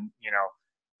 And, you know,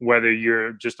 whether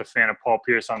you're just a fan of Paul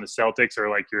Pierce on the Celtics or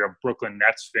like you're a Brooklyn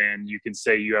Nets fan, you can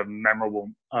say you have memorable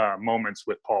moments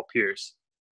with Paul Pierce.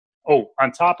 Oh,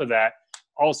 on top of that,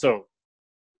 also,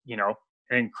 you know,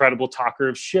 an incredible talker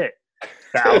of shit.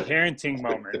 The Al Harrington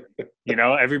moment. You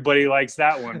know, everybody likes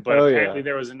that one. But apparently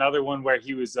there was another one where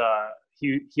he was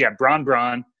he had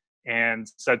Bron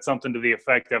and said something to the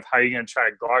effect of, how are you going to try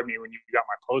to guard me when you got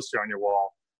my poster on your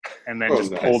wall? And then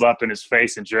pulled up in his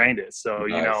face and drained it. So,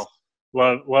 you know,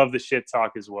 love the shit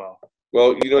talk as well.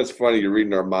 Well, you know, it's funny. You're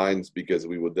reading our minds because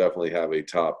we will definitely have a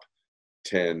top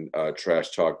 10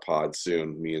 trash talk pod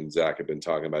soon. Me and Zach have been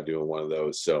talking about doing one of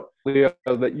those. So Leo,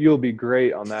 that you'll be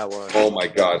great on that one. Oh my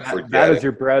God, that is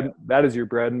your bread. That is your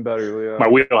bread and butter, Leo. My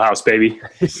wheelhouse, baby.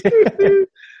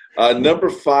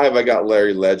 Number 5, I got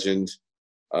Larry Legend.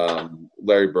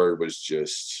 Larry Bird was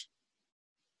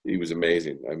he was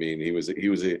amazing. I mean, he was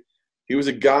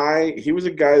a guy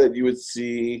that you would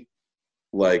see,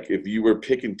 like, if you were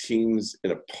picking teams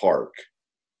in a park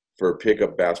for a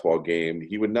pickup basketball game,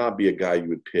 he would not be a guy you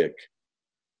would pick.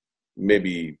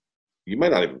 Maybe you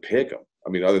might not even pick him. I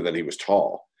mean, other than he was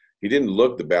tall. He didn't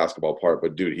look the basketball part,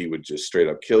 but dude, he would just straight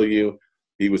up kill you.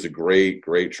 He was a great,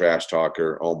 great trash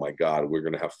talker. Oh my God, we're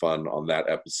going to have fun on that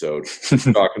episode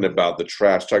talking about the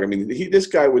trash talk. I mean, this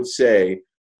guy would say,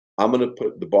 I'm going to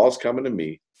put the ball's coming to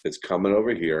me. It's coming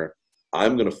over here.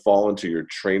 I'm going to fall into your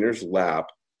trainer's lap,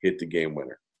 hit the game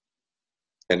winner.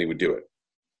 And he would do it.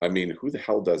 I mean, who the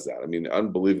hell does that? I mean,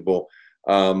 unbelievable.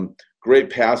 Great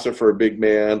passer for a big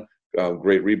man.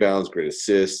 Great rebounds, great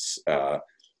assists.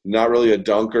 Not really a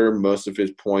dunker. Most of his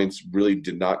points really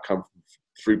did not come from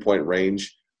three-point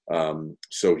range.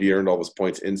 So he earned all his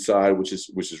points inside, which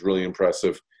is really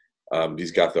impressive.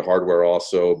 He's got the hardware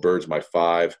also. Bird's my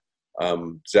 5.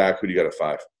 Zach, who do you got at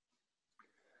 5?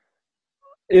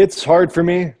 It's hard for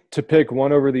me to pick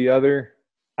one over the other.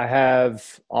 I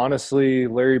have, honestly,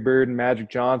 Larry Bird and Magic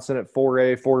Johnson at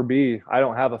 4A, 4B. I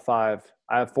don't have a 5.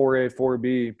 I have 4A,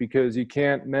 4B because you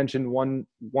can't mention one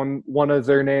of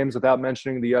their names without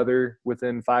mentioning the other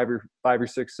within 5 or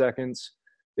 6 seconds.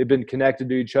 They've been connected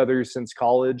to each other since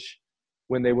college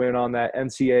when they went on that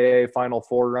NCAA Final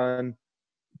Four run.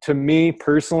 To me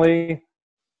personally,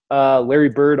 Larry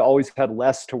Bird always had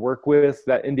less to work with.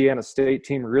 That Indiana State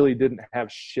team really didn't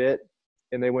have shit,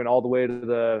 and they went all the way to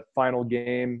the final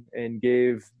game and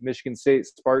gave Michigan State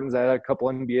Spartans, that had a couple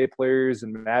NBA players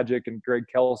and Magic and Greg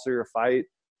Kelser, a fight.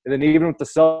 And then even with the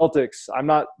Celtics, I'm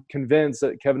not convinced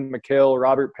that Kevin McHale,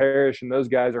 Robert Parrish, and those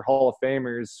guys are Hall of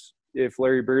Famers if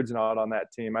Larry Bird's not on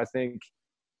that team. I think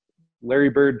Larry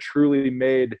Bird truly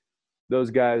made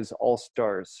those guys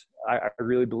all-stars. I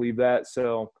really believe that.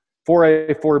 So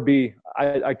 4A, 4B,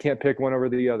 I can't pick one over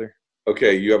the other.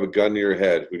 Okay, you have a gun to your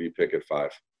head. Who do you pick at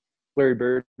 5? Larry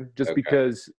Bird, just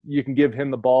because you can give him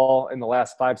the ball in the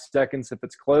last 5 seconds if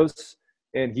it's close,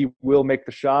 and he will make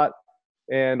the shot.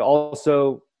 And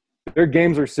also, their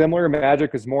games are similar.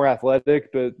 Magic is more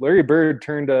athletic, but Larry Bird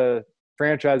turned a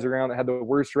franchise around that had the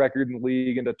worst record in the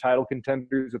league into title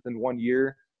contenders within 1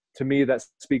 year. To me, that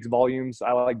speaks volumes.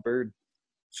 I like Bird.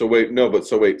 So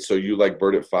you like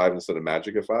Bird at 5 instead of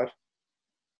Magic at 5?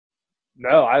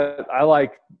 No,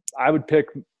 I would pick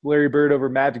Larry Bird over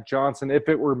Magic Johnson. If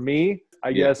it were me,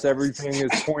 I guess everything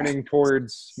is pointing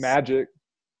towards Magic.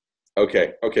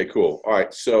 Okay, cool. All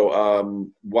right,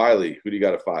 so Wiley, who do you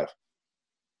got at 5?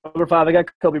 Number 5, I got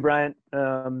Kobe Bryant.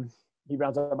 He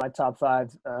rounds out my top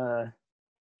 5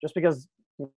 just because,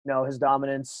 his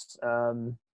dominance,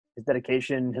 his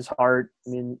dedication, his heart.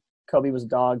 I mean, Kobe was a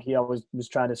dog. He always was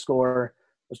trying to score,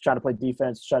 was trying to play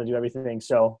defense, was trying to do everything.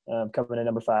 So coming in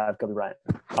number 5, Kobe Bryant,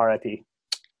 RIP.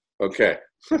 Okay,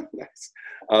 nice.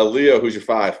 Leo, who's your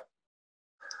 5?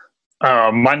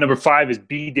 My number 5 is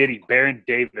B. Diddy, Baron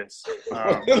Davis.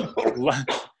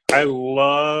 I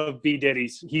love B. Diddy.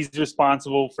 He's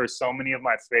responsible for so many of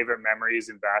my favorite memories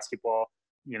in basketball,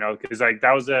 because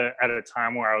that was at a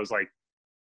time where I was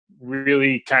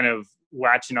really kind of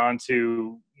latching on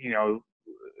to,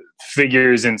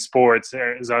 figures in sports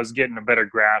as I was getting a better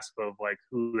grasp of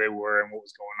who they were and what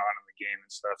was going on in the game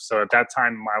and stuff. So at that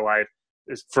time in my life,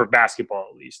 for basketball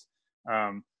at least,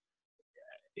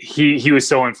 he was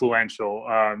so influential.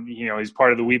 He's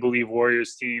part of the We Believe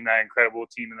Warriors team, that incredible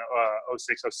team in the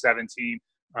 06-07 team.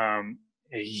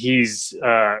 He's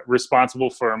responsible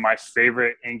for my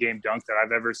favorite in-game dunk that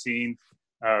I've ever seen,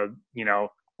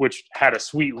 which had a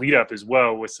sweet lead up as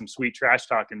well with some sweet trash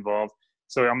talk involved.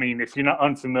 So, I mean, if you're not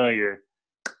unfamiliar,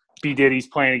 B. Diddy's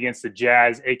playing against the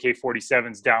Jazz,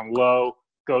 AK-47's down low,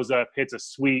 goes up, hits a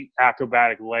sweet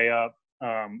acrobatic layup,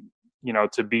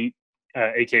 to beat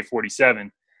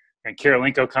AK-47. And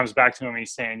Karolinko comes back to him and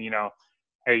he's saying,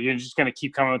 hey, you're just going to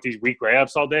keep coming with these weak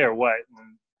layups all day or what?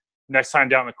 And next time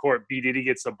down the court, B. Diddy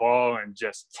gets the ball and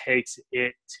just takes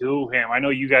it to him. I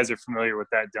know you guys are familiar with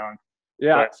that dunk.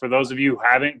 Yeah. But for those of you who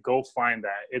haven't, go find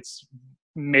that. It's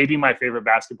maybe my favorite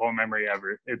basketball memory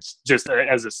ever. It's just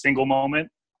as a single moment,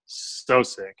 so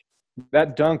sick.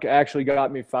 That dunk actually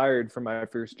got me fired from my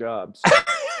first job. So.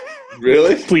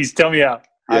 Really? Please tell me how.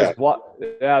 Yeah.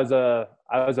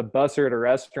 I was a busser at a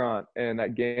restaurant, and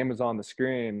that game was on the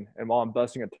screen. And while I'm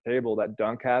bussing at the table, that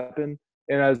dunk happened,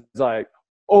 and I was like,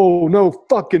 "Oh no,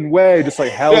 fucking way!" Just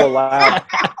hella loud.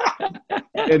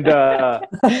 And I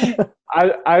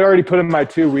already put in my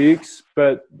 2 weeks,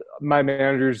 but my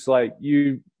manager's like,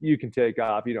 "You can take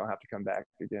off. You don't have to come back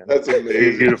again." That's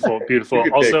amazing. Beautiful.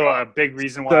 Also, a big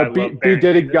reason why I love B.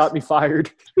 Diddy got me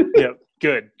fired. Yep.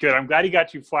 Good. I'm glad he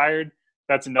got you fired.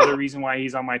 That's another reason why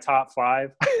he's on my top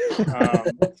 5.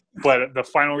 But the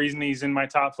final reason he's in my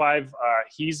top 5,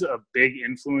 he's a big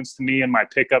influence to me in my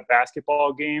pickup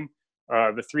basketball game.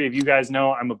 The 3 of you guys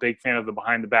know I'm a big fan of the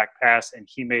behind the back pass, and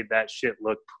he made that shit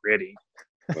look pretty.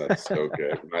 That's so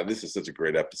good. Man, this is such a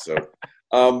great episode.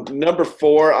 Number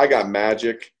 4, I got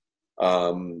Magic.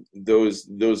 Those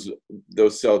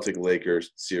Celtic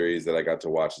Lakers series that I got to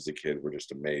watch as a kid were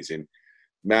just amazing.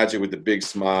 Magic with the big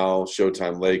smile,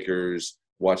 Showtime Lakers,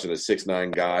 watching a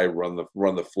 6'9" guy run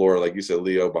the floor, like you said,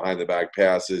 Leo, behind the back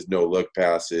passes, no look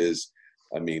passes.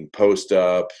 I mean, post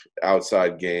up,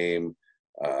 outside game.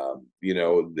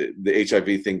 The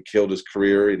HIV thing killed his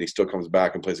career, and he still comes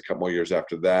back and plays a couple more years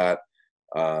after that.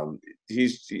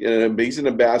 He's an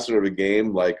ambassador of the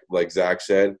game, like Zach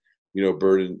said.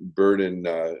 Bird and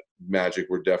Magic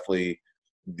were definitely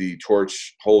the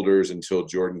torch holders until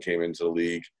Jordan came into the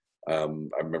league. I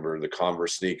remember the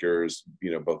Converse sneakers,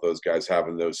 both those guys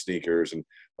having those sneakers, and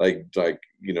like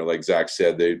Zach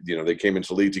said, they came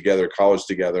into league together, college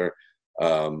together,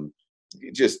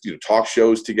 just talk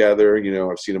shows together.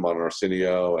 I've seen them on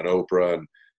Arsenio and Oprah,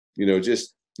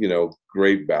 and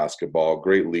great basketball,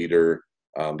 great leader.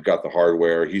 Got the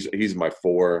hardware. He's my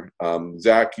 4.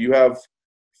 Zach, you have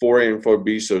 4A and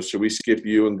 4B, so should we skip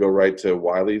you and go right to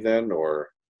Wiley then, or?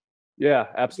 Yeah,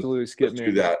 absolutely. Skip Let's me.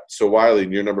 do that. So Wiley,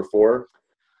 you're number 4?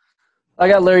 I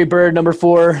got Larry Bird, number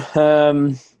 4.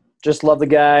 Just love the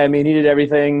guy. I mean, he did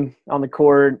everything on the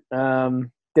court. I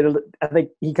think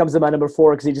he comes to my number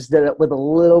 4 because he just did it with a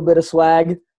little bit of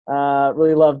swag.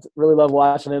 Really loved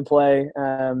watching him play,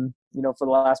 for the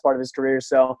last part of his career.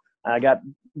 So I got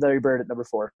Larry Bird at number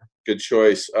 4. Good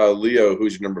choice. Leo,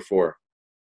 who's your number 4?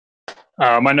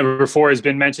 My number 4 has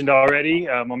been mentioned already.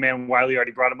 My man Wiley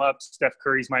already brought him up. Steph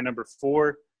Curry's my number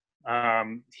 4.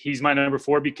 He's my number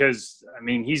 4 because, I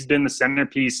mean, he's been the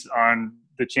centerpiece on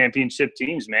the championship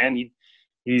teams, man.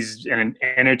 He's an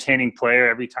entertaining player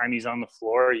every time he's on the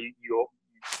floor. You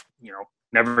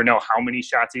never know how many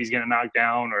shots he's going to knock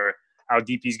down or how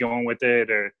deep he's going with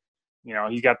it, or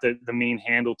he's got the mean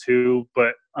handle too.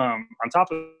 But on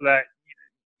top of that,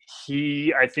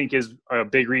 he, I think, is a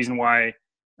big reason why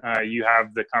you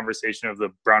have the conversation of the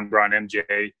Bron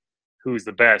MJ, who's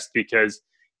the best, because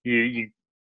you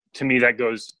to me that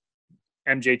goes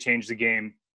MJ changed the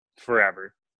game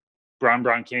forever.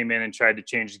 Bron came in and tried to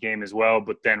change the game as well,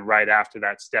 but then right after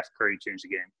that, Steph Curry changed the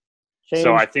game.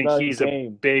 So I think he's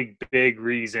a big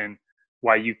reason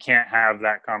why you can't have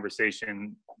that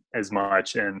conversation as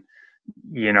much. And,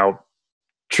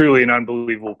 truly an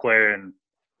unbelievable player. And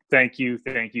thank you,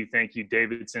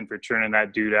 Davidson, for churning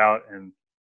that dude out, and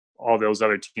all those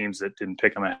other teams that didn't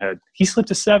pick him ahead. He slipped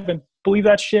to 7. Believe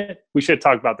that shit? We should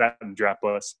talk about that in the draft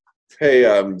bus. Hey,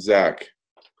 Zach.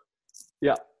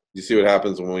 Yeah. You see what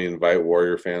happens when we invite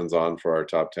Warrior fans on for our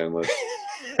top 10 list?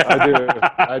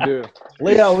 I do.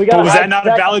 Leo, we got. Was that not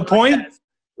a valid point?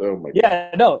 Oh my God.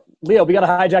 Yeah, no, Leo, we got to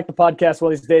hijack the podcast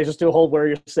one of these days. Just do a whole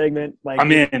Warrior segment. Like,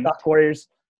 I'm in. Talk Warriors.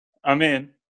 I'm in.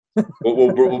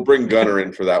 We'll bring Gunner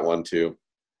in for that one too.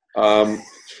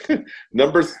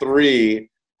 Number 3,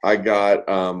 I got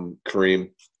Kareem,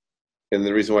 and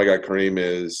the reason why I got Kareem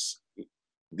is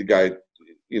the guy,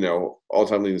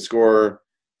 all-time leading scorer.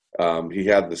 He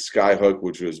had the sky hook,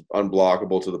 which was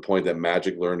unblockable to the point that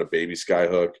Magic learned a baby sky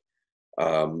hook.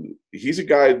 He's a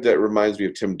guy that reminds me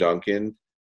of Tim Duncan.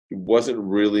 He wasn't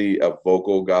really a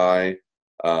vocal guy.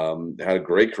 Had a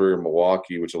great career in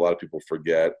Milwaukee, which a lot of people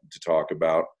forget to talk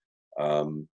about.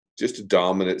 Just a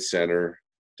dominant center,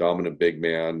 dominant big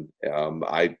man.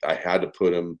 I had to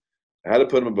put him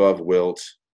above Wilt,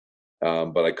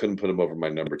 but I couldn't put him over my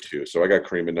number 2. So I got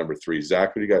Kareem at number 3. Zach,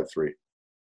 what do you got at 3?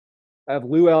 I have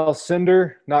Lou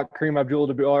Alcindor, not Kareem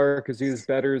Abdul-Jabbar, because he's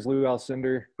better as Lou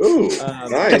Alcindor. Ooh,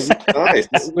 nice.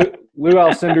 Lou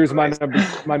Alcindor is my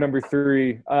number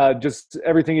 3. Just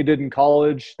everything he did in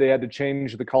college. They had to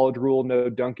change the college rule, no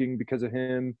dunking, because of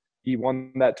him. He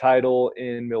won that title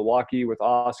in Milwaukee with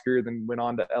Oscar, then went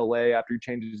on to LA after he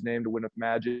changed his name to win with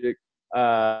Magic.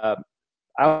 I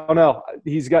don't know.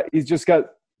 He's the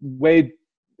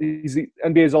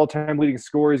NBA's all-time leading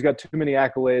scorer. He's got too many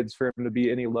accolades for him to be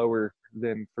any lower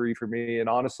than 3 for me. And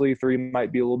honestly, 3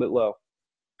 might be a little bit low.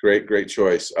 Great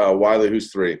choice. Wiley,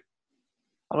 who's 3?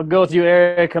 I'm going to go with you,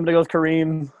 Eric. I'm going to go with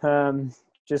Kareem.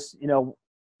 Just,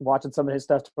 watching some of his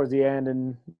stuff towards the end,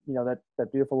 and, that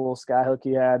beautiful little sky hook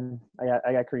he had.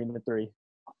 I got Kareem at 3.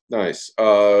 Nice.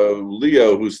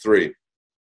 Leo, who's 3?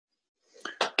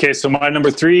 Okay, so my number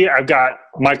 3, I've got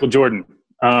Michael Jordan.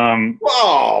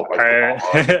 Oh my God.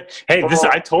 Hey,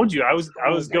 I told you I was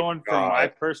going for my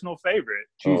personal favorite.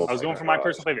 I was going for my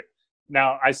personal favorite.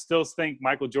 Now, I still think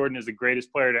Michael Jordan is the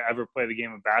greatest player to ever play the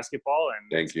game of basketball,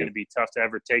 and it's going to be tough to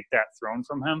ever take that throne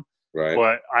from him. Right.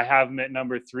 But I have him at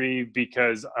number 3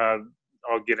 because I'll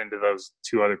get into those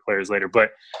 2 other players later.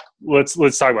 But let's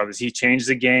talk about this. He changed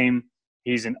the game.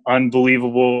 He's an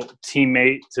unbelievable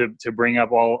teammate to bring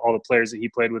up all the players that he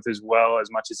played with as well,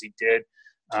 as much as he did.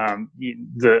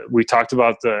 We talked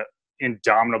about the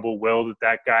indomitable will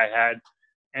that guy had,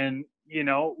 and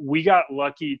we got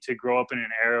lucky to grow up in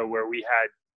an era where we had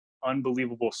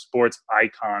unbelievable sports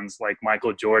icons like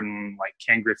Michael Jordan, like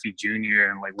Ken Griffey Jr.,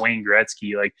 and like Wayne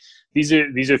Gretzky. Like these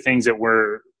are things that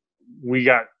we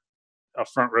got a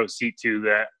front row seat to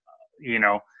that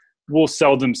we'll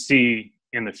seldom see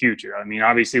in the future. I mean,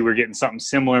 obviously we're getting something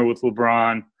similar with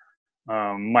LeBron,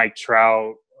 Mike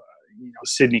Trout,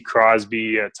 Sidney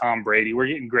Crosby, Tom Brady. We're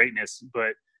getting greatness,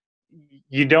 but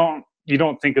you don't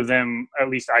think of them, at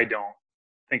least I don't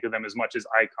think of them as much as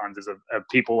icons as of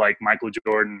people like Michael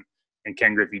Jordan and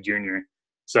Ken Griffey Jr.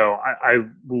 So I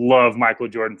love Michael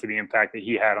Jordan for the impact that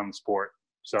he had on the sport.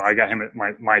 So I got him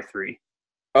at my 3.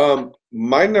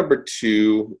 My number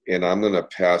 2, and I'm going to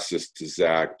pass this to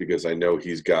Zach because I know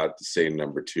he's got the same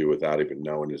number 2 without even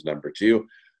knowing his number 2.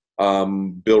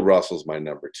 Bill Russell's my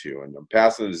number 2, and I'm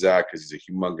passing it to Zach because he's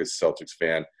a humongous Celtics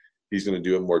fan. He's going to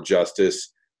do it more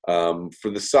justice. For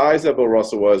the size that Bill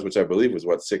Russell was, which I believe was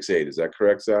 6'8". Is that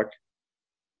correct, Zach?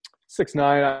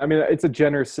 6'9". I mean, it's a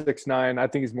generous 6'9". I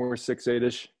think he's more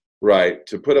 6'8"-ish. Right.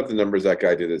 To put up the numbers that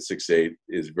guy did at 6'8"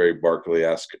 is very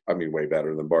Barkley-esque. I mean, way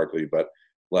better than Barkley, but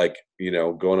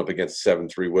going up against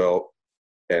 7'3" Will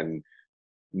and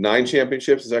 9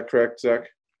 championships. Is that correct, Zach?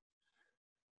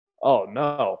 Oh,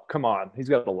 no. Come on. He's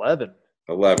got 11.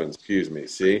 11, excuse me.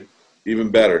 See?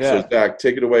 Even better. Yeah. So, Zach,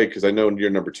 take it away because I know your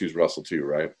number 2 is Russell too,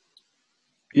 right?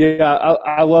 Yeah,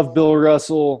 I love Bill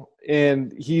Russell,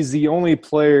 and he's the only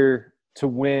player to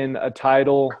win a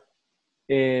title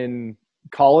in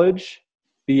college,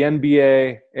 the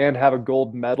NBA, and have a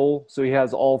gold medal. So he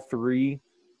has all 3.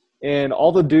 And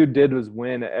all the dude did was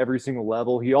win at every single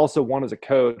level. He also won as a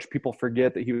coach. People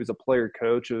forget that he was a player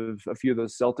coach of a few of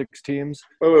those Celtics teams.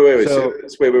 Wait. So,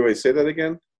 Wait. Say that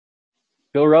again.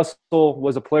 Bill Russell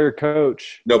was a player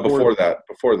coach. No, before that.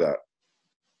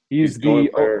 He's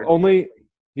the only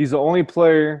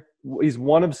player. He's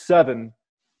one of 7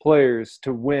 players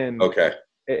to win a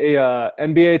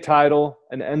NBA title,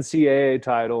 an NCAA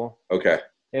title,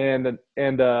 and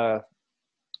a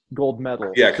gold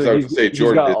medal. Yeah, because I was going to say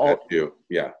Jordan did that too.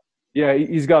 Yeah,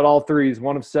 he's got all 3. He's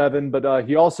one of 7, but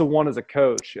he also won as a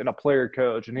coach and a player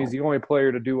coach, and he's the only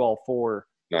player to do all 4.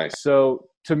 Nice. So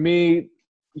to me,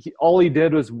 all he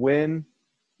did was win.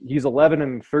 He's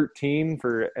 11-13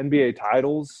 for NBA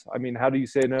titles. I mean, how do you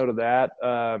say no to that?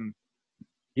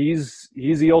 He's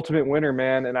the ultimate winner,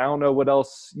 man, and I don't know what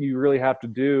else you really have to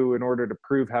do in order to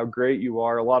prove how great you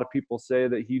are. A lot of people say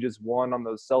that he just won on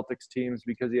those Celtics teams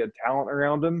because he had talent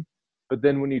around him, but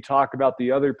then when you talk about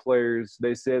the other players,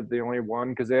 they said they only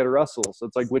won because they had a Russell. So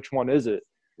it's like, which one is it?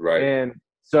 Right. And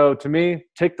so to me,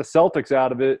 take the Celtics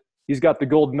out of it. He's got the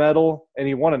gold medal, and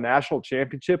he won a national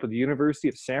championship with the University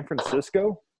of San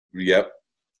Francisco. Yep.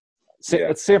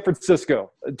 It's San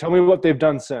Francisco. Tell me what they've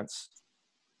done since.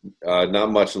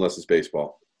 Not much unless it's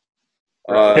baseball.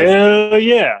 Hell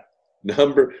yeah.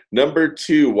 Number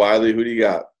 2, Wiley, who do you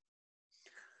got?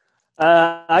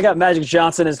 I got Magic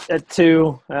Johnson at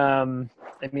 2. I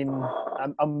mean,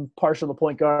 I'm partial to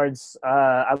point guards.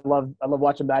 I love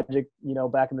watching Magic,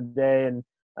 back in the day, and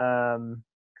I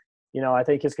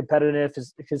think his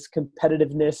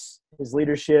competitiveness, his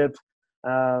leadership,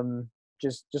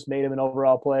 just made him an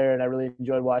overall player, and I really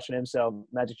enjoyed watching him. So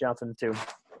Magic Johnson too.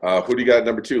 Who do you got at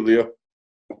number 2, Leo?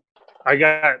 I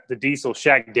got the Diesel,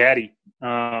 Shaq Daddy.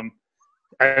 On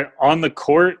the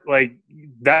court, like,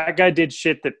 that guy did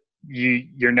shit that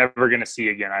you're never going to see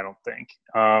again, I don't think.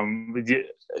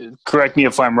 Correct me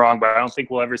if I'm wrong, but I don't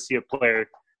think we'll ever see a player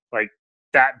like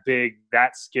that big,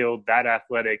 that skilled, that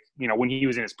athletic, when he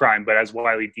was in his prime. But as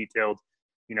Wiley detailed,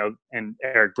 and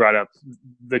Eric brought up,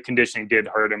 the conditioning did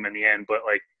hurt him in the end. But,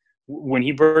 like, when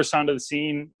he burst onto the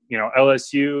scene,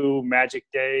 LSU, Magic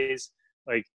days,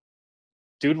 like,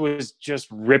 dude was just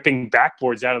ripping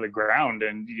backboards out of the ground,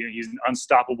 and he's an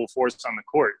unstoppable force on the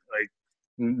court. Like,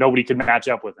 nobody could match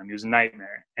up with him. He was a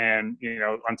nightmare. And,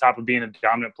 on top of being a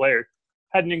dominant player,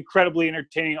 had an incredibly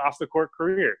entertaining off-the-court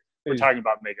career. We're talking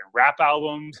about making rap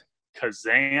albums,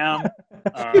 Kazam,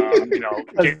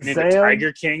 getting into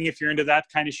Tiger King if you're into that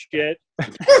kind of shit.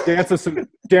 Dance to some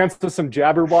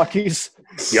Jabberwockies.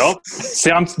 Yup.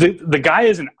 See, the guy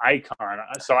is an icon,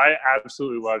 so I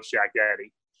absolutely love Shaq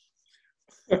Daddy.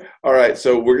 All right,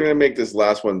 so we're gonna make this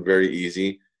last one very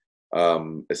easy,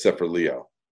 except for Leo.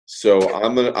 So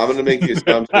I'm gonna make the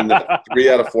assumption that 3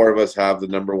 out of 4 of us have the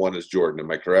number 1 as Jordan.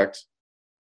 Am I correct?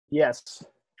 Yes.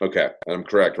 Okay, I'm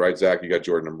correct, right, Zach? You got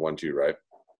Jordan number 1 too, right?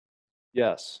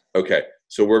 Yes. Okay,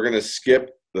 so we're gonna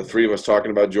skip the 3 of us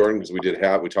talking about Jordan because we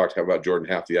talked about Jordan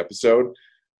half the episode.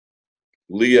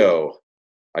 Leo,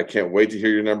 I can't wait to hear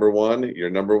your number 1. Your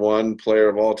number 1 player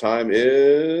of all time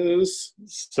is?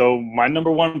 So my number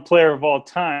 1 player of all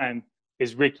time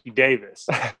is Ricky Davis.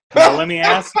 Now let me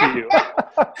ask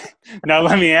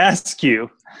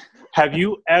you, have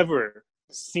you ever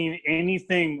seen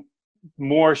anything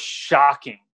more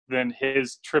shocking than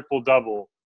his triple-double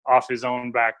off his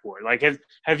own backboard? Like,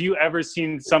 have you ever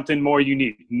seen something more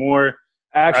unique, more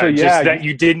actually, just that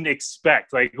you didn't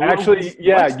expect? Like, actually,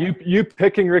 you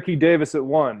picking Ricky Davis at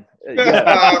 1.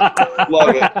 Yeah.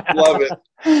 Love it.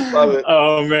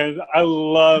 Oh man, I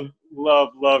love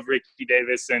Ricky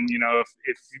Davis. And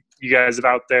if you guys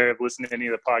out there have listened to any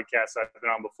of the podcasts I've been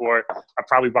on before, I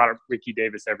probably brought up Ricky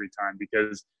Davis every time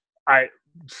because I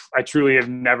truly have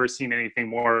never seen anything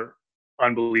more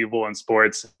unbelievable in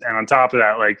sports. And on top of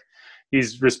that, like,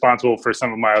 he's responsible for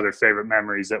some of my other favorite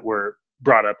memories that were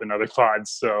brought up in other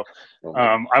pods. So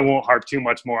I won't harp too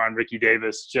much more on Ricky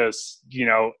Davis. Just,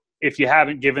 if you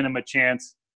haven't given him a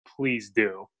chance, please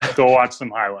do. Go watch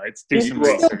some highlights. Do some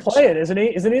research. He's still playing, isn't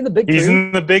he? Isn't he in the Big 3? He's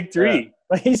in the Big 3. Yeah.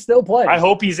 Like, he's still playing. I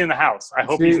hope he's in the house.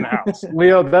 He's in the house.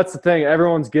 Leo, that's the thing.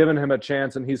 Everyone's given him a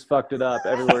chance, and he's fucked it up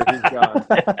everywhere he's gone.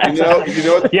 You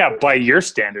know what? Yeah, by your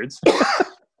standards.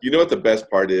 You know what the best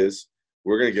part is?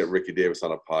 We're gonna get Ricky Davis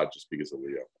on a pod just because of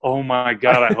Leo. Oh my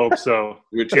God, I hope so.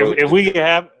 If we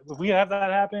have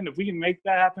that happen, if we can make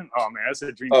that happen, oh man, that's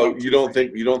a dream. Oh, you don't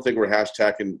think we're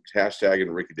hashtagging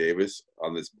Ricky Davis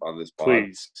on this pod?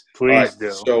 Please right,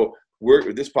 do. So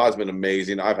this pod's been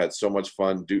amazing. I've had so much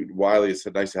fun, dude. Wiley, it's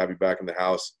nice to have you back in the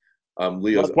house.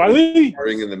 Leo's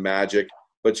bringing the magic.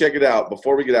 But check it out.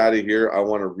 Before we get out of here, I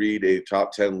want to read a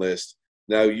top 10 list.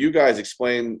 Now, you guys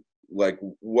explain like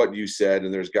what you said,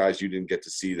 and there's guys you didn't get to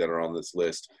see that are on this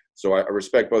list. So I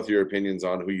respect both your opinions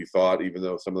on who you thought, even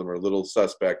though some of them are a little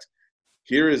suspect.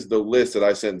 Here is the list that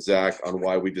I sent Zach on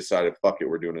why we decided, fuck it,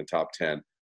 we're doing a top 10.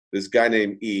 This guy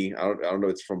named E, I don't know,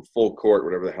 it's from Full Court,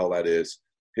 whatever the hell that is.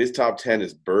 His top 10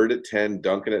 is Bird at 10,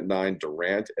 Duncan at 9,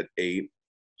 Durant at 8,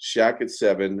 Shaq at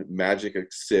 7, Magic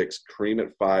at 6, Kareem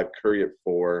at 5, Curry at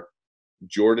 4,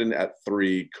 Jordan at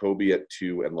 3, Kobe at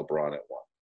 2, and LeBron at 1.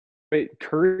 Wait,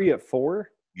 Curry at 4?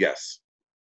 Yes.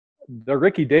 The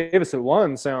Ricky Davis at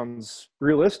 1 sounds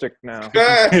realistic now.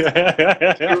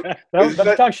 Let's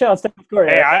talk shout outs.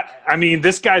 Hey, I mean,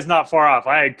 this guy's not far off.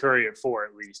 I had Curry at 4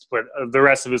 at least, but the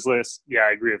rest of his list, yeah,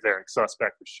 I agree with Eric.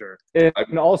 Suspect for sure.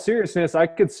 In all seriousness, I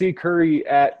could see Curry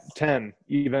at 10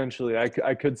 eventually.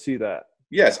 I could see that.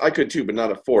 Yes, I could too, but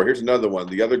not at 4. Here's another one.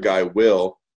 The other guy,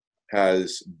 Will,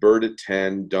 has Bird at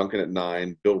 10, Duncan at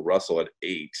 9, Bill Russell at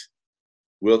 8,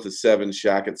 Wilt at 7,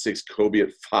 Shaq at 6, Kobe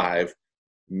at 5,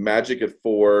 Magic at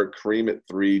 4, Kareem at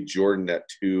 3, Jordan at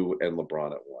 2, and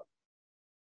LeBron at 1.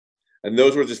 And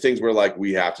those were just things where, like,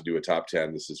 we have to do a top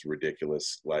 10. This is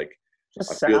ridiculous. Like,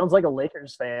 just sounds like a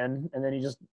Lakers fan, and then he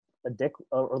just a dick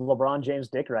or LeBron James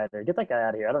dick rider. Get that guy out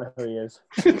of here. I don't know who he is.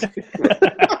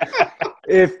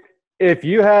 If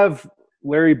you have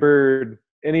Larry Bird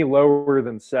any lower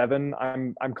than 7,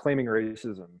 I'm claiming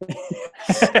racism.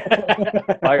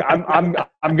 Like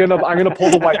I'm gonna pull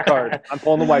the white card. I'm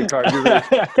pulling the white card. You're right.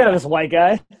 Kind of this white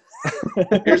guy.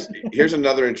 Here's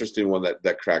another interesting one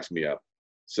that cracks me up.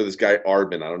 So this guy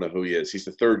Arbin, I don't know who he is. He's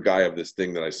the third guy of this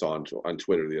thing that I saw on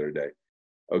Twitter the other day.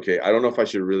 Okay, I don't know if I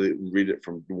should really read it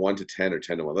from 1 to 10 or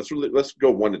 10 to 1. Let's go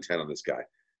 1 to 10 on this guy.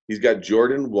 He's got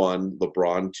Jordan 1,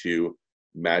 LeBron 2,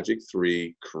 Magic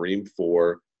 3, Kareem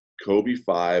 4, Kobe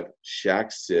 5,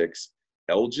 Shaq 6,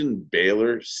 Elgin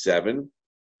Baylor 7,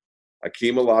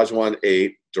 Hakeem Olajuwon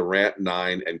 8, Durant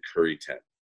 9, and Curry 10.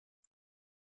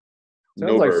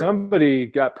 Sounds like somebody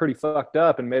got pretty fucked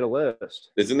up and made a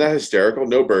list. Isn't that hysterical?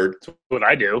 No Bird. That's what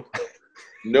I do.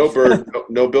 No Bird.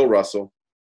 No Bill Russell.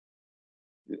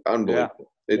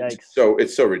 Unbelievable. Yeah.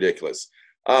 It's so ridiculous.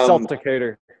 Celtic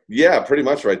hater. Yeah, pretty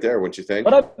much right there, wouldn't you think?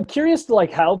 But I'm curious to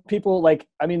like how people like.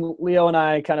 I mean, Leo and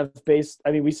I kind of based.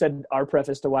 I mean, we said our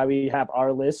preface to why we have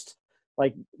our list.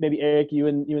 Like maybe Eric, you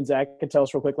and Zach could tell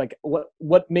us real quick. Like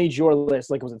what made your list?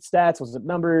 Like was it stats? Was it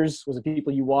numbers? Was it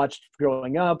people you watched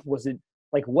growing up? Was it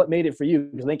like what made it for you?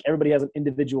 Because I think everybody has an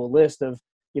individual list of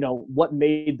what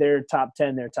made their top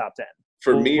 10 their top 10.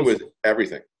 For me, it was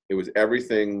everything. It was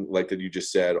everything like that you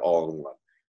just said, all in one.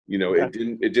 Okay.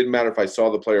 It didn't matter if I saw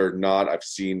the player or not. I've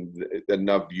seen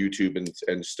enough YouTube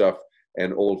and stuff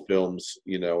and old films,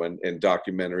 and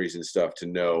documentaries and stuff to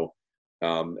know.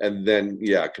 And then,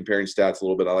 comparing stats a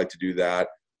little bit. I like to do that.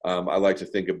 I like to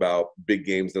think about big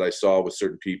games that I saw with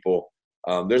certain people.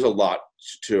 There's a lot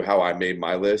to how I made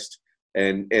my list.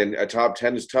 And a top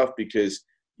 10 is tough because,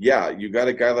 you got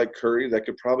a guy like Curry that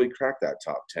could probably crack that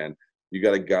top 10. You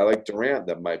got a guy like Durant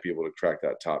that might be able to crack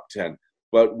that top 10.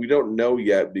 But we don't know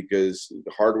yet because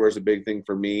hardware is a big thing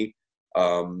for me.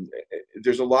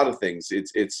 There's a lot of things.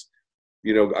 It's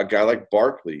a guy like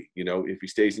Barkley, if he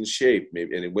stays in shape,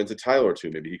 maybe, and he wins a title or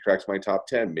two, maybe he cracks my top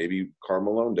 10. Maybe Karl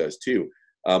Malone does too.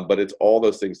 But it's all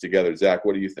those things together. Zach,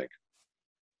 what do you think?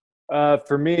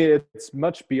 For me, it's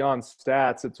much beyond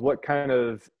stats. It's what kind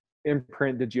of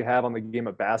imprint did you have on the game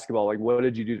of basketball? Like, what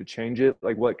did you do to change it?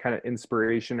 Like, what kind of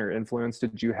inspiration or influence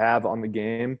did you have on the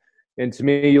game? And to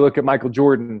me, you look at Michael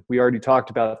Jordan. We already talked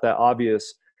about that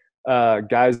obvious.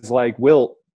 Guys like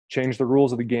Wilt changed the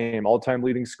rules of the game, all-time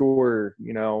leading scorer,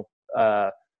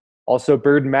 also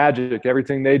Bird and Magic,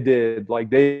 everything they did.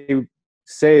 Like, they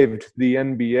saved the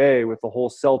NBA with the whole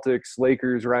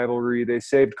Celtics-Lakers rivalry. They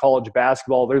saved college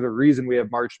basketball. They're the reason we have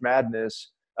March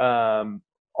Madness.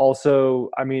 Also,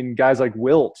 I mean, guys like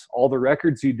Wilt, all the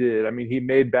records he did. I mean, he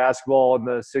made basketball in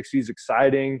the 60s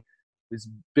exciting. He's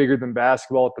bigger than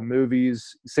basketball at the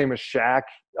movies. Same as Shaq.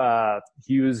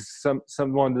 He was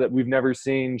someone that we've never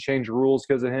seen change rules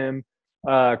because of him.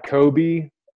 Kobe,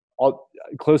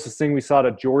 closest thing we saw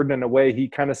to Jordan in a way. He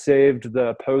kind of saved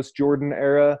the post-Jordan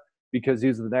era because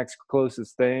he's the next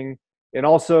closest thing. And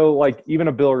also, like, even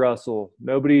a Bill Russell.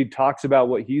 Nobody talks about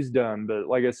what he's done. But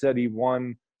like I said, he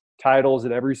won titles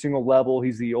at every single level.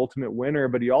 He's the ultimate winner.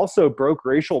 But he also broke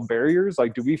racial barriers.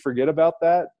 Like, do we forget about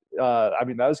that? I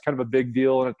mean, that was kind of a big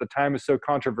deal. And at the time, it was so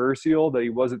controversial that he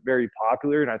wasn't very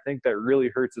popular. And I think that really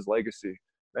hurts his legacy.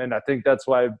 And I think that's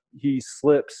why he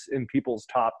slips in people's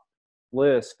top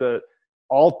lists. But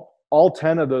all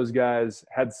 10 of those guys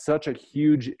had such a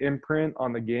huge imprint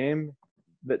on the game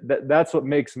that's what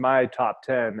makes my top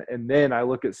 10. And then I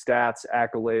look at stats,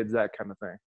 accolades, that kind of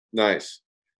thing. Nice.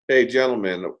 Hey,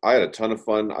 gentlemen, I had a ton of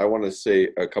fun. I want to say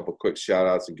a couple quick shout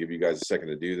outs and give you guys a second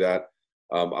to do that.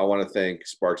 I want to thank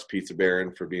Sparks Pizza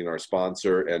Baron for being our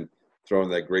sponsor and throwing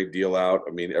that great deal out.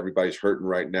 I mean, everybody's hurting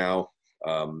right now.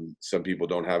 Some people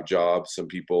don't have jobs. Some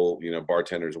people,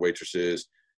 bartenders, waitresses,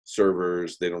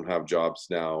 servers, they don't have jobs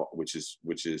now, which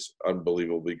is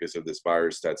unbelievable because of this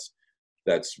virus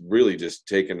that's really just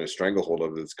taken a stranglehold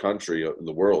of this country and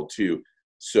the world too.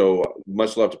 So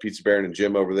much love to Pizza Baron and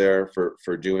Jim over there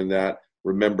for doing that.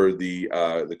 Remember the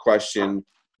question,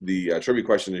 the trivia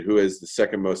question: who has the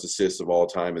second most assists of all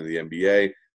time in the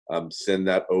NBA? Send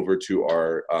that over to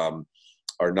our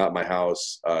Not My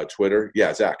House Twitter.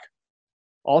 Yeah, Zach.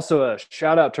 Also, a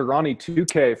shout out to Ronnie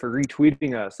 2K for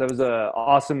retweeting us. That was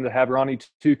awesome to have Ronnie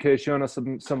 2K showing us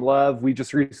some love. We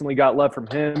just recently got love from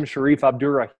him, Sharif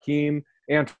Abdurrahim,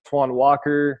 Antoine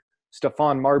Walker,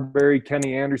 Stephon Marbury,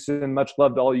 Kenny Anderson. Much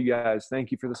love to all you guys. Thank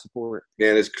you for the support.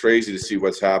 Man, it's crazy to see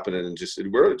what's happening,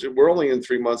 and we're only in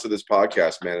 3 months of this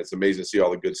podcast, man. It's amazing to see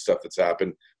all the good stuff that's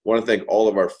happened. I want to thank all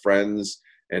of our friends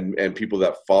and people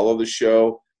that follow the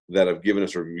show that have given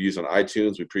us reviews on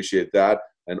iTunes. We appreciate that.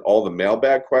 And all the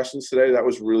mailbag questions today. That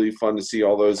was really fun to see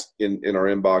all those in our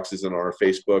inboxes and our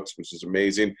Facebooks, which is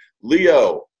amazing.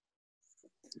 Leo.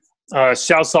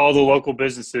 Shouts to all the local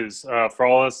businesses. For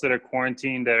all of us that are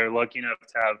quarantined, that are lucky enough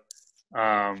to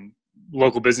have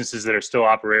local businesses that are still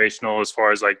operational as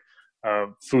far as like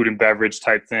food and beverage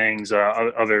type things,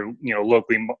 other,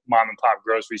 locally mom and pop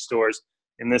grocery stores.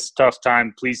 In this tough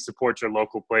time, please support your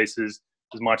local places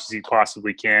as much as you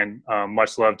possibly can.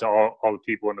 Much love to all the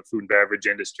people in the food and beverage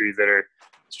industry that are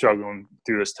struggling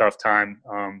through this tough time.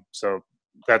 So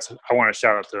I want to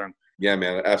shout out to them. Yeah,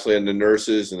 man, absolutely. And the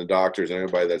nurses and the doctors and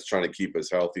everybody that's trying to keep us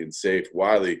healthy and safe.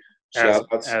 Wiley, shout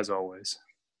outs. As always.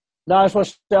 No, I just want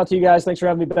to shout out to you guys. Thanks for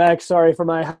having me back. Sorry for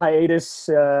my hiatus.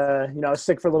 I was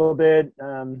sick for a little bit.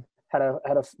 Had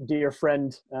a dear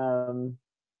friend,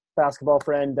 basketball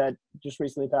friend that just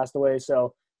recently passed away.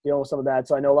 So dealing with some of that.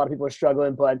 So I know a lot of people are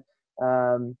struggling, but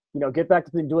get back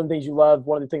to doing things you love.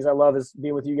 One of the things I love is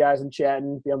being with you guys and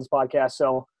chatting, be on this podcast.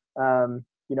 So,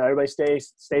 everybody stay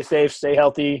safe, stay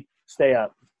healthy, stay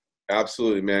up.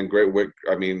 Absolutely, man. Great work.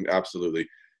 I mean, absolutely.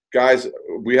 Guys,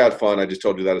 we had fun. I just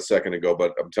told you that a second ago,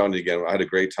 but I'm telling you again, I had a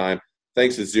great time.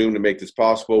 Thanks to Zoom to make this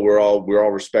possible. We're all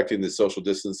respecting the social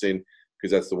distancing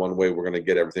because that's the one way we're going to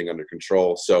get everything under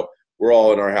control. So we're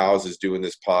all in our houses doing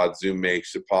this pod. Zoom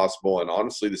makes it possible. And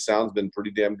honestly, the sound's been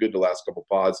pretty damn good the last couple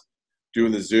pods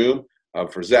doing the Zoom.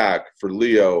 For Zach, for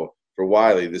Leo, for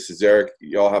Wiley, this is Eric.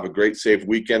 Y'all have a great, safe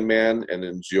weekend, man, and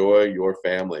enjoy your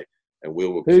family. And we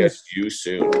will catch you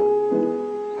soon.